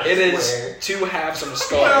is not. It is 2 halves of a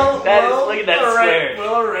skull. Look at that square.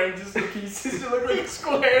 Will arranges the pieces to look like a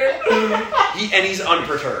square. He's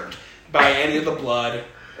unperturbed by any of the blood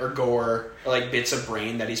or gore or like bits of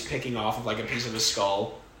brain that he's picking off of like a piece of his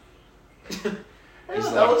skull. He's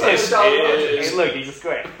like, this is... Hey, look, he's a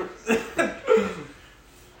square. Is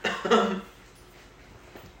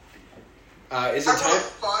I it want time? to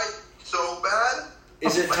fight so bad.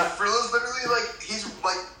 Is it Like, time? Frilla's literally like, he's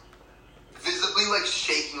like visibly like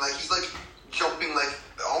shaking, like he's like jumping, like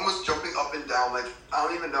almost jumping up and down. Like, I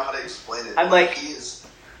don't even know how to explain it. I'm like- he is.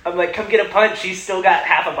 I'm like, come get a punch. He's still got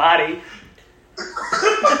half a body.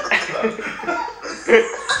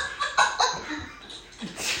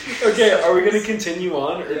 Okay, are we gonna continue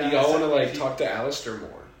on, or Yeah, do y'all want to like so- talk to Alistair more?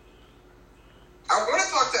 I want to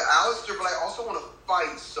talk to Alistair, but I also want to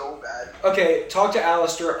fight so bad. Okay, talk to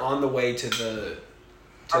Alistair on the way to the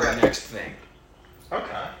Okay. next thing.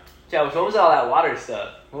 Okay. Yeah, what was all that water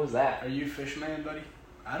stuff? What was that? Are you fish man, buddy?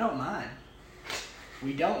 I don't mind.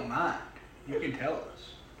 We don't mind. You can tell us.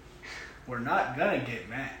 We're not gonna get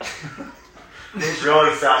mad. You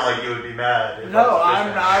really sound like you would be mad. If No, I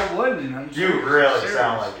was a I fisherman. wouldn't. I'm You serious. really Serious.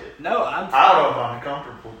 sound like it. No, I'm. I don't know if I'm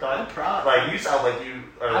comfortable. I'm proud. Like, you sound like you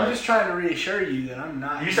are I'm like... just trying to reassure you that I'm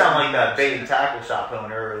not. You sound like that bait and tackle shop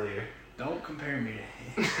owner earlier. Don't compare me to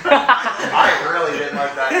him. I really didn't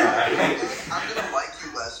like that guy. I'm gonna like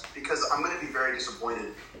you less because I'm gonna be very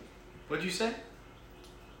disappointed. What'd you say?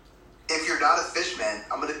 If you're not a fish man,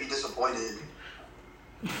 I'm gonna be disappointed.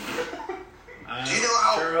 I Do you know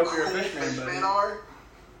how sure hope cool you're a fish man, fishmen buddy. are?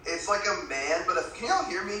 It's like a man, but can y'all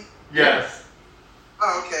hear me? Yes.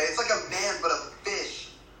 Oh, okay. It's like a man, but a fish.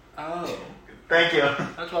 Oh, Thank you.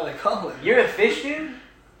 that's why they call it. You're a fish dude?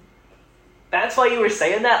 That's why you were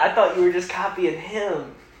saying that? I thought you were just copying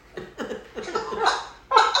him.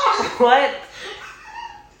 What?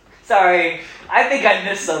 Sorry, I think I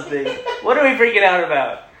missed something. What are we freaking out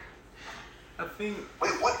about? I think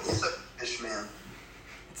Wait, what is a fish man?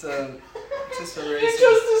 it's just a race. You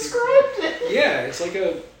just described it. Yeah, it's like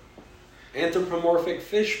a anthropomorphic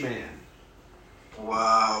fish man.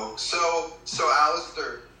 Wow. So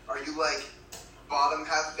Alistair, are you like bottom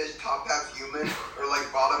half fish, top half human, or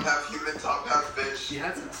like bottom half human, top half fish? She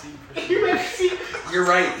hasn't seen fish. You're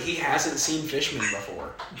right. He hasn't seen fishmen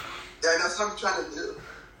before. Yeah, that's what I'm trying to do.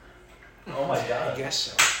 Oh my I god. guess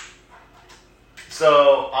so.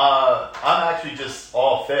 So, I'm actually just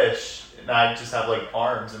all fish, and I just have like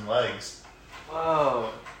arms and legs. Whoa.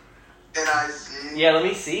 Can I see? Yeah, let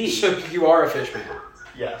me see. So you are a fish man.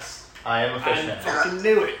 Yes, I am a fish I man. fucking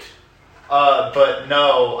knew it. But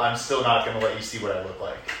no, I'm still not gonna let you see what I look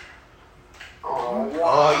like. Oh,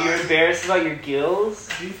 Oh, you're embarrassed about your gills?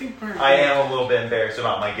 Do you think we're? I am a little bit embarrassed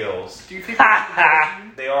about my gills. Do you think we're gonna judge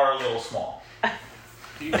you? They are a little small.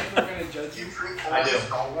 Do you think we're gonna judge You you? drink I only do.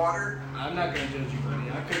 salt water? I'm not gonna judge you,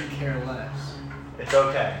 buddy. I couldn't care less. It's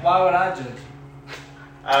okay. Why would I judge you?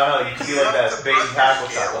 I don't know. You can be like that bait and tackle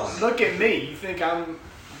shop owner. Look at me. You think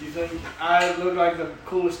I look like the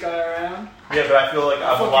coolest guy around? Yeah, but I feel like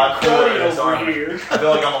I'm a lot cooler in this over armor. here. I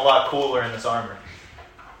feel like I'm a lot cooler in this armor,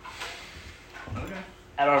 Okay.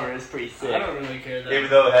 That armor is pretty sick. I don't really care that. even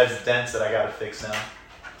though it has dents that I gotta fix now.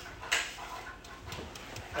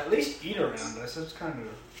 At least eat around us. That's kind of.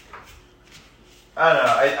 I don't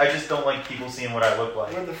know. I just don't like people seeing what I look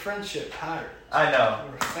like. We're the friendship pirates. I know.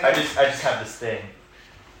 We're I family. just have this thing.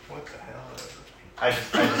 What the hell? I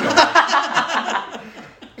just don't like.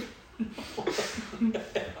 Do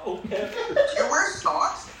you wear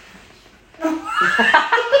socks?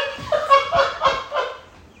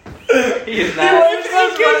 He is not.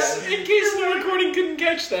 In case the recording couldn't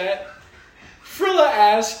catch that, Frilla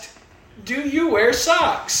asked, "Do you wear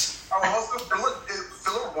socks?" Oh, also,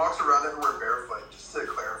 Philip walks around everywhere barefoot, just to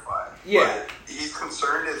clarify. Yeah. But he's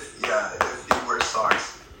concerned if he wears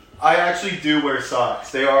socks. I actually do wear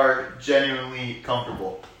socks. They are genuinely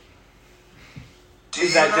comfortable. Do Is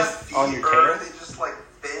you that have just feet, on your or tail? are they just like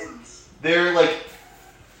fins? They're like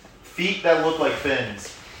feet that look like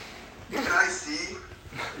fins. Can I see?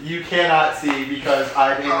 You cannot see because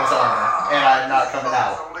I'm in this armor and I'm not coming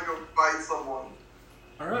out. I want to go fight someone.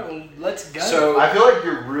 All right, well, let's go. So I feel like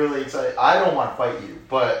you're really excited. I don't want to fight you,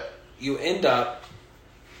 but you end up.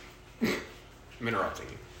 I'm interrupting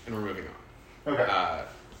you, and we're moving on. okay.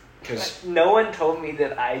 Because No one told me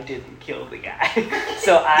that I didn't kill the guy.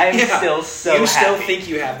 So I'm still so you still happy. think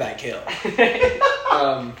you have that kill.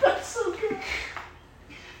 That's so good.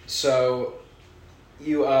 So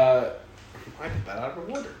you I put that out of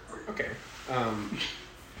order. Okay.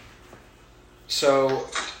 So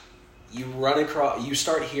you run across. You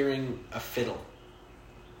start hearing a fiddle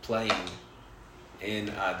playing in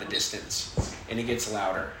the distance, and it gets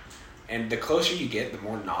louder. And the closer you get, the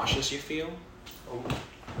more nauseous you feel. Oh.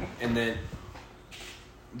 And then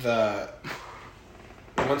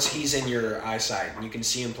once he's in your eyesight and you can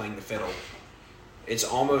see him playing the fiddle, it's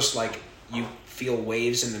almost like you feel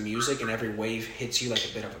waves in the music, and every wave hits you like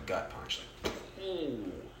a bit of a gut punch. Like,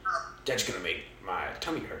 ooh, that's gonna make my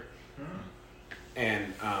tummy hurt.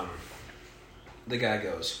 And the guy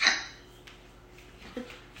goes,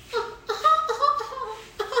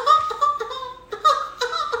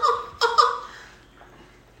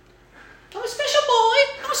 I'm a special boy.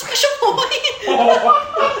 I'm a special boy.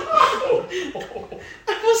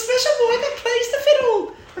 I'm a special boy that plays the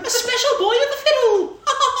fiddle. A special boy with a fiddle.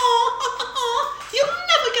 You'll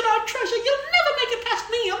never get our treasure. You'll never make it past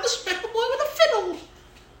me. I'm the special boy with a fiddle.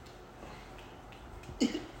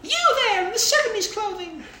 You there in the 70s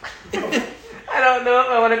clothing. I don't know if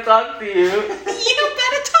I want to talk to you. You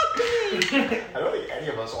better talk to me. I don't think any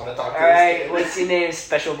of us want to talk to Alright, this what's your name,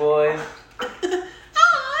 special boy? I'm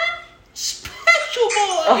special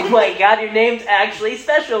boy. Oh my god, your name's actually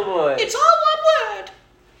Special Boy. It's all one word.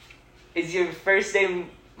 Is your first name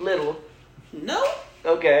Little? No,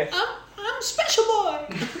 Okay. I'm special boy.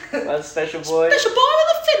 Well, Special Boy. Special boy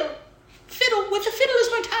with a fiddle. Fiddle with a fiddle is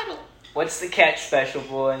my title. What's the catch, Special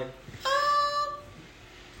Boy?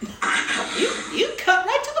 You cut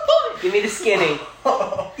right to the point. Give me the skinny.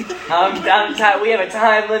 I'm tired. We have a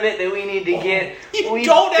time limit that we need to get. You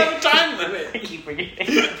don't have a time I limit. keep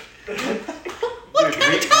forgetting. What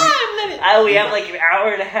kind of time limit? We have like an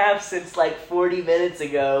hour and a half since like 40 minutes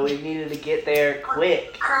ago. We needed to get there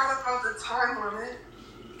quick. Forgot about the time limit.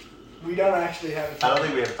 We don't actually have a I time. don't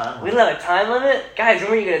think we have time. We don't have a time limit? Guys, when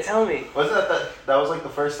were you going to tell me? Wasn't that was like the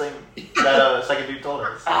first thing that second dude told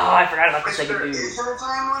us? Oh, I forgot about the Wait, second there dude. is no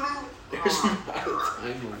time limit? There's not a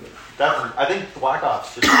time limit. Definitely. I think Black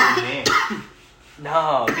Ops just changed name.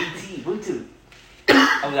 No, BT, Bluetooth.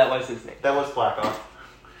 Oh, that was his name. That was Black Ops.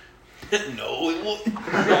 No, it won't.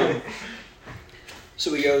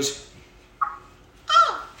 So he goes,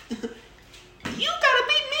 oh, you gotta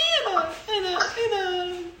beat me in a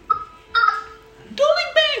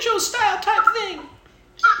dueling banjo style type thing.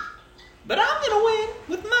 But I'm gonna win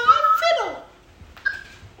with my fiddle.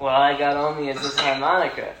 Well, I got on me as this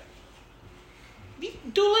harmonica.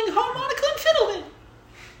 Dueling harmonica and fiddle then.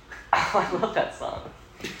 Oh, I love that song.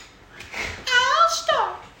 I'll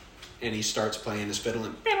start. And he starts playing his fiddle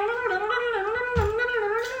and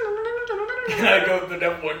And I go to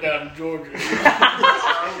that one down in Georgia.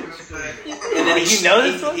 And then You know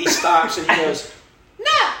this one? he stops and he goes,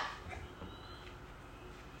 no.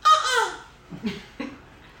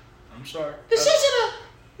 I'm sorry. This isn't a,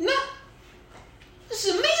 no. This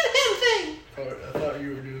is a me and him thing. I thought you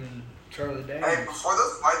were doing Charlie Hey, Daniels. before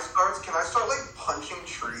the fight starts, can I start like punching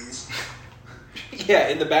trees? Yeah,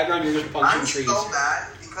 in the background you're just punching I'm trees. so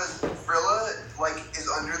mad because Vrilla like is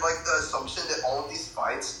under like the assumption that all of these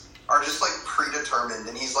fights are just like predetermined,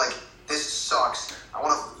 and he's like, "This sucks. I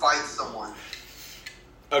want to fight someone."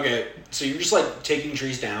 Okay, so you're just like taking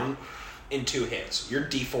trees down in 2 hits. You're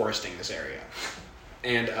deforesting this area.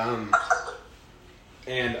 And just,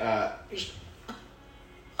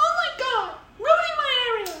 oh my god, ruining my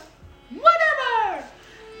area. Whatever.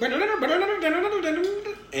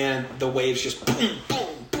 And the waves just boom,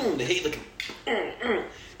 boom, boom. They hit like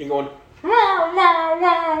you're going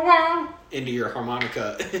into your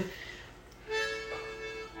harmonica.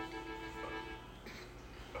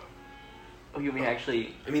 Oh, you mean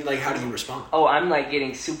actually... I mean, like, how do you respond? Oh, I'm like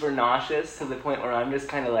getting super nauseous to the point where I'm just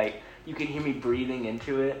kind of like... You can hear me breathing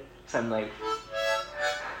into it. So I'm like...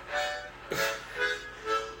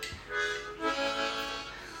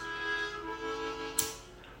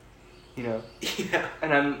 You know? Yeah.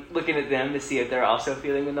 And I'm looking at them to see if they're also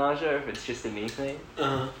feeling the nausea or if it's just a me thing.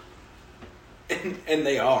 Uh-huh. And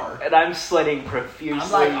they are. And I'm sweating profusely.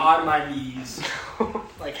 I'm like on my knees,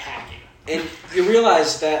 like hacking. And you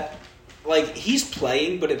realize that, like, he's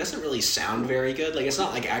playing, but it doesn't really sound very good. Like, it's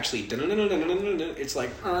not like actually... It's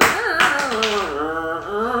like...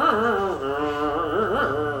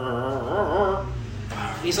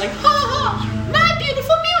 He's like, ha ha! My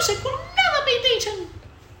beautiful music will never be beaten!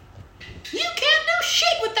 You can't do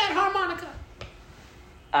shit with that harmonica!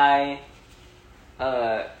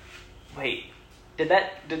 Wait. Did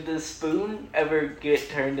the spoon ever get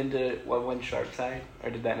turned into one sharp side?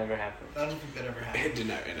 Or did that never happen? I don't think that ever happened. It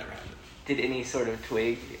never happened. Did any sort of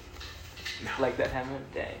twig like that happen?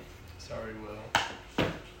 Dang. Sorry, Will.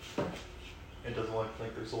 It doesn't look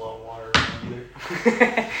like there's a lot of water around either.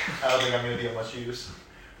 I don't think I'm gonna be of much use.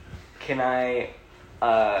 Can I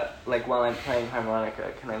like while I'm playing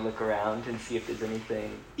harmonica, can I look around and see if there's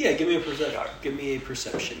anything? Yeah, give me a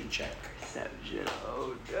perception check. Perception.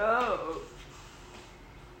 Oh no.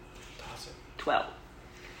 Toss it. 12.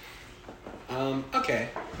 Okay.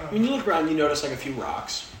 When you look around, you notice like a few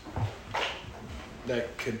rocks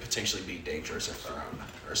that could potentially be dangerous if thrown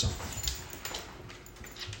or something.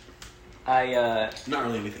 Not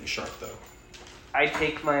really anything sharp though. I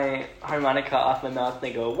take my harmonica off my mouth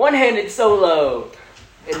and I go, one-handed solo!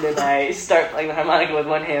 And then I start playing the harmonica with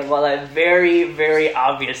one hand while I very, very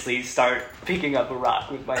obviously start picking up a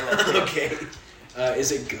rock with my left hand. Okay.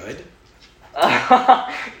 Is it good?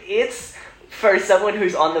 It's, for someone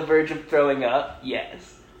who's on the verge of throwing up,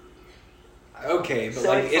 yes. Okay, but So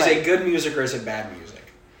like, it's is like- it good music or is it bad music?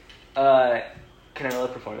 Can I roll a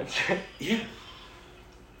performance check? Yeah.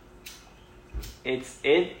 It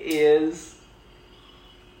is...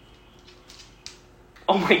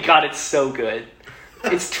 Oh my god, it's so good.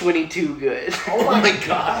 It's 22 good. Oh my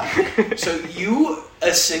god. So you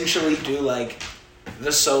essentially do like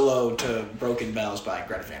the solo to Broken Bells by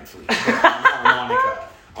Greta Van Fleet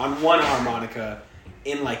on one harmonica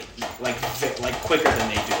in like quicker than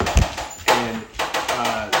they do,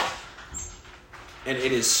 and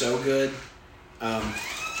it is so good.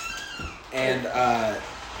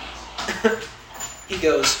 He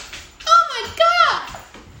goes, "Oh my god,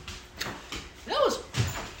 that was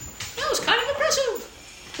kind of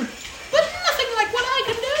impressive, but nothing like what I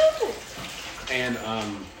can do." And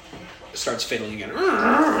starts fiddling again. And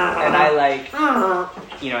I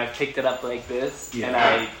I picked it up like this, Yeah. and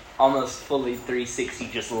I almost fully 360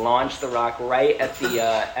 just launched the rock right at the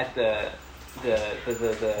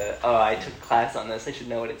I took a class on this. I should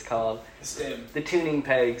know what it's called. The stem. The tuning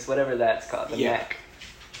pegs, whatever that's called. The Yeah. neck.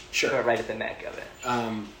 Sure. Right at the neck of it.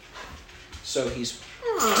 So he's.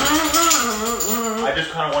 I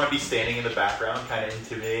just kind of want to be standing in the background, kind of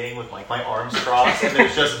intimidating, with like my arms crossed, and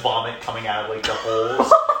there's just vomit coming out of like the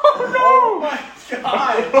holes. Oh my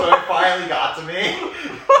god! So it finally got to me,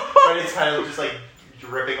 but it's kind of just like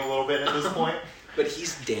dripping a little bit at this point. But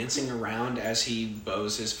he's dancing around as he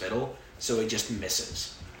bows his fiddle, so it just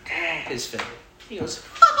misses his fiddle. He goes,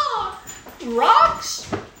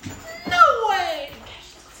 rocks? No way!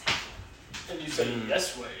 And you say,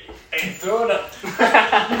 yes way. And throw it up.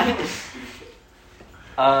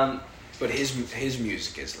 But his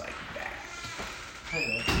music is like bad.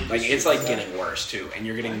 Like it's like getting worse too, and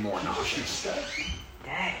you're getting more nauseous.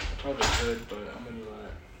 Dang. Probably could, but I'm gonna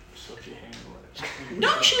let Sophie handle it.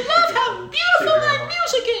 Don't you love how beautiful that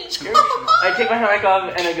music is? I take my harmonica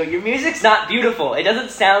off and I go, your music's not beautiful. It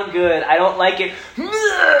doesn't sound good. I don't like it.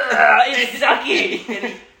 It's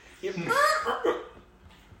sucky.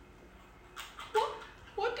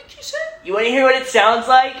 What did you say? You want to hear what it sounds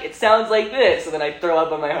like? It sounds like this. And then I throw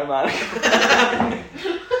up on my harmonica.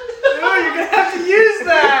 No, you're gonna have to use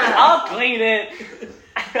that! I'll clean it.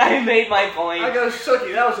 I made my point. I go,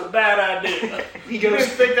 Sookie, that was a bad idea. He You goes,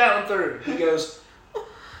 didn't think that one through. he goes,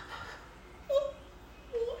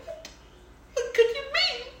 what could you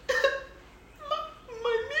mean?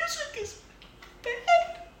 My music is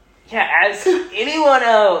bad. Yeah, as anyone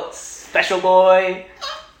else. Special boy.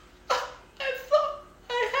 I thought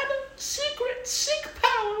I had a secret sick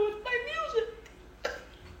power with my music.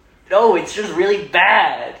 No, it's just really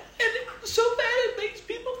bad. And it's so bad it makes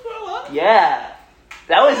people throw up. Yeah.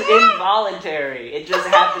 That was involuntary. It just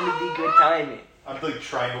happened to be good timing. I'm like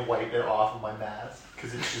trying to wipe it off of my mask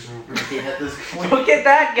because it's just ripping at this point. Look at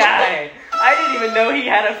that guy. I didn't even know he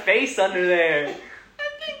had a face under there. I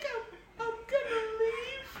think I'm gonna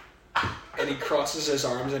leave. And he crosses his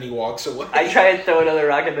arms and he walks away. I try and throw another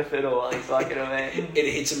rock at the fiddle while he's walking away. It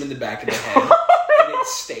hits him in the back of the head, and it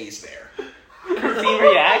stays there. Does he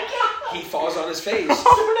react? He falls on his face,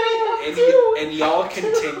 and y'all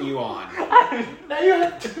continue on. Now you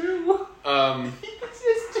have two. It's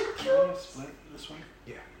just 2 kills. Split this one?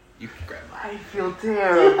 Yeah, you can grab mine. I feel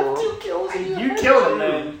terrible. You killed him,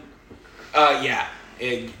 man. Yeah.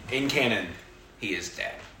 In canon, he is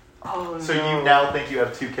dead. Oh, So no. you now think you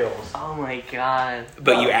have 2 kills. Oh my god.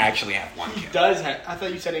 But you actually have one He kill. does have. I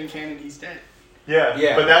thought you said in canon he's dead. Yeah,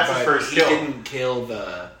 Yeah, but that's his first he kill. didn't kill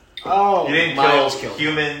the. Oh. You didn't Miles kill killed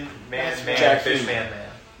human, man, Jack fish, Human. man.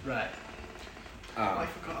 Right. I Um,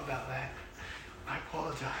 forgot about that. I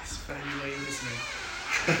apologize for anybody listening.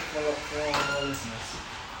 for all our listeners.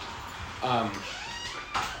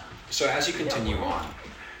 So as you continue on,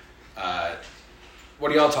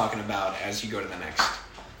 what are y'all talking about as you go to the next?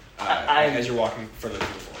 As you're walking further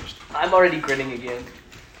through the forest. I'm already grinning again.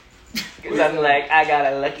 Because I'm like, I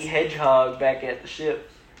got a lucky hedgehog back at the ship.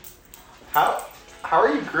 How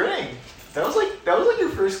are you grinning? That was like your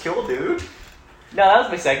first kill, dude. No, that was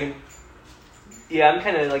my second. Yeah, I'm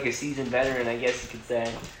kind of like a seasoned veteran, I guess you could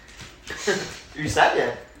say. You're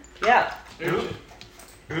second. Yeah. Who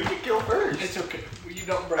did you kill first? It's okay. You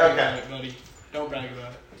don't brag Okay. about it, buddy. Don't brag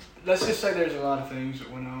about it. Let's just say there's a lot of things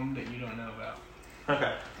that went on that you don't know about.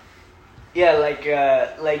 Okay. Yeah, like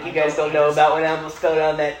you guys don't know about when I almost fell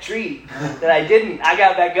down that tree. That I didn't. I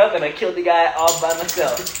got back up and I killed the guy all by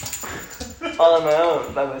myself. All on my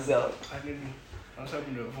own, by myself. I was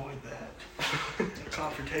hoping to avoid that.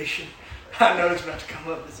 Confrontation. I know it's about to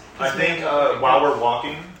come up. I think while we're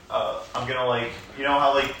walking, I'm gonna like, you know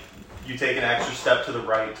how like you take an extra step to the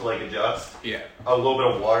right to like adjust? Yeah. A little bit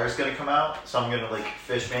of water is gonna come out, so I'm gonna like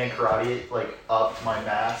fishman karate it like up my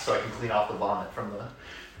mask so I can clean off the vomit from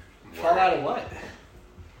Fall out of what?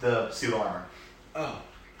 the suit armor. Oh.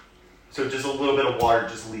 So just a little bit of water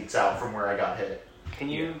just leaks out from where I got hit. Can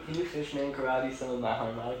you fishman karate some of my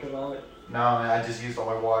harmonica vomit? No, man, I just used all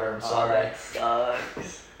my water. I'm sorry. Oh, that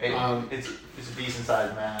sucks. It's a decent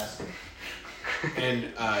sized mask. And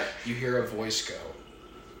you hear a voice go,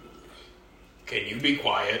 "Can you be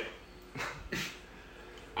quiet?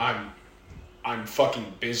 I'm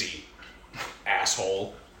fucking busy,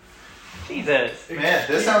 asshole." Jesus. Man,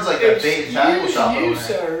 this sounds like a bait and tackle shop You, over there.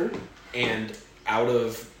 sir. And out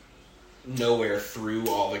of nowhere, through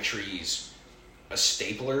all the trees, a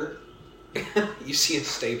stapler. You see a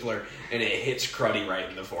stapler, and it hits Cruddy right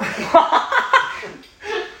in the forehead.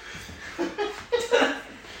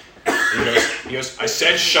 He goes, "I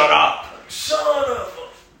said shut up." Son of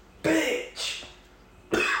a bitch!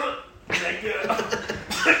 I'm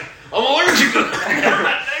allergic to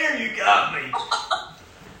There you got me.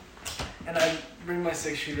 And I bring my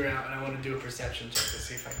 6-shooter out and I want to do a perception check to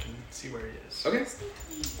see if I can see where he is. Okay.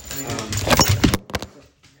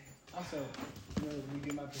 Also, we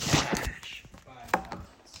do my perception by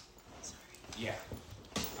Yeah.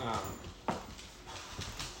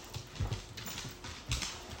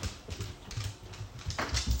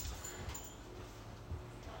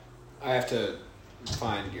 I have to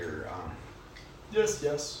find your Yes.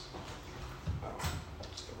 oh,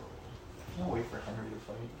 Can't wait for Henry to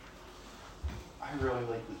fight. I really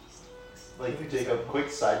like these. Like, Jacob, quick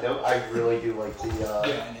side note, I really do like the and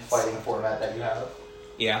it's- fighting format that you have.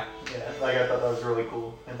 yeah. Yeah, like I thought that was really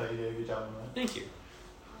cool. I thought you did a good job on that. Thank you.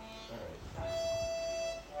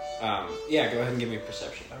 Yeah, go ahead and give me a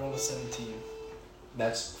perception. I rolled a 17.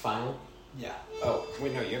 That's final? Yeah. Oh,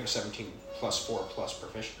 wait, no, you have a 17 plus 4 plus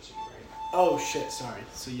proficiency, right? Oh shit, sorry.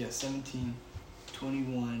 So yeah, 17,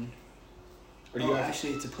 21. Or do you have...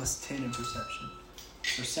 Actually it's a plus 10 in perception.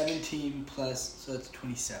 So 17 plus, so that's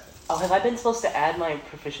 27. Oh, have I been supposed to add my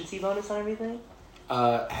proficiency bonus on everything?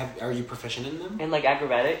 Are you proficient in them? And like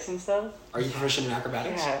acrobatics and stuff? Are you proficient in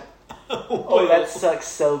acrobatics? Yeah. Oh, that sucks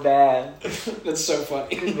so bad. That's so It would have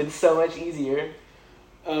funny. been so much easier.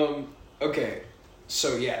 Okay.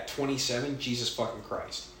 So yeah, 27, Jesus fucking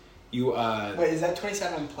Christ. You, Wait, is that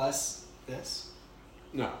 27 plus this?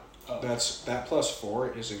 no. Oh. That plus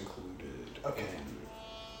 4 is included Okay.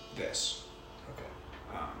 in this. Okay.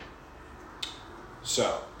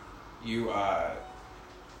 So, you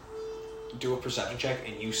do a perception check,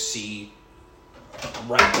 and you see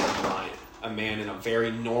right down the line a man in a very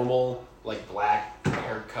normal, like black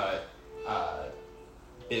haircut,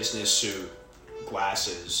 business suit,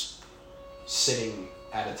 glasses, sitting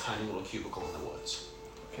at a tiny little cubicle in the woods.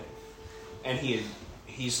 Okay. And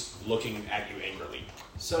he's looking at you angrily.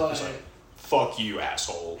 So He's like, "Fuck you,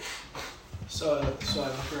 asshole." So I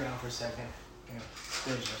look around for a second. Yeah,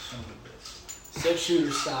 there's a son of a bitch.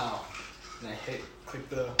 6-shooter style. And I click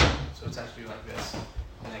the, so it's actually like this.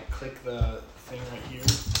 And I click the thing right here,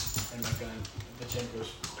 and my gun, the chain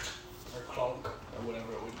goes, or clunk, or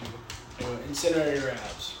whatever it would do. Anyway, incinerate your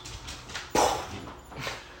abs.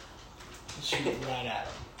 Shoot it right at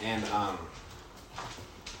him. And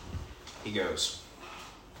he goes,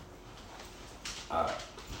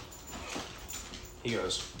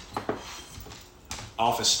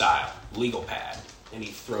 "Office style, legal pad." And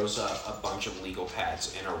he throws up a bunch of legal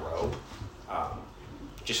pads in a row,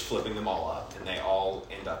 just flipping them all up, and they all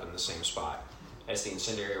end up in the same spot. As the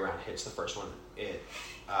incendiary round hits the first one, it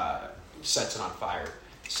sets it on fire,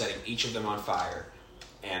 setting each of them on fire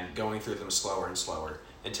and going through them slower and slower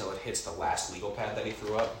until it hits the last legal pad that he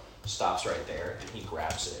threw up, stops right there, and he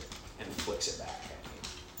grabs it and flicks it back at you.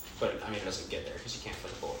 But, I mean, it doesn't get there because you can't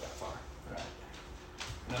flick a bullet that far. Right.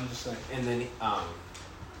 And I'm just like, And then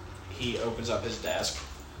he opens up his desk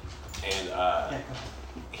and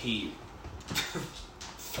he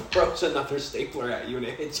throws another stapler at you and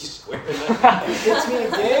it hits you square in the head. it hits me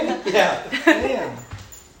again? Yeah. Damn.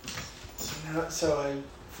 So I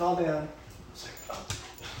fall down. It's like, oh.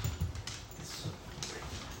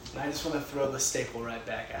 And I just want to throw the staple right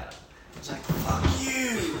back at him. It's like, fuck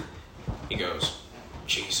you! He goes,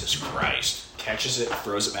 Jesus Christ. Catches it,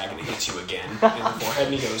 throws it back, and it hits you again in the forehead.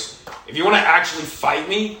 And he goes, if you want to actually fight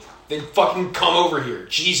me, then fucking come over here.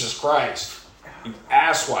 Jesus Christ. You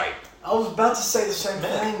asswipe. I was about to say the same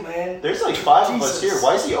thing, man. There's like 5 of us here.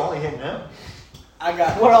 Why is he only hitting him?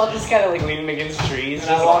 We're all just kind of like leaning against trees,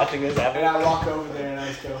 just watching this happen. And I walk over there and I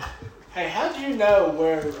just go, hey, how'd you know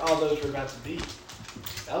where all those were about to be?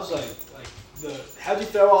 That was how'd you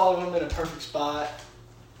throw all of them in a perfect spot?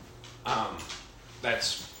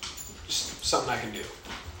 That's just something I can do.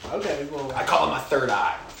 Okay, well. I call it my third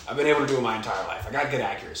eye. I've been able to do it my entire life. I got good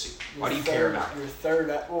accuracy. Why do you care about it? Your third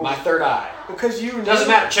eye. Well, My third eye. Because you. Doesn't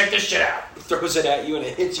matter. Check this shit out. Throws it at you and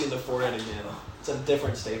it hits you in the forehead again. It's a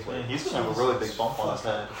different stapler. Man, he's gonna have a really big bump on his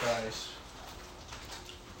head. Christ.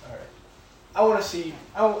 All right. I want to see.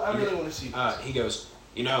 I really want to see this. He goes,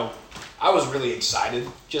 I was really excited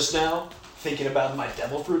just now thinking about my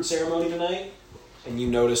devil fruit ceremony tonight, and you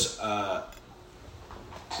notice a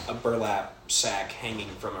burlap sack hanging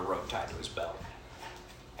from a rope tied to his belt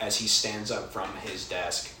as he stands up from his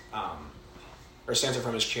desk, or stands up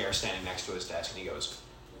from his chair standing next to his desk, and he goes,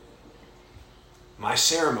 my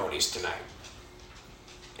ceremony's tonight,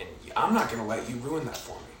 and I'm not going to let you ruin that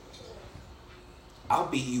for me. I'll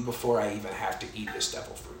beat you before I even have to eat this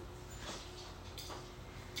devil fruit.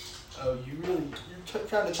 Oh, you're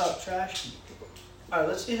trying to talk trash? All right,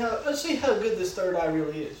 let's see how good this third eye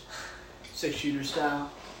really is. 6-shooter style.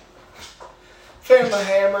 Family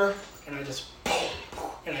hammer, and I just,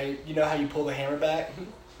 and you know how you pull the hammer back?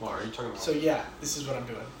 What are you talking about? So yeah, this is what I'm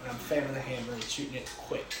doing. And I'm famming the hammer and shooting it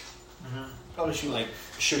quick. Mm-hmm. Probably shoot like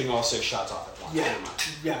shooting all 6 shots off at once.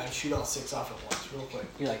 Yeah, and shoot all 6 off at once, real quick.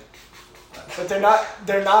 You're like, but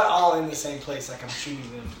they're not all in the same place. Like I'm shooting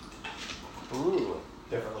them. ooh.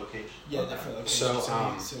 Different location. Yeah, different locations.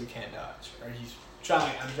 So he can't dodge, or he's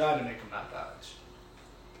trying. I'm trying to make him not dodge.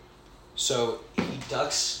 So he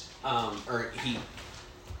ducks, or he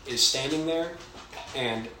is standing there,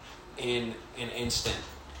 and in an instant,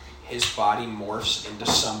 his body morphs into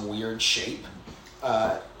some weird shape.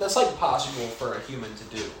 That's like possible for a human to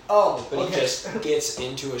do. Oh, but okay. He just gets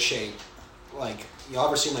into a shape, like you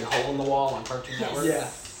ever seen like Hole in the Wall on Cartoon Network? Yeah.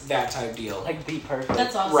 That type deal. Like the perfect.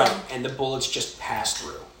 That's awesome. Right, and the bullets just pass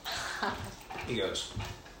through. He goes,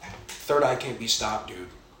 third eye can't be stopped, dude.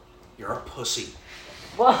 You're a pussy.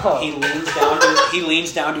 Whoa. He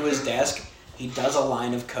leans down to his desk. He does a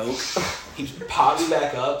line of coke. He pops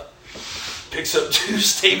back up, picks up 2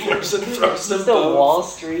 staplers and throws them Just a both. Wall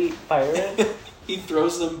Street pirate. He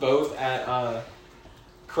throws them both at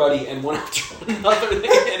Cruddy, and one after another they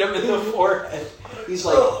hit him in the forehead. He's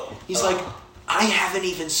like, I haven't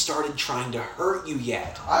even started trying to hurt you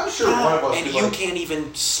yet. I'm sure one of us and could, you can't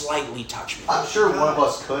even slightly touch me. I'm sure one of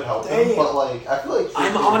us could help him, but like I feel like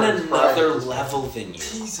I'm on another level than you.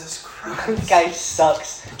 Jesus This Christ. guy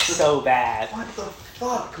sucks so bad. What the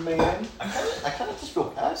fuck, man? I kind of just feel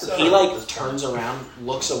bad for He him like at this turns point. around,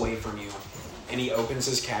 looks away from you, and he opens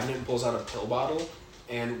his cabinet and pulls out a pill bottle.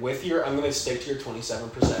 And with your, I'm gonna stick to your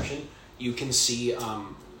 27 perception. You can see,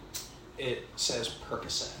 it says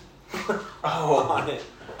Percocet on it.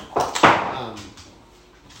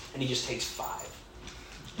 And he just takes 5.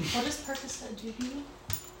 What does Percocet do to you?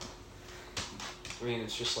 I mean,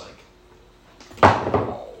 it's just like,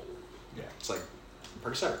 Yeah. it's like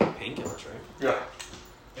Percocet are painkillers, right? Yeah.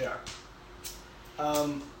 Yeah.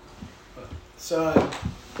 So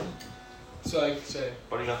I say.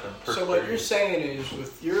 What do you got then? So what you're saying is,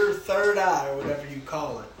 with your third eye or whatever you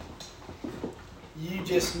call it, you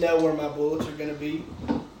just know where my bullets are gonna be.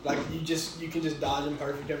 Like you can just dodge them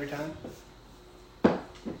perfect every time.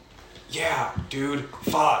 Yeah, dude,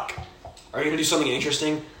 fuck. Are you gonna do something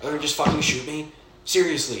interesting other than just fucking shoot me?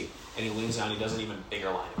 Seriously. And he leans down, he does an even bigger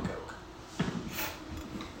line of coke.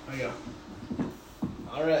 I go.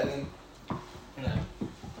 All right then. And I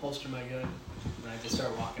holster my gun and I just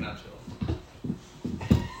start walking up to him.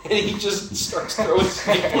 And he just starts throwing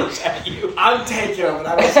staplers at you. I'm taking them, and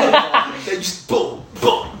I don't start walking. They just boom,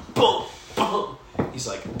 boom, boom, boom. He's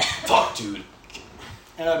like, fuck, dude.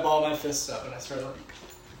 And I ball my fists up and I start like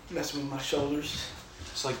messing with my shoulders.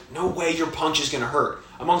 It's like, no way your punch is gonna hurt.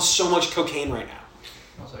 I'm on so much cocaine right now.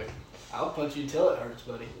 I was like, I'll punch you till it hurts,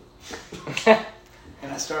 buddy.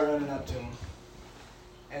 And I start running up to him.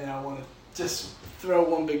 And I want to just throw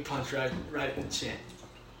one big punch right in the chin.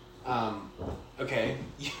 Okay.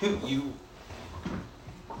 You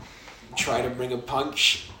try to bring a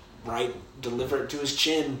punch, right, deliver it to his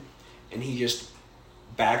chin, and he just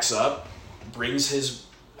backs up, brings his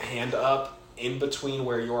hand up in between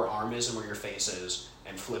where your arm is and where your face is,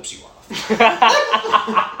 and flips you off.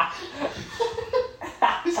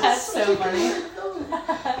 That's so funny.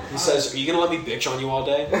 He says, "Are you gonna let me bitch on you all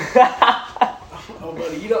day?" Oh,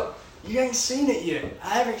 buddy, you ain't seen it yet. I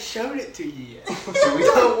haven't showed it to you yet. So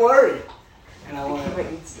don't worry. And I want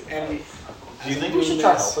to. And Do you think we should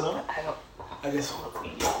try helping him? I just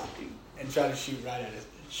and try to shoot right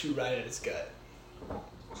at his gut.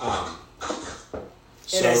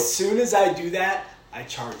 And as soon as I do that, I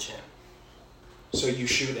charge him. So you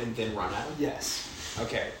shoot and then run at him? Yes.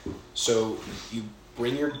 Okay. So you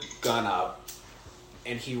bring your gun up,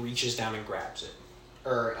 and he reaches down and grabs it.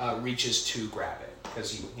 Or reaches to grab it,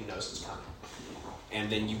 because he knows it's coming. And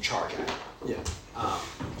then you charge at him. Yeah.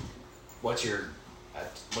 What are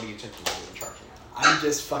you attempting to do when charging at him? I'm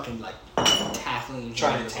just fucking like tackling him.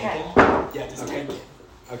 Trying to tank him? Yeah, just tank him.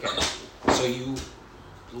 Okay. So you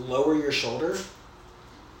lower your shoulder,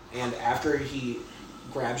 and after he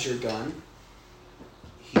grabs your gun,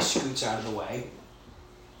 he scoots out of the way,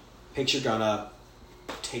 picks your gun up,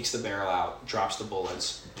 takes the barrel out, drops the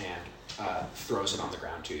bullets, and throws it on the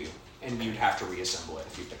ground to you. And you'd have to reassemble it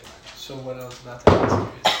if you pick it back up. So what I was about to ask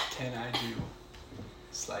you is, can I do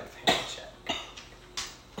sleight of hand check?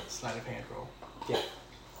 Sleight of hand roll. Yeah.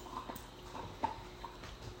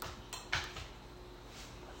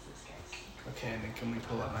 Okay, and then can we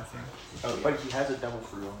pull up my thing? Oh, yeah. But he has a devil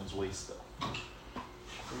fruit on his waist, though.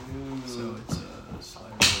 So it's a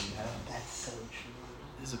sleight of hand. That's so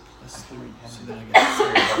true. Is a plus 3. So So then I I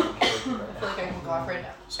got feel like I can go off right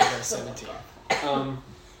now. so I got 17.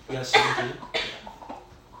 You got 17?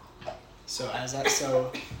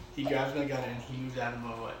 So he grabs my gun and he moves out of the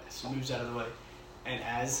way. So he moves out of the way, and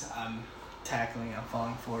as I'm tackling, I'm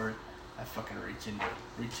falling forward. I fucking reach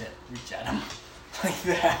at him like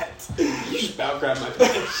that. You just about grabbed my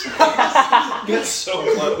pants. Get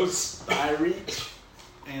so close. I reach,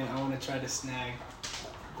 and I want to try to snag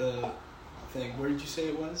the thing. Where did you say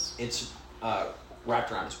it was? It's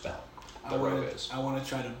wrapped around his belt. The rope is. I want to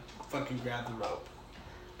try to fucking grab the rope.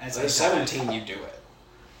 As At 17, you do it.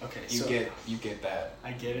 Okay, You so get that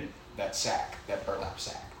I get it. that sack, that burlap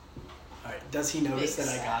sack. All right. Does he notice Big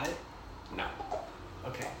that I got it? No.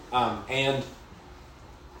 Okay. And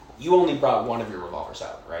you only brought one of your revolvers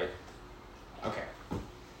out, right? Okay.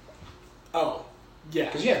 Oh, yeah.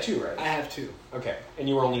 Because you have two, right? I have 2. Okay. And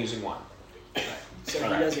you were only using one. Right. So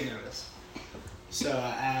Alright. he doesn't notice. So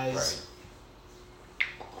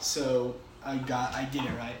So I get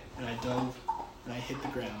it right, and I dove, and I hit the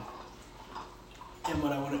ground. And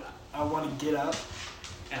what I want to get up,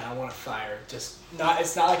 and I want to fire. It's not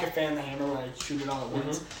like a fan the hammer where I shoot it all at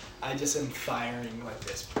once. I just am firing like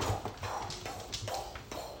this.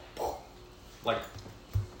 Like,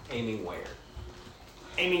 aiming where?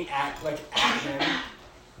 Aiming at him,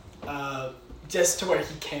 just to where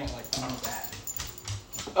he can't like move that.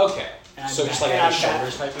 Okay. And So I'm just back- like and at I'm his back-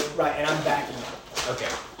 shoulders type thing? Right, and I'm backing up. Okay.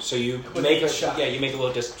 So you With make a a shot. you make a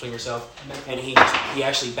little distance between yourself, and he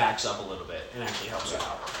actually backs up a little bit and actually helps you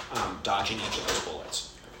out, dodging each of those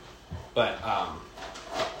bullets. But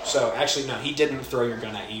so actually no, he didn't throw your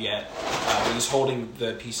gun at you yet. He's holding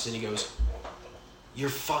the pieces and he goes, "You're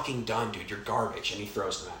fucking done, dude. You're garbage," and he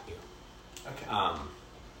throws them at you. Okay.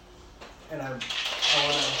 And I want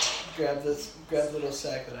to grab the little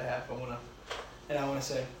sack that I have. I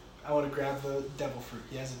want to grab the devil fruit.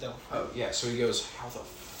 He has a devil fruit. Oh yeah. So he goes, "How the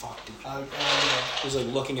fuck did you?" I He's like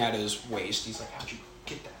looking at his waist. He's like, "How'd you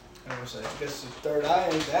get that?" want to say, I guess the third eye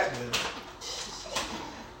ain't that good.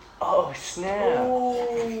 Oh, snap.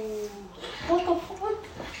 What the fuck?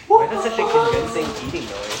 Why is that such a convincing eating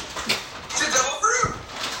noise? It's a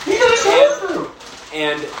devil fruit!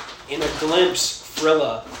 And in a glimpse,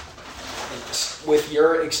 Frilla, with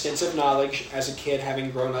your extensive knowledge as a kid,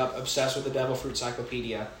 having grown up obsessed with the Devil Fruit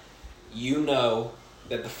Cyclopedia, you know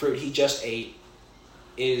that the fruit he just ate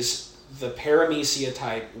is the Paramecia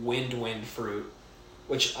type wind fruit,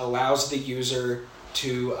 which allows the user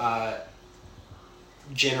to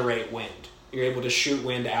generate wind. You're able to shoot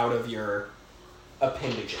wind out of your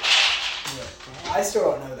appendages. Yeah. I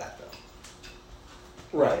still don't know that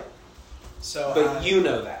though. Right. So, But you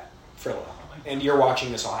know that, Frilla. And you're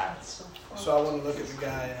watching this all happen. so I want to look at the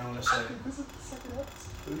guy and I want to say,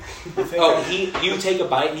 Oh, you take a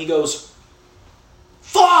bite and he goes,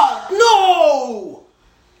 "Fuck, no!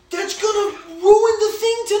 That's gonna ruin the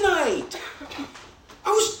thing tonight! I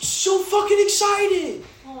was so fucking excited!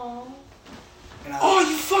 Aw. and Oh,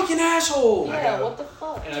 you fucking asshole!" Yeah, what the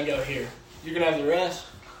fuck? and I go, here, you're gonna have the rest.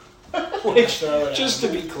 Which, Throw it just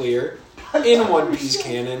at to be clear, in One Piece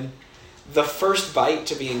canon, the first bite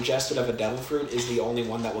to be ingested of a devil fruit is the only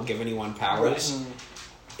one that will give anyone powers.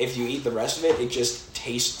 if you eat the rest of it, it just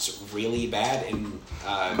tastes really bad, and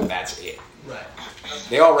that's it. Right.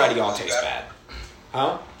 They already all taste bad.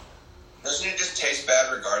 Huh? Doesn't it just taste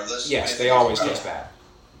bad regardless? Yes, they always taste bad.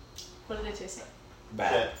 What do they taste like?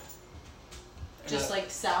 Bad. Just like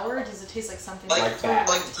sour? Or does it taste like something Like bad.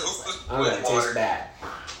 What Like does it taste like? I don't know, it tastes bad.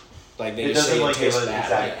 Like they It just say doesn't, it like, tastes give an bad.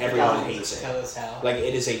 exact- Like everyone Yeah. hates it. Tell us how. Like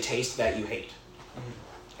it is a taste that you hate.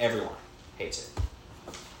 Everyone hates it.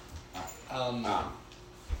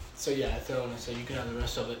 So yeah, I throw in. So you can have the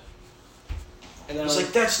rest of it. And then It's I'm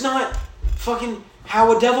like that's not fucking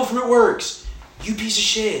how a devil fruit works. You piece of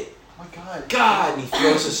shit. Oh my god. God, and he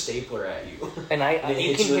throws a stapler at you. And And it you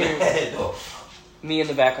hits can you in the hear head. me in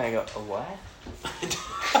the background. I go, "A what?"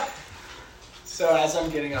 So as I'm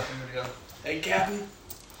getting up, I'm gonna go. Hey, Captain.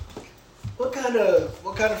 What kind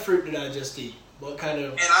of fruit did I just eat? What kind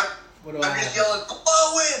of? And What do I I'm just have? yelling,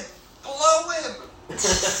 blow him! Blow him!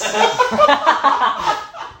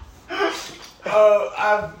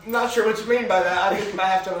 I'm not sure what you mean by that. I think you might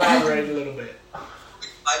have to elaborate a little bit.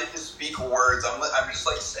 I didn't speak words. I'm just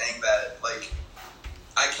like saying that. Like,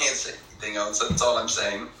 I can't say anything else. That's all I'm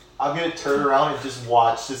saying. I'm gonna turn around and just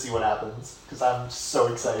watch to see what happens because I'm so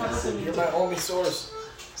excited to see. You're my only source.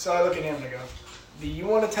 So I look at him and I go, do you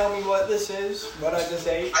want to tell me what this is? What I just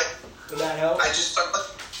ate? Would that help? I just start like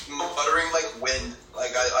muttering like wind.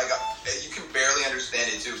 Like I got. You can barely understand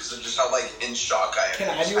it too because of just how like in shock I am. Can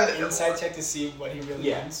I do an insight check to see what he really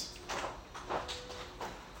Yeah. means?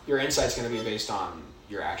 Your insight's going to be based on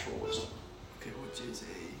your actual wisdom. Okay, which is a...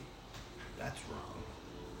 That's wrong.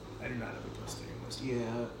 I do not have a plus 3 in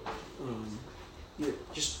wisdom. Yeah.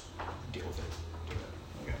 Just deal with it.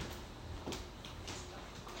 Okay.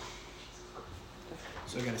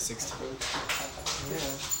 So I got a 16.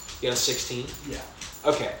 You got a 16? Yeah.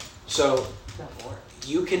 Okay, so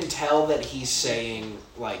you can tell that he's saying,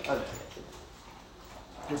 like,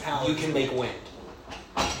 Your power. you can make wind.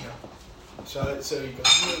 So you go,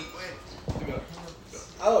 I go,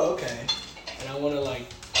 oh, okay. And I want to, like,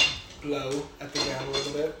 blow at the ground a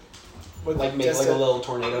little bit. With Like, make just like a little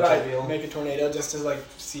tornado type deal? Make a tornado just to, like,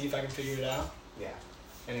 see if I can figure it out. Yeah.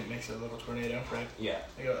 And it makes a little tornado, right? Yeah.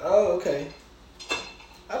 I go, oh, okay.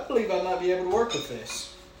 I believe I might be able to work with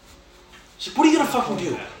this. So what are you going to fucking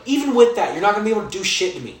do? Even with that, you're not going to be able to do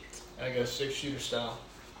shit to me. And I go 6-shooter style.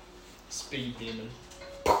 Speed demon.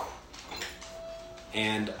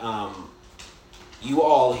 And, you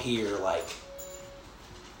all hear, like,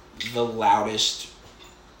 the loudest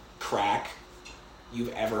crack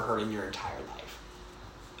you've ever heard in your entire life.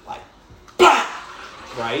 Like,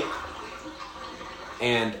 BAH! Right?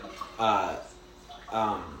 And,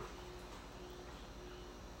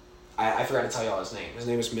 I forgot to tell y'all his name. His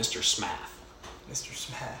name is Mr. Smath. Mr.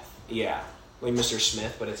 Smath. Yeah. Like Mr.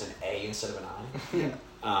 Smith, but it's an A instead of an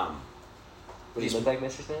I. Would he look like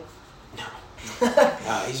Mr. Smith?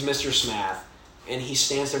 He's Mr. Smath. And he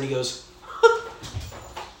stands there and he goes,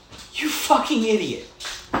 you fucking idiot.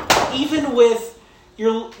 Even with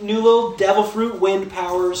your new little devil fruit wind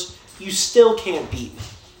powers, you still can't beat me.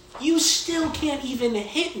 You still can't even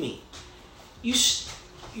hit me. You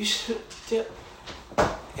still...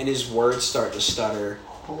 And his words start to stutter.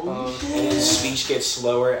 And his speech gets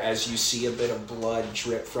slower as you see a bit of blood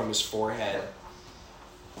drip from his forehead.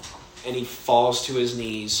 And he falls to his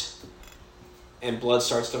knees. And blood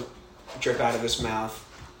starts to drip out of his mouth.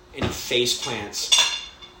 And he face plants.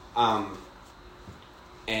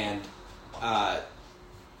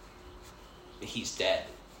 He's dead.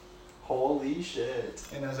 Holy shit.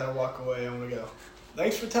 And as I walk away, I'm gonna go,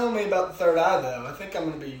 thanks for telling me about the third eye, though. I think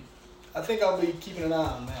I'll be keeping an eye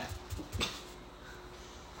on that.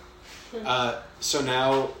 So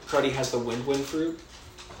now Cruddy has the wind fruit.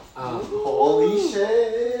 Holy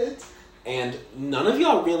shit. And none of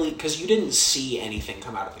y'all really, because you didn't see anything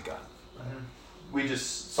come out of the gun. We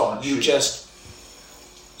just saw him You shoot just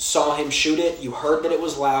saw him shoot it, you heard that it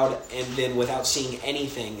was loud, and then without seeing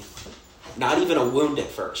anything, not even a wound at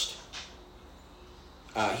first,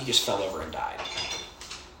 he just fell over and died.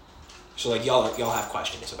 So like y'all have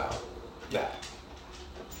questions about that.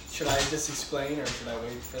 Should I just explain, or should I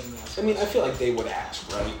wait for them to ask? I mean, I feel like they would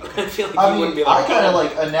ask, right? I feel like I you wouldn't mean, be like, I kind of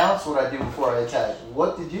like announced what I do before I attack.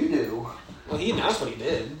 What did you do? Well, he announced what he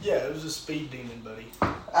did. Yeah, it was a speed demon, buddy.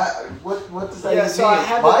 What does that Yeah, even so mean? I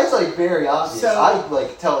had Mine's like very obvious. So- I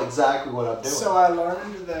like tell exactly what I'm doing. So I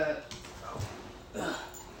learned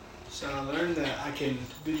that I can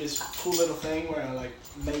do this cool little thing where I like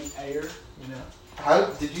make air, you know. How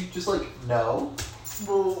did you just like know?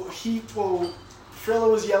 Well,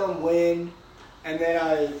 Frilla was yelling wind, and then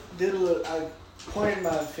I pointed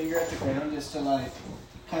my finger at the ground just to like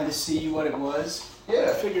kind of see what it was,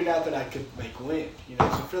 I figured out that I could make wind. You know,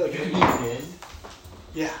 so I feel like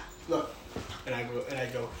yeah. Look, and I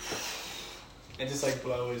go, and just like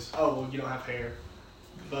blow is. Oh well, you don't have hair,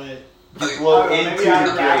 but You blow into the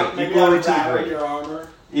grate. Maybe You blow I into the rattle grate. your armor.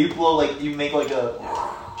 You blow you make like a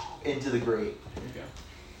into the grate. There you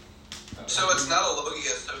go. So it's not a Logia,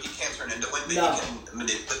 so he can't turn into wind, but No. he can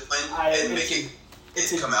manipulate wind I- and it's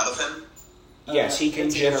make it come out of him. Yes, he can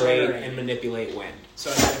It's a generate generator. and manipulate wind.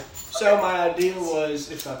 So my idea was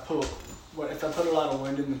if I put a lot of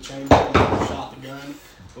wind in the chamber and I shot the gun,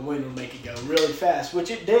 the wind would make it go really fast, which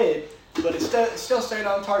it did, but it still stayed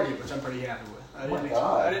on target, which I'm pretty happy with.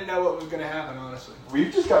 I didn't know what was going to happen, honestly.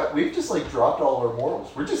 We've just like dropped all our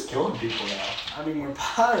morals. We're just killing people now. I mean, we're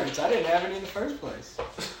pirates. I didn't have any in the first place.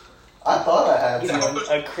 I thought I had some.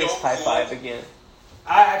 A crisp high five again.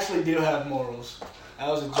 I actually do have morals. That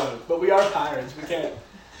was a joke, but we are pirates. We can't.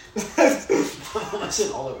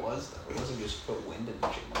 That's all it was, though. It wasn't just put wind in the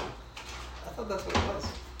chamber. I thought that's what it was.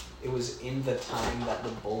 It was in the time that the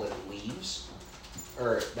bullet leaves,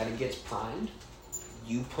 or that it gets primed,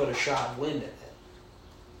 you put a shot of wind in it.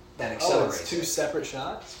 That accelerates it's two it. separate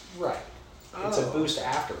shots? Right. It's a Oh. boost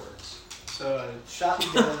afterwards. So I shot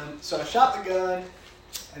the gun.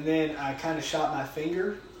 And then I kind of shot my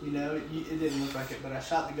finger. You know, it didn't look like it, but I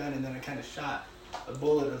shot the gun and then I kind of shot a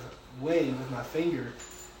bullet of wind with my finger.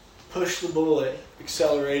 Pushed the bullet,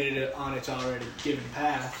 accelerated it on its already given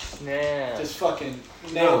path. Yeah. Just fucking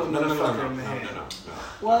nailed the No. motherfucker in the head.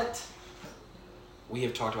 What? We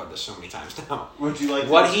have talked about this so many times now. Would you like to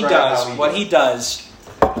What he describe does, how what he does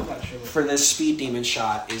I'm not sure. for this speed demon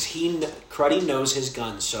shot is Cruddy knows his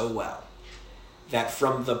gun so well that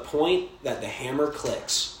from the point that the hammer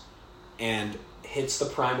clicks and hits the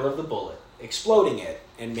primer of the bullet, exploding it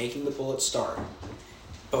and making the bullet start,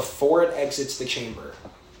 before it exits the chamber,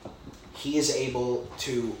 he is able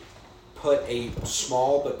to put a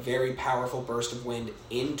small but very powerful burst of wind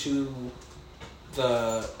into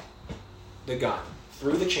the gun,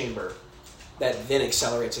 through the chamber, that then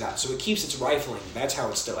accelerates it out. So it keeps its rifling. That's how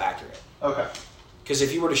it's still accurate. Okay. Because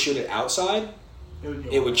if you were to shoot it outside,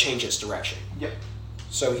 it would change its direction. Yep.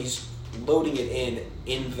 So he's loading it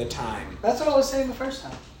in the time. That's what I was saying the first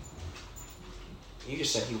time. You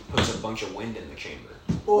just said he puts a bunch of wind in the chamber.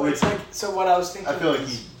 Well, it's like, so what I was thinking I feel like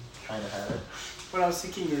is, he kind of had it. what I was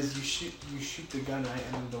thinking is you shoot the gun right,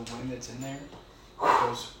 and then the wind that's in there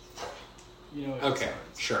goes, you know. Okay,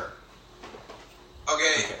 sure.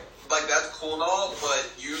 Okay, like that's cool and all,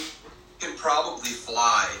 but you can probably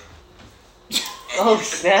fly. And Oh, you can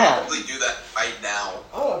snap. probably do that right now.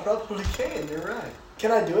 Oh, I probably can. You're right.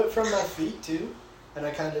 Can I do it from my feet too? And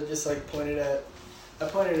I kind of just like pointed at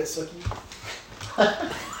Suki.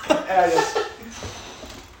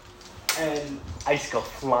 and I just go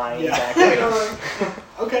flying yeah. back.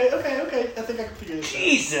 Okay. I think I can figure this out.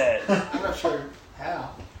 Jesus. I'm not sure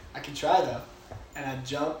how. I can try though. And I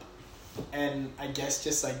jump, and I guess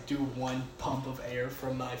just like do one pump of air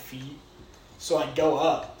from my feet. So I go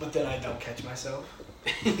up, but then I don't catch myself.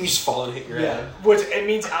 You just fall and hit your head. Which it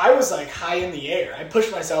means I was like high in the air. I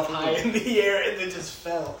pushed myself high in the air and then just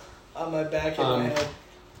fell on my back and my head.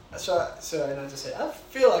 So and I just say I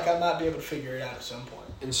feel like I might be able to figure it out at some point.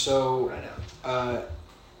 And so, Right now.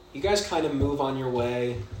 you guys kind of move on your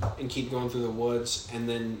way and keep going through the woods, and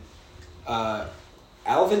then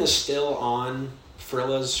Alvin is still on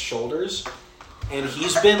Frilla's shoulders, and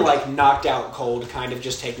he's been like knocked out cold, kind of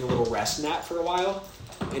just taking a little rest nap for a while,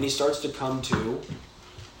 and he starts to come to,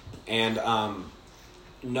 and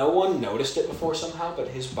no one noticed it before somehow, but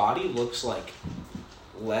his body looks like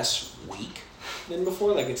less weak than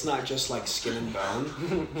before. Like it's not just like skin and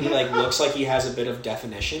bone. He like looks like he has a bit of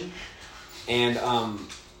definition, and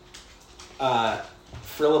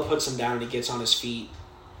Frilla puts him down and he gets on his feet,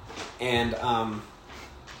 and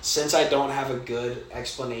since I don't have a good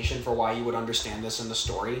explanation for why you would understand this in the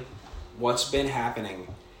story, what's been happening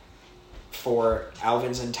for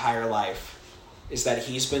Alvin's entire life is that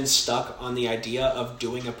he's been stuck on the idea of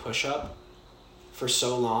doing a push-up for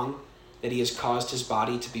so long that he has caused his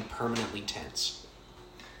body to be permanently tense,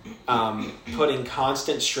 putting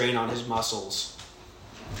constant strain on his muscles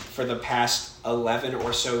for the past 11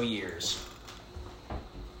 or so years,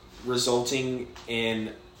 resulting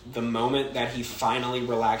in the moment that he finally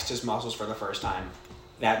relaxed his muscles for the first time,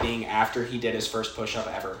 that being after he did his first push-up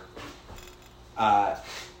ever.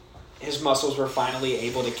 His muscles were finally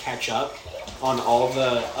able to catch up on all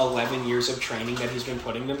the 11 years of training that he's been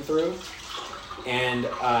putting them through. And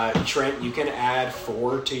Trent, you can add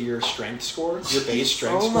 4 to your strength score, your base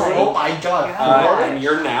strength score. Oh my god. And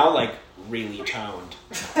you're now like really toned.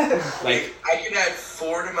 Like I can add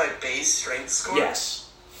 4 to my base strength score? yes,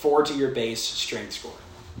 4 to your base strength score.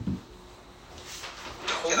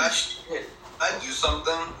 Can I do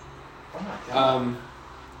something? Oh my god.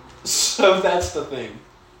 So that's the thing.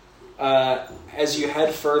 As you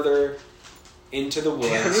head further into the Can you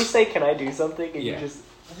woods, say, can I do something? And Yeah. you just...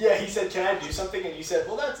 Yeah, he said, can I do something? And you said,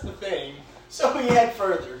 well, that's the thing. So he had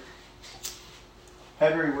further.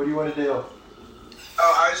 Henry, what do you want to do?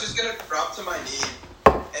 Oh, I was just gonna drop to my knee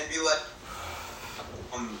and be like,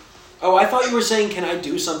 oh, I thought you were saying, can I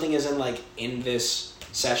do something as in, like, in this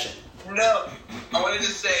session? no. I wanted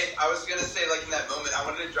to say, I was gonna say, like, in that moment, I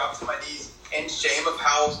wanted to drop to my knees in shame of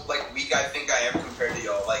how, like, weak I think I am compared to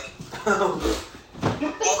y'all. Like, all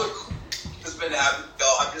the has been happening,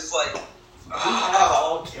 y'all. I'm just like, We have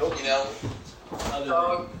all killed you know.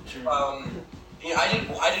 Yeah,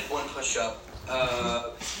 I did one push up.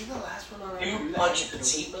 Is he the last one You punched the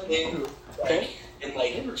teeth in, and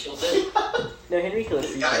killed it. No, Henry killed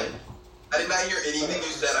a I did not hear anything you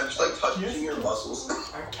said. I'm just like touching your muscles.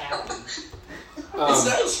 Our captain. It's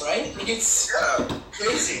nice, right? It's Yeah.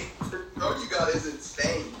 crazy. The throat you got is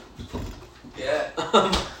insane. Yeah.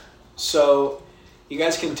 So, you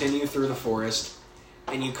guys continue through the forest,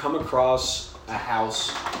 and you come across a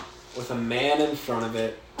house with a man in front of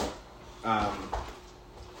it, and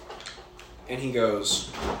he goes,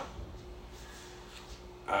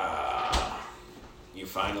 you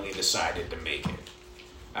finally decided to make it.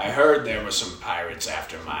 I heard there were some pirates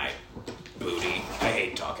after my booty. I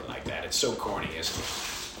hate talking like that. It's so corny, isn't it?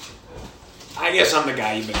 I guess I'm the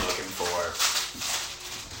guy you've been looking for.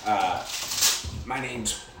 My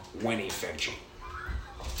name's Winnie Finchy.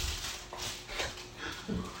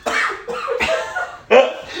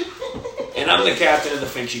 And I'm the captain of the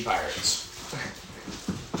Finchy Pirates.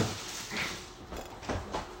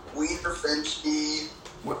 Wiener Frenchy.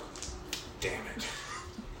 What? Damn it.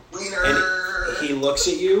 Wiener. And he looks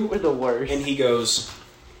at you, We're the worst. and he goes,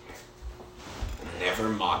 never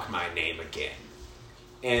mock my name again.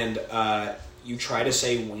 And you try to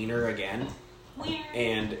say wiener again, Wiener.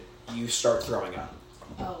 and you start throwing up.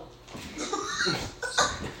 Oh.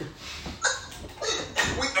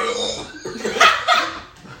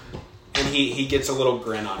 And he gets a little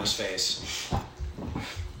grin on his face.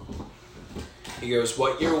 He goes,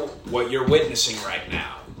 what you're witnessing right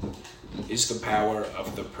now is the power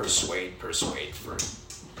of the persuade fruit.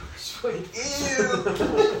 Persuade. Ew.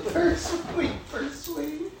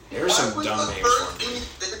 Persuade. There are some Why dumb was the names first for me.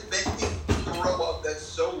 thing that make me throw up? That's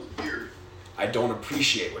so weird. I don't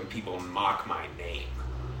appreciate when people mock my name.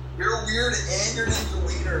 You're weird and you're into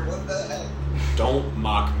wiener. What the heck? Don't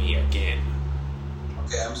mock me again.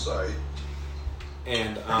 Okay, I'm sorry.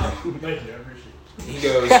 And Thank you, I appreciate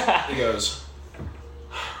it. he goes,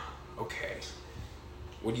 okay.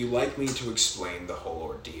 Would you like me to explain the whole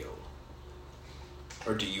ordeal?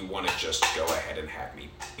 Or do you want to just go ahead and have me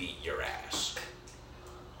beat your ass?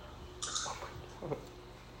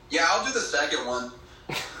 Yeah, I'll do the second one.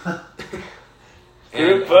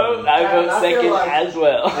 Group vote. I Captain, vote I feel second like- as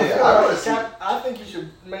well. Hey, I want to see. I think you should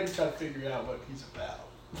maybe try to figure out what he's about.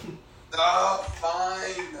 Oh,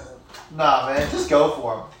 fine. Nah, man, just go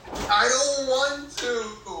for him. I don't want to.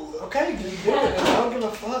 Okay, you do it. I don't give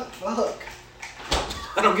a fuck.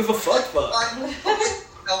 I don't give a fuck. Fine.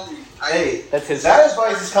 Tell me. Hey, That's his. that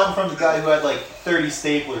advice is coming from the guy who had like 30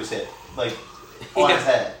 staplers hit, like, on his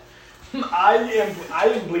head. I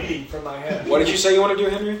am bleeding from my head. What did you say you want to do,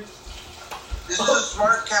 Henry? This is a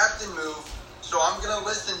smart captain move, so I'm gonna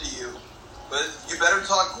listen to you. But you better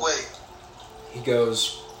talk quick. He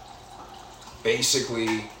goes,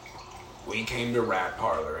 basically, we came to Rat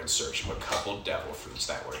Parlor in search of a couple devil fruits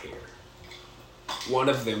that were here. One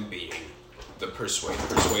of them being the persuade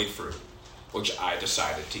fruit, which I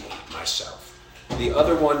decided to eat myself. The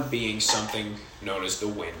other one being something known as the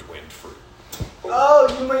wind fruit. Oh,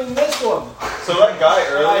 you mean this one? So that guy I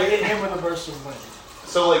earlier, hit him with a burst of wind.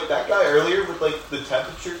 so like that guy earlier with like the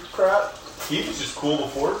temperature crap, he was just cool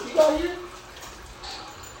before he got here?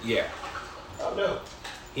 Yeah, Oh no.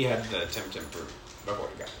 he had the Tim fruit before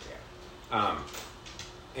he got here. Yeah.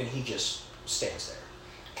 And he just stands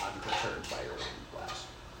there, unperturbed by your wind blast.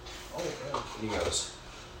 Oh, yeah. And he goes,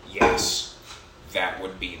 yes, that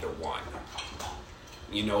would be the one.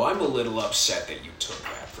 You know, I'm a little upset that you took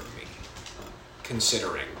that from me,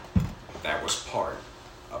 considering that was part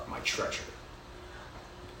of my treasure.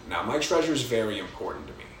 Now, my treasure is very important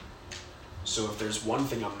to me, so if there's one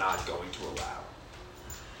thing I'm not going to allow,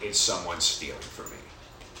 it's someone stealing from me.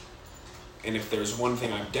 And if there's one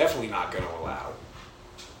thing I'm definitely not going to allow,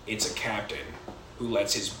 it's a captain who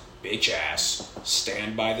lets his bitch ass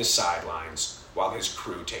stand by the sidelines while his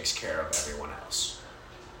crew takes care of everyone else.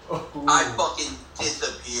 I fucking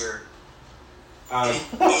disappear.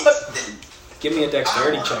 Instant. Give me a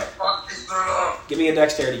dexterity I check. fuck this girl up. Give me a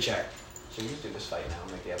dexterity check. So you just do this fight now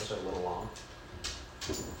and make the episode a little long.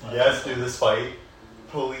 Yes, do this fight.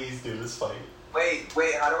 Please do this fight. Wait,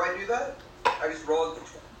 how do I do that? I just rolled the...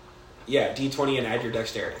 Yeah, D20 and add your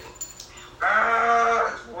dexterity.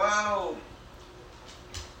 12.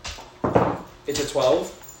 It's a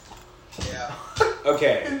 12? Yeah.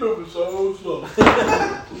 Okay. So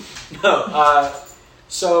No,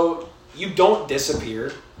 so you don't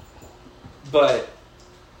disappear, but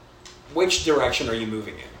which direction are you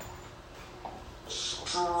moving in?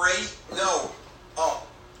 Straight. No. Oh.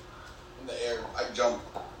 In the air. I jump.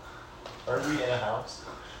 Are we in a house?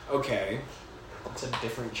 Okay. It's a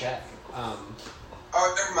different check. Oh,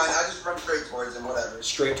 never mind. I just run straight towards him. Whatever.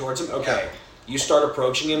 Straight towards him? Okay. Yeah. You start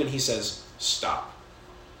approaching him and he says, stop.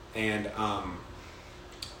 And I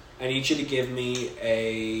need you to give me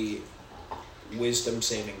a wisdom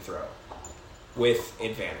saving throw with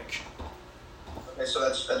advantage. Okay, so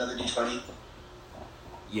that's another D20.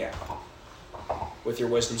 Yeah. With your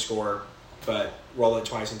wisdom score, but roll it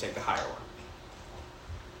twice and take the higher one.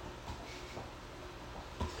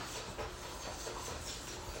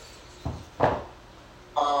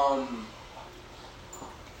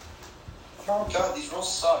 Oh god, these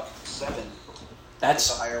rolls suck. 7. That's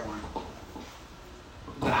the higher one.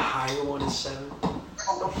 the higher one is 7.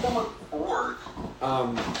 Oh, 4.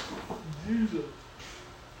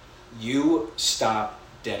 You stop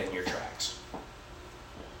dead in your tracks.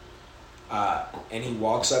 And he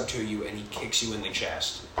walks up to you and he kicks you in the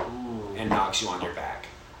chest and knocks you on your back.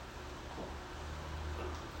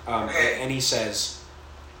 And he says,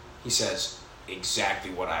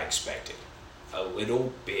 exactly what I expected. A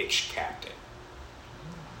little bitch captain.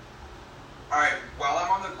 Alright, while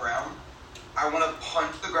I'm on the ground, I want to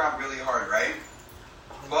punch the ground really hard, right?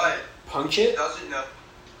 But Punch he it? doesn't know.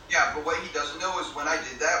 Yeah, but what he doesn't know is when I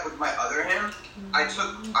did that with my other hand, I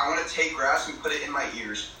want to take grass and put it in my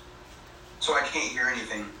ears. So I can't hear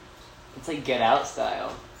anything. It's like Get Out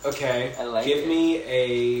style. Okay. I like Give it. me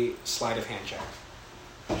a sleight of hand check.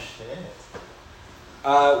 Shit.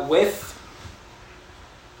 With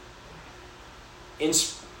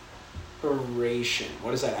inspiration.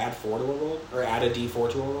 What does that add 4 to a roll? Or add a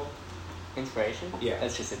D4 to a roll? Inspiration? Yeah.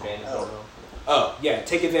 That's just advantage. Oh. Oh, yeah.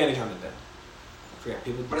 Take advantage on it then. I forget.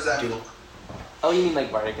 People What does that do. mean? Oh, you mean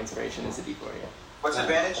like Bardic Inspiration is a D4, yeah. What's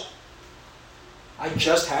advantage? I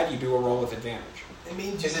just had you do a roll with advantage. It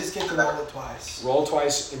means you Is it just get to roll it twice. Roll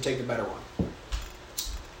twice and take the better one.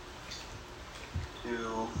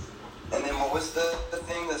 2. And then what was the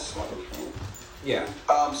thing? This one? Yeah.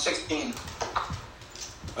 16.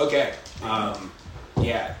 Okay.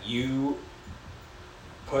 Yeah, you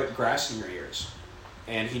put grass in your ears,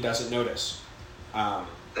 and he doesn't notice.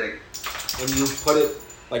 Thing. And you put it,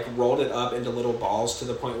 like, rolled it up into little balls to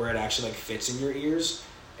the point where it actually, like, fits in your ears,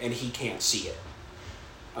 and he can't see it.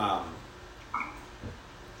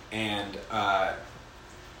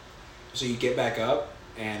 So you get back up,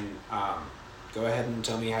 and go ahead and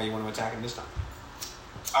tell me how you want to attack him this time.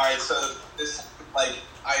 Alright, so this, like,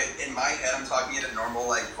 in my head, I'm talking at a normal,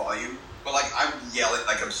 like, volume, but, like, I'm yelling,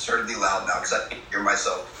 like, absurdly loud now, because I can't hear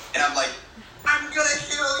myself. And I'm like, I'm gonna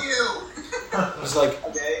kill you! He's like,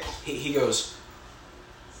 Okay? he goes,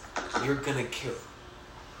 you're gonna kill.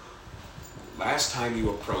 Last time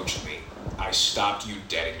you approached me, I stopped you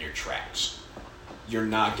dead in your tracks. You're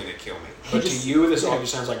not gonna kill me. But to you, this all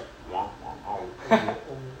just sounds like.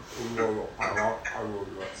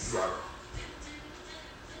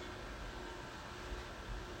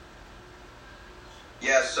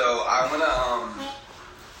 Yeah, so I wanna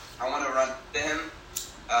run to him,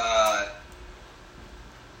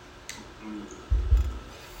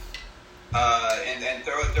 and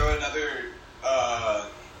throw another, I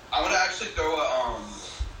wanna actually throw a,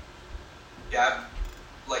 jab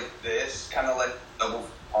like this, kind of like double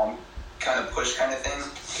palm, kind of push kind of thing.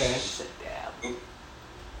 Okay. He said dab.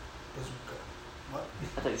 What?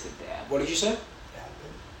 I thought he said dab. What did you say? I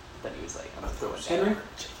thought he was like, I'm gonna throw it Henry? down.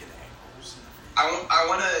 I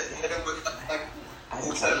want to hit him with like I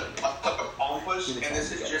didn't instead tell of you. like a palm push, Give it and time this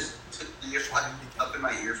to is get just to just like up in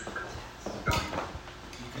my ears. Going.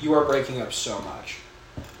 You are breaking up so much.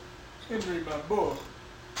 Henry, my boy.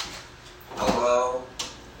 Hello,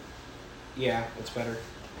 Yeah, it's better.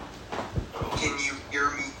 can you hear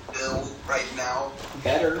me, Bill, right now?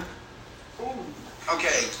 Better.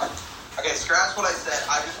 Okay, scratch what I said.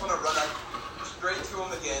 I just want to run up straight to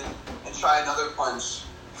him again and try another punch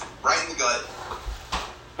right in the gut.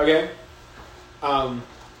 Okay.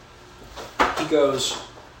 He goes,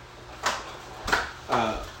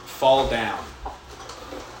 fall down.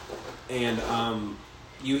 And,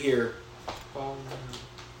 you hear,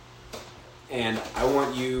 And I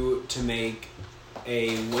want you to make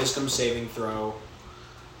a wisdom saving throw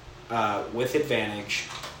with advantage.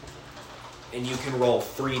 And you can roll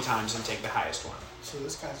 3 times and take the highest one. So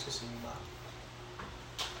this guy's just in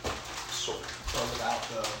the Sword. so without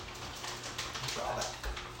the drawback.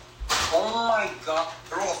 Oh my god.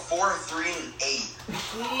 I roll a 4, 3, and 8.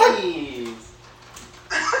 Jeez.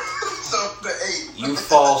 So the 8. You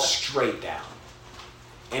fall straight down.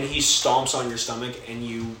 And he stomps on your stomach and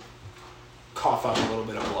you cough up a little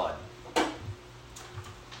bit of blood.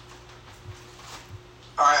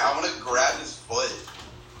 Alright, I want to grab his foot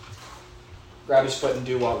Grab his foot and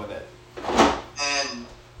do what with it? and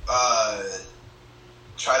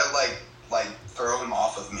try to like throw him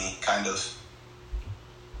off of me, kind of.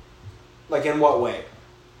 Like in what way?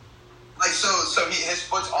 Like so his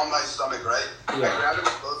foot's on my stomach, right? Yeah. I grab him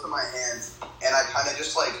with both of my hands and I kind of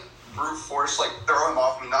just like brute force like throw him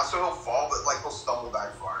off me, not so he'll fall, but like he'll stumble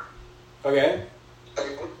back far. Okay.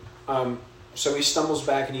 So he stumbles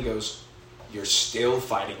back and he goes, "You're still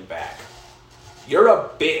fighting back. You're a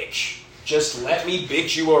bitch. Just let me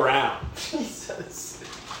bitch you around." Jesus.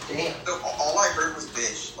 Damn. So all I heard was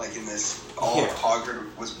bitch, like in this. All Yeah. Hog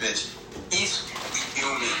heard was bitch. He's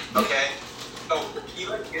fuming, okay? So he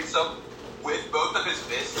like gets up with both of his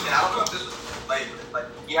fists, and I don't know if this was like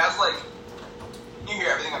he has like. Can you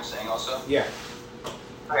hear everything I'm saying? Also. Yeah.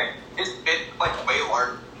 Okay. His fist like way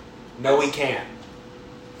large. No, we can't.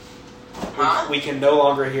 Huh? We can no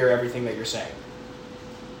longer hear everything that you're saying.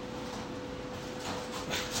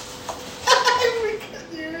 We can't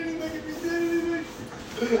hear anything if you did anything.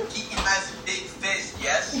 He has a big fist,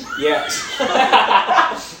 yes.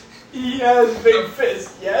 Yes. He has big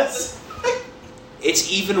fist, yes?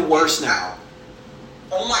 It's even worse now.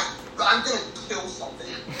 Oh my! I'm gonna kill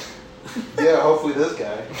something. Yeah, hopefully this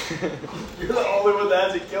guy. You're the only one that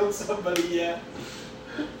hasn't killed somebody yet.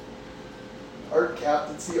 Our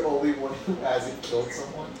captain's the only one who hasn't killed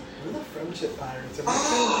someone. We're the friendship pirates, and we're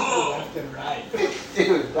killing people left and right.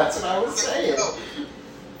 Dude, that's what I was saying. So,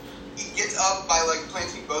 he gets up by like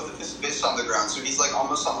planting both of his fists on the ground, so he's like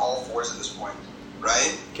almost on all fours at this point,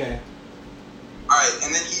 right? Okay. All right,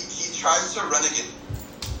 and then he tries to run again,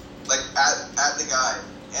 like at the guy,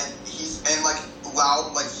 and he's like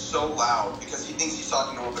loud, like so loud because he thinks he's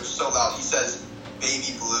talking normal, but so loud. He says,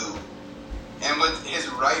 "Baby blue," and with his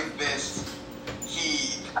right fist,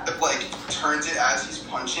 he kind of like turns it as he's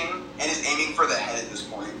punching and is aiming for the head at this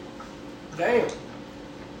point. Damn.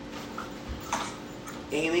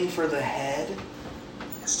 Aiming for the head?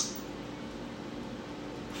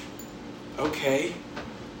 Okay.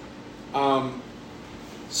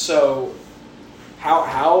 So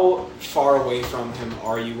how far away from him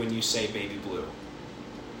are you when you say baby blue?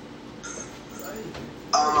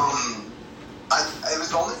 It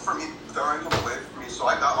was only for me throwing him away from me, so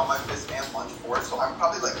I got on my fist and lunged for it, so I'm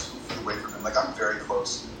probably like 2 feet away from him. Like, I'm very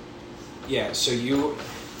close. Yeah, so you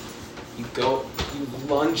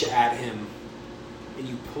lunge at him and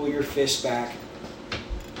you pull your fist back,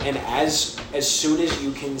 and as soon as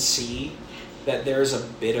you can see that there's a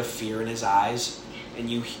bit of fear in his eyes, and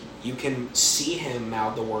you can see him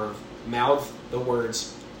mouth the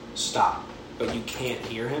words "stop," but you can't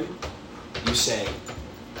hear him.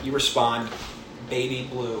 You respond, "Baby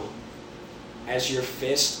blue," as your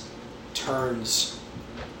fist turns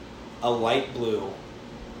a light blue.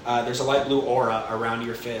 There's a light blue aura around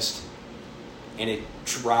your fist, and it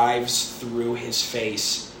drives through his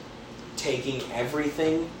face, taking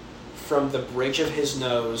everything from the bridge of his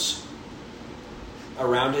nose,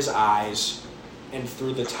 around his eyes, and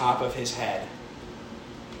through the top of his head.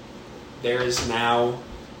 There is now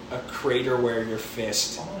a crater where your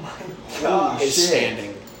fist is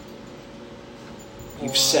standing.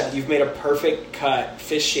 You've made a perfect cut,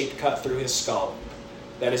 fist-shaped cut through his skull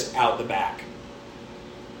that is out the back.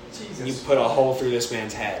 Jesus. You put a hole through this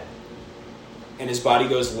man's head. And his body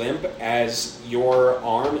goes limp as your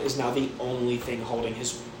arm is now the only thing holding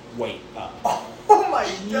his weight up. Oh my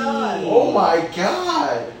god! Oh my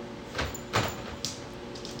god!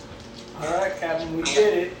 Alright, Captain, we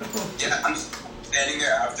did it. Yeah, I'm standing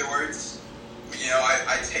there afterwards. You know,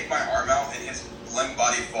 I take my arm out and his limp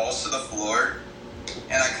body falls to the floor.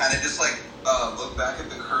 And I kind of just like look back at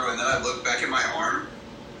the crew, and then I look back at my arm,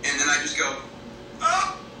 and then I just go,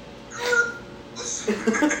 "Ah!"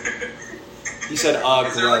 He said,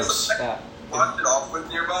 Is there like gross. something I can wash it off with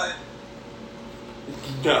nearby?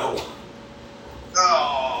 No.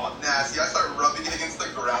 Oh, nasty. I start rubbing it against the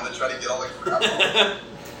ground to try to get all the crap off.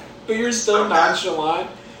 But you're still nonchalant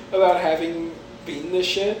about having beaten this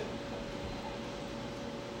shit?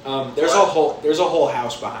 There's a whole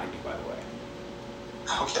house behind you, by the way.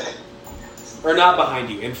 Okay. or not behind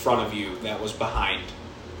you, in front of you, that was behind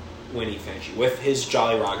Winnie Finchy, with his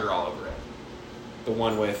Jolly Roger all over it. The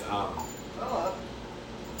one with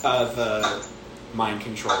the mind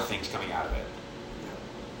control things coming out of it.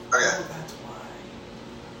 Okay. Oh, that's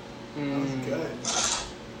why. That was good.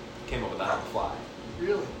 Came up with that on the fly.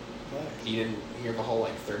 Really? Nice. You didn't hear the whole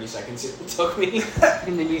 30 seconds it took me.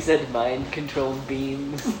 And then you said mind control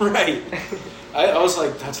beams. Right. I was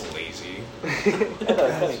like, that's lazy.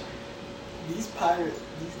 Guys, these pirates,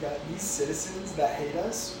 these guys, these citizens that hate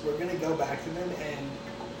us, we're gonna go back to them and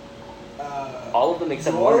All of them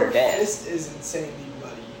except one your are dead. fist is insanely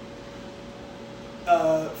bloody.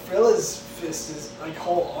 Frilla's fist is like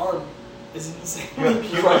whole arm is insanely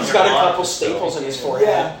He's He's got a couple staples in his forehead.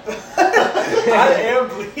 Yeah. I am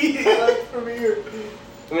bleeding like from here. And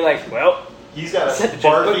we're like, well, He's got Set the a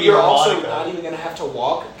jump, Barbie But you're also harmonica. not even going to have to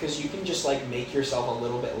walk, because you can just make yourself a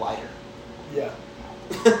little bit lighter. Yeah.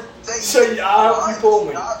 Thank So you. you pull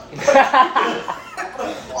me. Not- I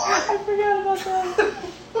Why? forgot about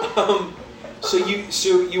that. So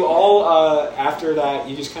you all after that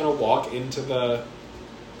you just kind of walk into the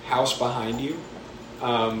house behind you,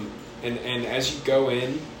 and as you go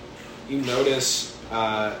in, you notice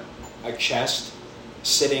a chest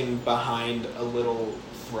sitting behind a little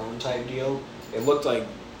throne type deal. It looked like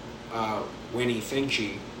Winnie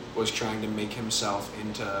Finchy was trying to make himself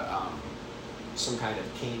into some kind of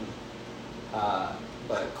king,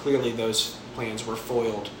 but clearly those plans were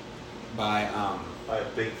foiled by By a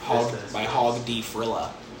big Hog fist. by Hog D. Frilla.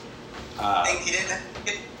 Think he didn't.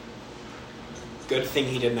 Good thing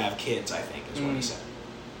he didn't have kids, I think, is what he said.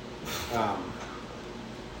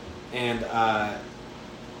 And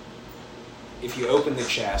if you open the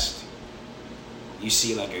chest, you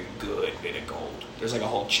see a good bit of gold. There's a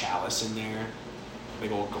whole chalice in there,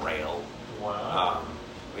 big old grail. Wow.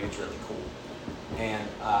 It's really cool. And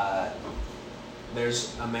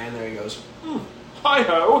there's a man there. He goes, "Hi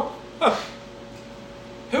ho,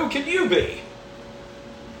 who can you be?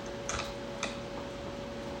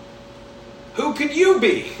 Who can you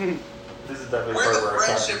be?" This is definitely We're part the where I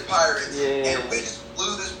friendship pirates, Yeah. and we just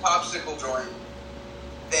blew this popsicle joint.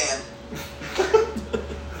 Dan.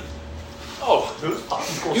 Oh, Who's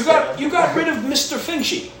popsicle you got rid of Mr.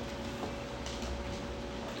 Finchy.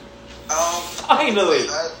 Finally,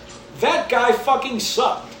 That, that guy fucking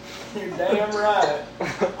sucked. You're damn right.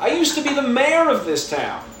 I used to be the mayor of this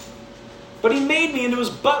town, but he made me into his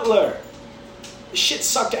butler. This shit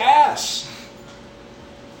sucked ass.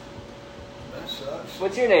 That sucks.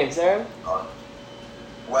 What's your name, sir?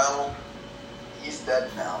 well, he's dead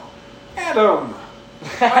now. Adam.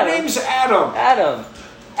 My name's Adam. Adam.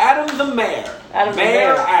 Adam the mayor. Adam the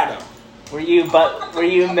Mayor mayor. Adam. Were you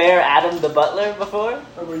Mayor Adam the Butler before?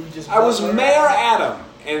 Or were you just I was butler? Mayor Adam,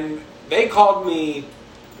 and they called me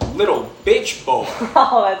Little Bitch Boy.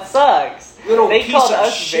 Oh, that sucks. Little They piece called of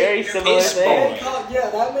us shit, very similar piss things. boy.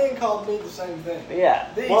 That man called me the same thing. Yeah.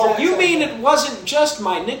 The Well, exact you same mean thing. it wasn't just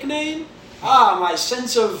my nickname? My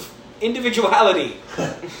sense of individuality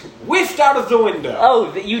whiffed out of the window.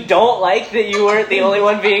 Oh, that you don't like that you weren't the only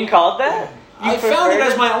one being called that? You I found it preferred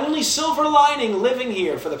as my only silver lining living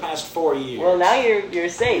here for the past 4 years. Well, now you're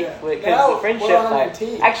safe Yeah. because Now the friendship we're on your fight.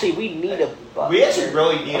 team. Actually, we need a butler. We actually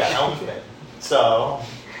really need a helmsman. So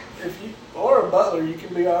If you or a butler, you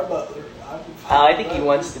can be our butler. I think he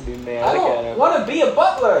wants to be mayor. I Look at don't him. want to be a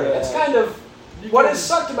butler. Yeah. That's kind of You what can- has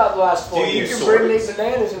sucked about the last 4 Do you You years. can bring Swords? these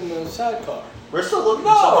bananas in the sidecar. we're still looking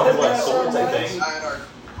No, for someone who that's likes swords, I not think. I are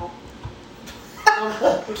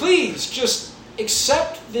Please, just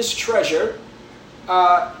accept this treasure.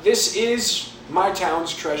 This is my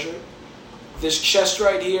town's treasure. This chest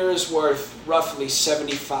right here is worth roughly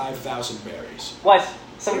 75,000 berries. What?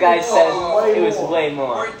 Some guy said way it was more. way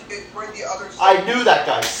more. where'd the other I knew that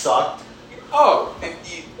guy sucked. Oh,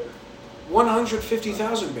 50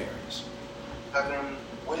 150,000 berries.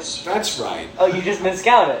 was That's right. Oh, you just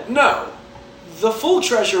miscounted. No, the full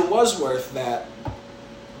treasure was worth that,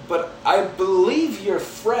 but I believe your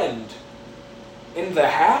friend in the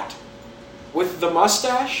hat with the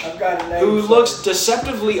mustache, I've got a name. who sir. looks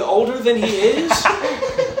deceptively older than he is,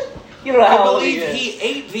 You don't know I how old he believe is. he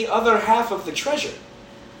ate the other half of the treasure.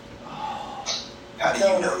 How do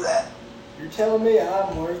you know that? You're telling me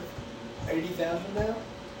I'm worth 80,000 now?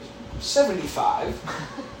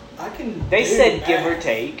 75. I can. They do said math. give or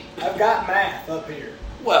take. I've got math up here.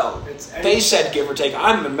 Well, It's they 80. said give or take.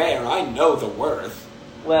 I'm the mayor. I know the worth.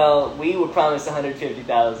 Well, we were promised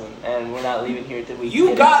 150,000, and we're not leaving here till we. You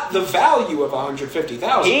get got the value of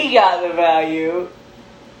 150,000. it. He got the value.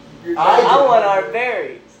 You're I I done. want our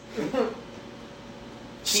berries.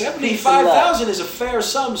 $75,000 is a fair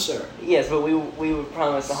sum, sir. Yes, but we would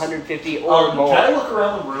promise 150 or more. Can I look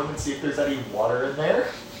around the room and see if there's any water in there?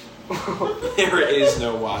 There is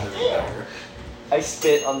no water in there. I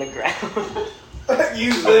spit on the ground.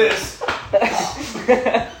 Use this.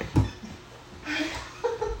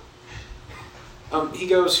 He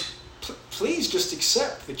goes, please just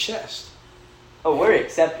accept the chest. Oh, we're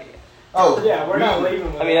accepting it. Oh, Yeah, we're not leaving.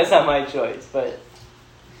 I mean, that's not my choice, but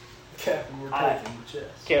Captain, we're taking the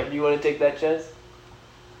chest. Cam, do you want to take that chest?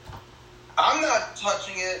 I'm not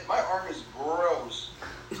touching it. My arm is gross.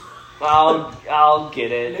 I'll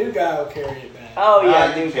get it. New guy will carry it back. Oh yeah,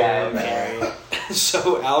 I new can guy will carry carry it.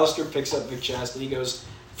 So Alistair picks up the chest and he goes,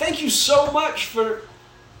 thank you so much for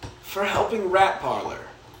helping Rat Parlor.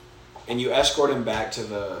 And you escort him back to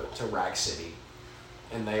Rag City.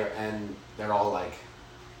 And they're all like,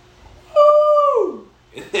 woo!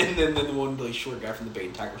 And then the one really short guy from the bait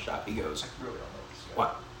and tackle shop, he goes, really don't know this guy.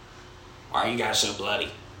 what? Why are you guys so bloody?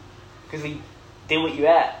 Because we did what you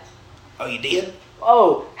asked. Oh, you did?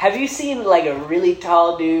 Oh, have you seen like a really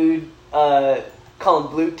tall dude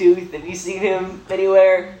called Bluetooth? Have you seen him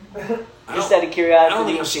anywhere? Just out of I curiosity. don't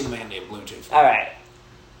think I've seen the man named Bluetooth. All right.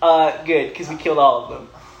 Good, because we killed all of them.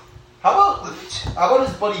 How about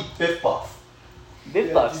his buddy Biff Buff? Biff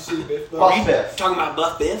Yeah, Buffs. did you see Biff Buff? Buff Biff. Talking about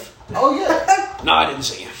Buff Biff? Oh yeah. No, I didn't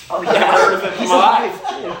see him. Oh Never yeah, heard of him in he's my alive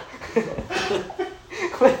too.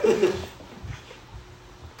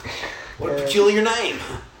 What a peculiar name.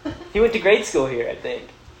 He went to grade school here, I think.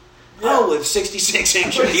 Oh, with 66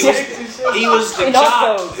 inches. He was the And jock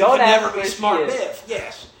also, who don't could ask never be where smart he is. Biff.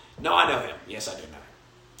 Yes. No, I know him. Yes, I do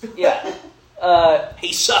know him. Yeah.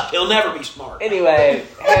 He sucked. He'll never be smart. Anyway,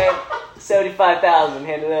 hand 75,000.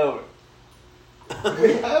 Hand it over.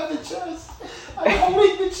 We have the chest. I'm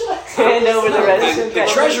holding the chest. Hand over the rest of The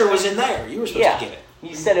treasure was in there. You were supposed Yeah. to get it.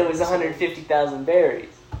 You said it was 150,000 berries.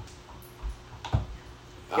 And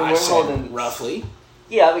I we're said holding roughly.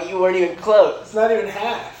 Yeah, but you weren't even close. It's not even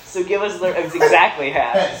half. So give us it was exactly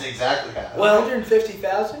half. That's exactly half. Well-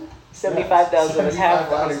 150,000? 75,000 is half of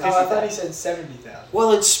 75,000. Oh, I thought 150,000. he said 70,000.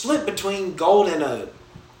 Well, it's split between gold and a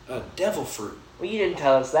devil fruit. Well, you didn't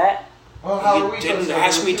tell us that. Well, how are You we didn't supposed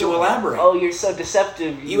ask me to do it? elaborate. Oh, you're so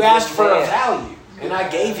deceptive. You asked for a man. value, and I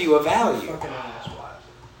gave you a value. Fucking asswipe.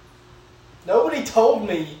 Nobody told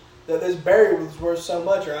me that this berry was worth so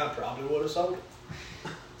much, or I probably would have sold it.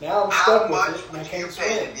 Now I'm How stuck much with it, and I would you can't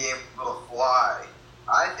pay swim. to be able to fly?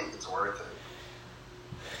 I think it's worth it.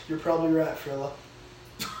 You're probably right, Frilla.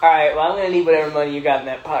 Alright, well, I'm going to need whatever money you got in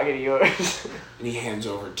that pocket of yours. And he hands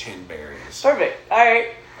over 10 berries. Perfect. Alright.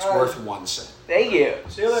 It's worth 1 cent. Thank you.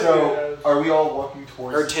 See you later. So, are we all walking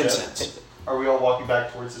towards Or the 10 ship? cents. Are we all walking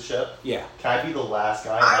back towards the ship? Yeah. Can I be the last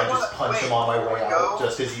guy I and I just wanna- punch wait, him on my way before we out go-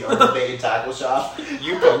 just because he owned the bait and tackle shop?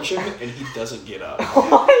 You punch him, and he doesn't get up. Oh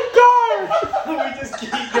my god! we just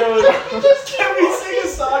keep going. Can we sing a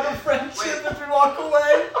song of friendship if we walk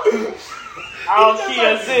away? I'll key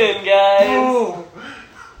us in, guys.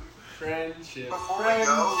 Friendship. Before we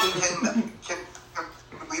go, can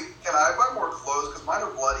I buy more clothes? Because mine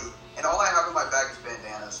are bloody, and all I have in my bag is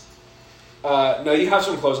bandanas. No, you have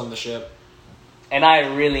some clothes on the ship. And I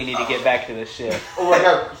really need to get back to the ship. Oh my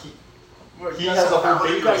god, he You has a whole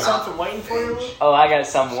You bait got ring. something waiting for you? Oh, I got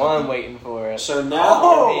someone waiting for us. So now,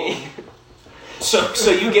 Oh!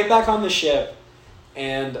 so you get back on the ship,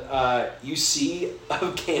 and you see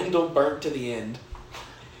a candle burnt to the end,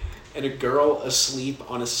 and a girl asleep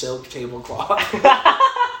on a silk tablecloth.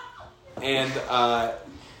 And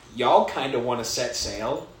y'all kind of want to set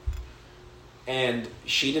sail, and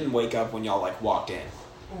she didn't wake up when y'all like walked in.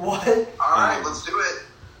 What? Alright, let's do it.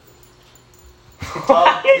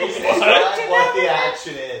 Describe what the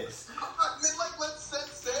action is. I mean, like, let's set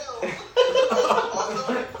sail.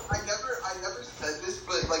 Also, I never said this,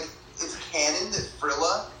 but like, it's canon that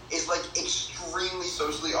Frilla is like extremely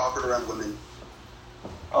socially awkward around women.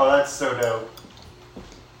 Oh, that's so dope.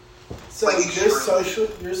 So Like, your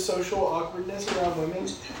social awkwardness around women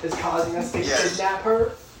is causing us to Yes. kidnap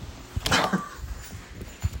her?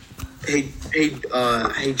 Hey,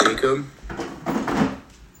 Jacob.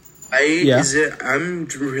 I'm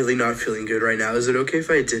really not feeling good right now. Is it okay if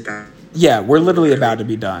I dip out? Yeah, we're literally about to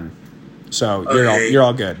be done, so Okay. you're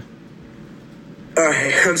all good. All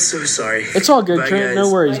right, I'm so sorry. It's all good, Bye, Trent. guys.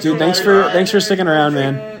 No worries, dude. Thanks for sticking around,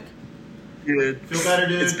 man. Dude, Feel better,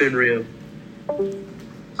 dude. it's been real.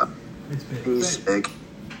 It's been Who's sick?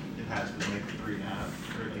 It has been like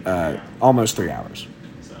 3.5 or like Almost 3 hours.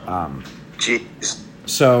 So. Jeez.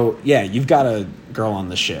 So yeah, you've got a girl on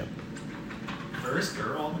the ship. First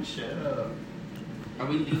girl on the ship. Are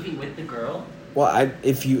we leaving with the girl? Well,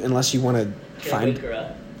 unless you want to Can I wake find. her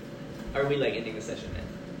up? Or are we like ending the session now?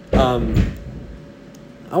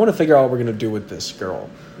 I want to figure out what we're gonna do with this girl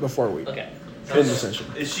before we Okay. end the session.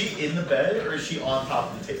 Is she in the bed or is she on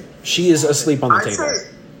top of the table? She is asleep on the I table. say,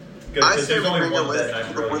 Good, I because say there's we only bring one a bed, list and to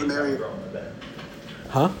I'd the really Queen hate to have Mary. a girl in the bed.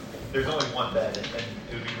 Huh? There's only one bed, and it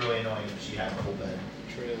would be really annoying if she had the whole bed.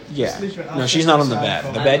 True. Yeah. Sleeping No, outside she's not on the side bed.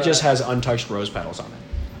 for The a bed while. just has untouched rose petals on it.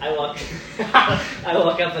 I walk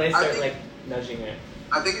up and I start think- like nudging her.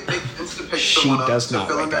 I think it makes sense to pick She someone does up to not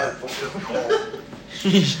fill in wake that up. void of cold.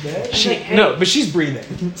 No, but she's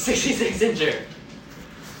breathing. 66 incher.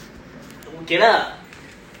 Get up.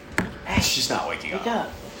 She's not waking Wake up.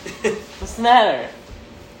 up. What's the matter?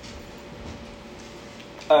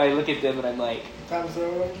 I look at them and I'm like, Time to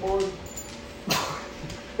throw it overboard.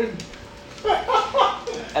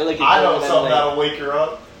 I look at I them know and I'm something like, that'll wake her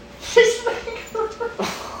up.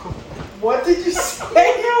 What did you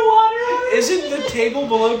say? Isn't the table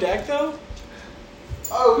below deck though?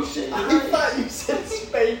 Oh shit! I thought you said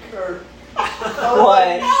spank her.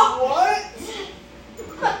 What? What?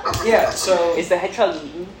 Yeah. So Is the hedgehog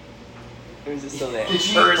eaten? Or is it still there? Did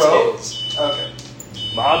she hers eat both? is. Okay.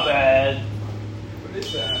 My bad. What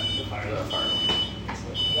is that?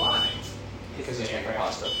 Why? Because he's making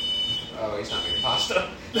pasta. Oh, he's not making pasta.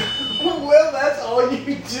 Well, that's all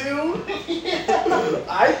you do.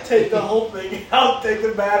 I take the whole thing out, take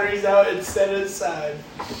the batteries out, and set it aside.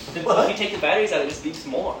 If you take the batteries out, it just beeps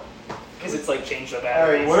more. Because it's like change the All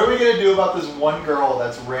batteries. right. What are we gonna do about this one girl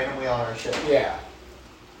that's randomly on our ship? Yeah.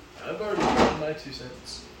 I've already done my 2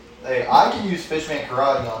 cents. Hey, I can use Fishman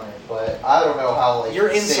Karate on her, but I don't know how like You're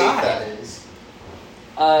safe inside. that is.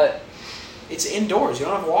 It's indoors. You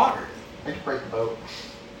don't have water. I can break the boat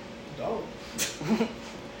Don't.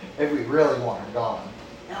 if we really want her gone.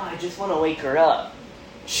 No, I just want to wake her up.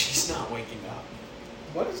 She's not waking up.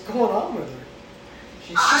 What is going on with her?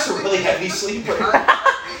 She's just a really heavy sleeper.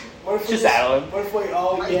 What if we Just Alan. What if we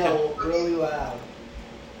all yell really loud?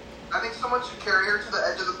 I think someone should carry her to the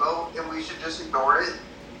edge of the boat, and we should just ignore it,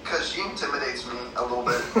 because she intimidates me a little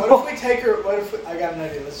bit. What if we take her? I got an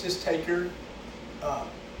idea. Let's just take her to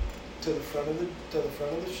the front of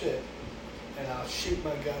the ship, and I'll shoot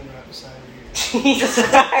my gun right beside her ear. Jesus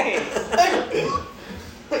Christ.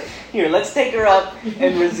 Here, let's take her up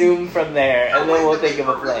and resume from there, and then we'll think of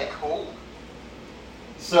a Really plan. cold.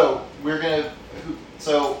 So we're gonna.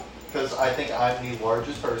 Because I think I'm the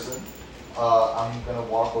largest person, I'm gonna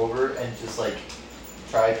walk over and just like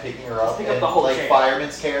try picking her up Pick up and the whole like chair.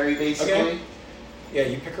 fireman's carry basically. Okay. Yeah,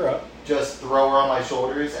 you pick her up. Just throw her on my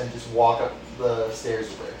shoulders and just walk up the stairs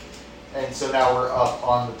with her. And so now we're up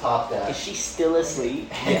on the top deck. Is she still asleep?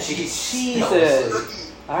 And she's still Jesus. asleep.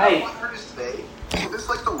 Cookie, All right. I want her to stay. Is this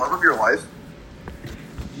like the love of your life?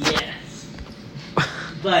 Yes.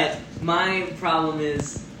 But my problem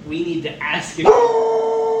is we need to ask her.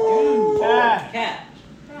 Cat.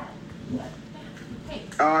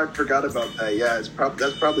 Oh, I forgot about that. Yeah,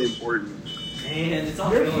 that's probably important. Man, it's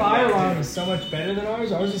all Your going fire back alarm to- is so much better than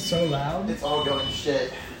ours. Ours is so loud. It's all going to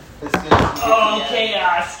shit. As soon as we get to Oh, the end.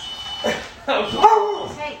 chaos. Hey,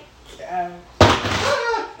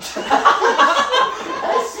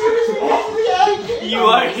 As soon as we get to the end. You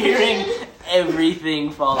are hearing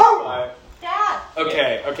everything fall apart. Dad.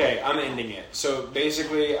 Okay, I'm ending it. So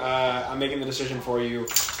basically, I'm making the decision for you.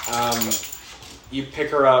 You pick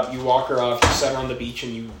her up, you walk her off, you set her on the beach,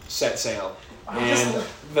 and you set sail. And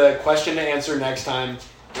the question to answer next time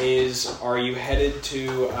is, are you headed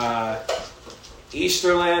to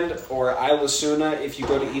Easterland or Isla Suna? If you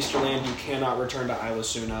go to Easterland, you cannot return to Isla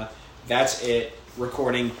Suna. That's it.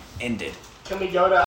 Recording ended. Can we go to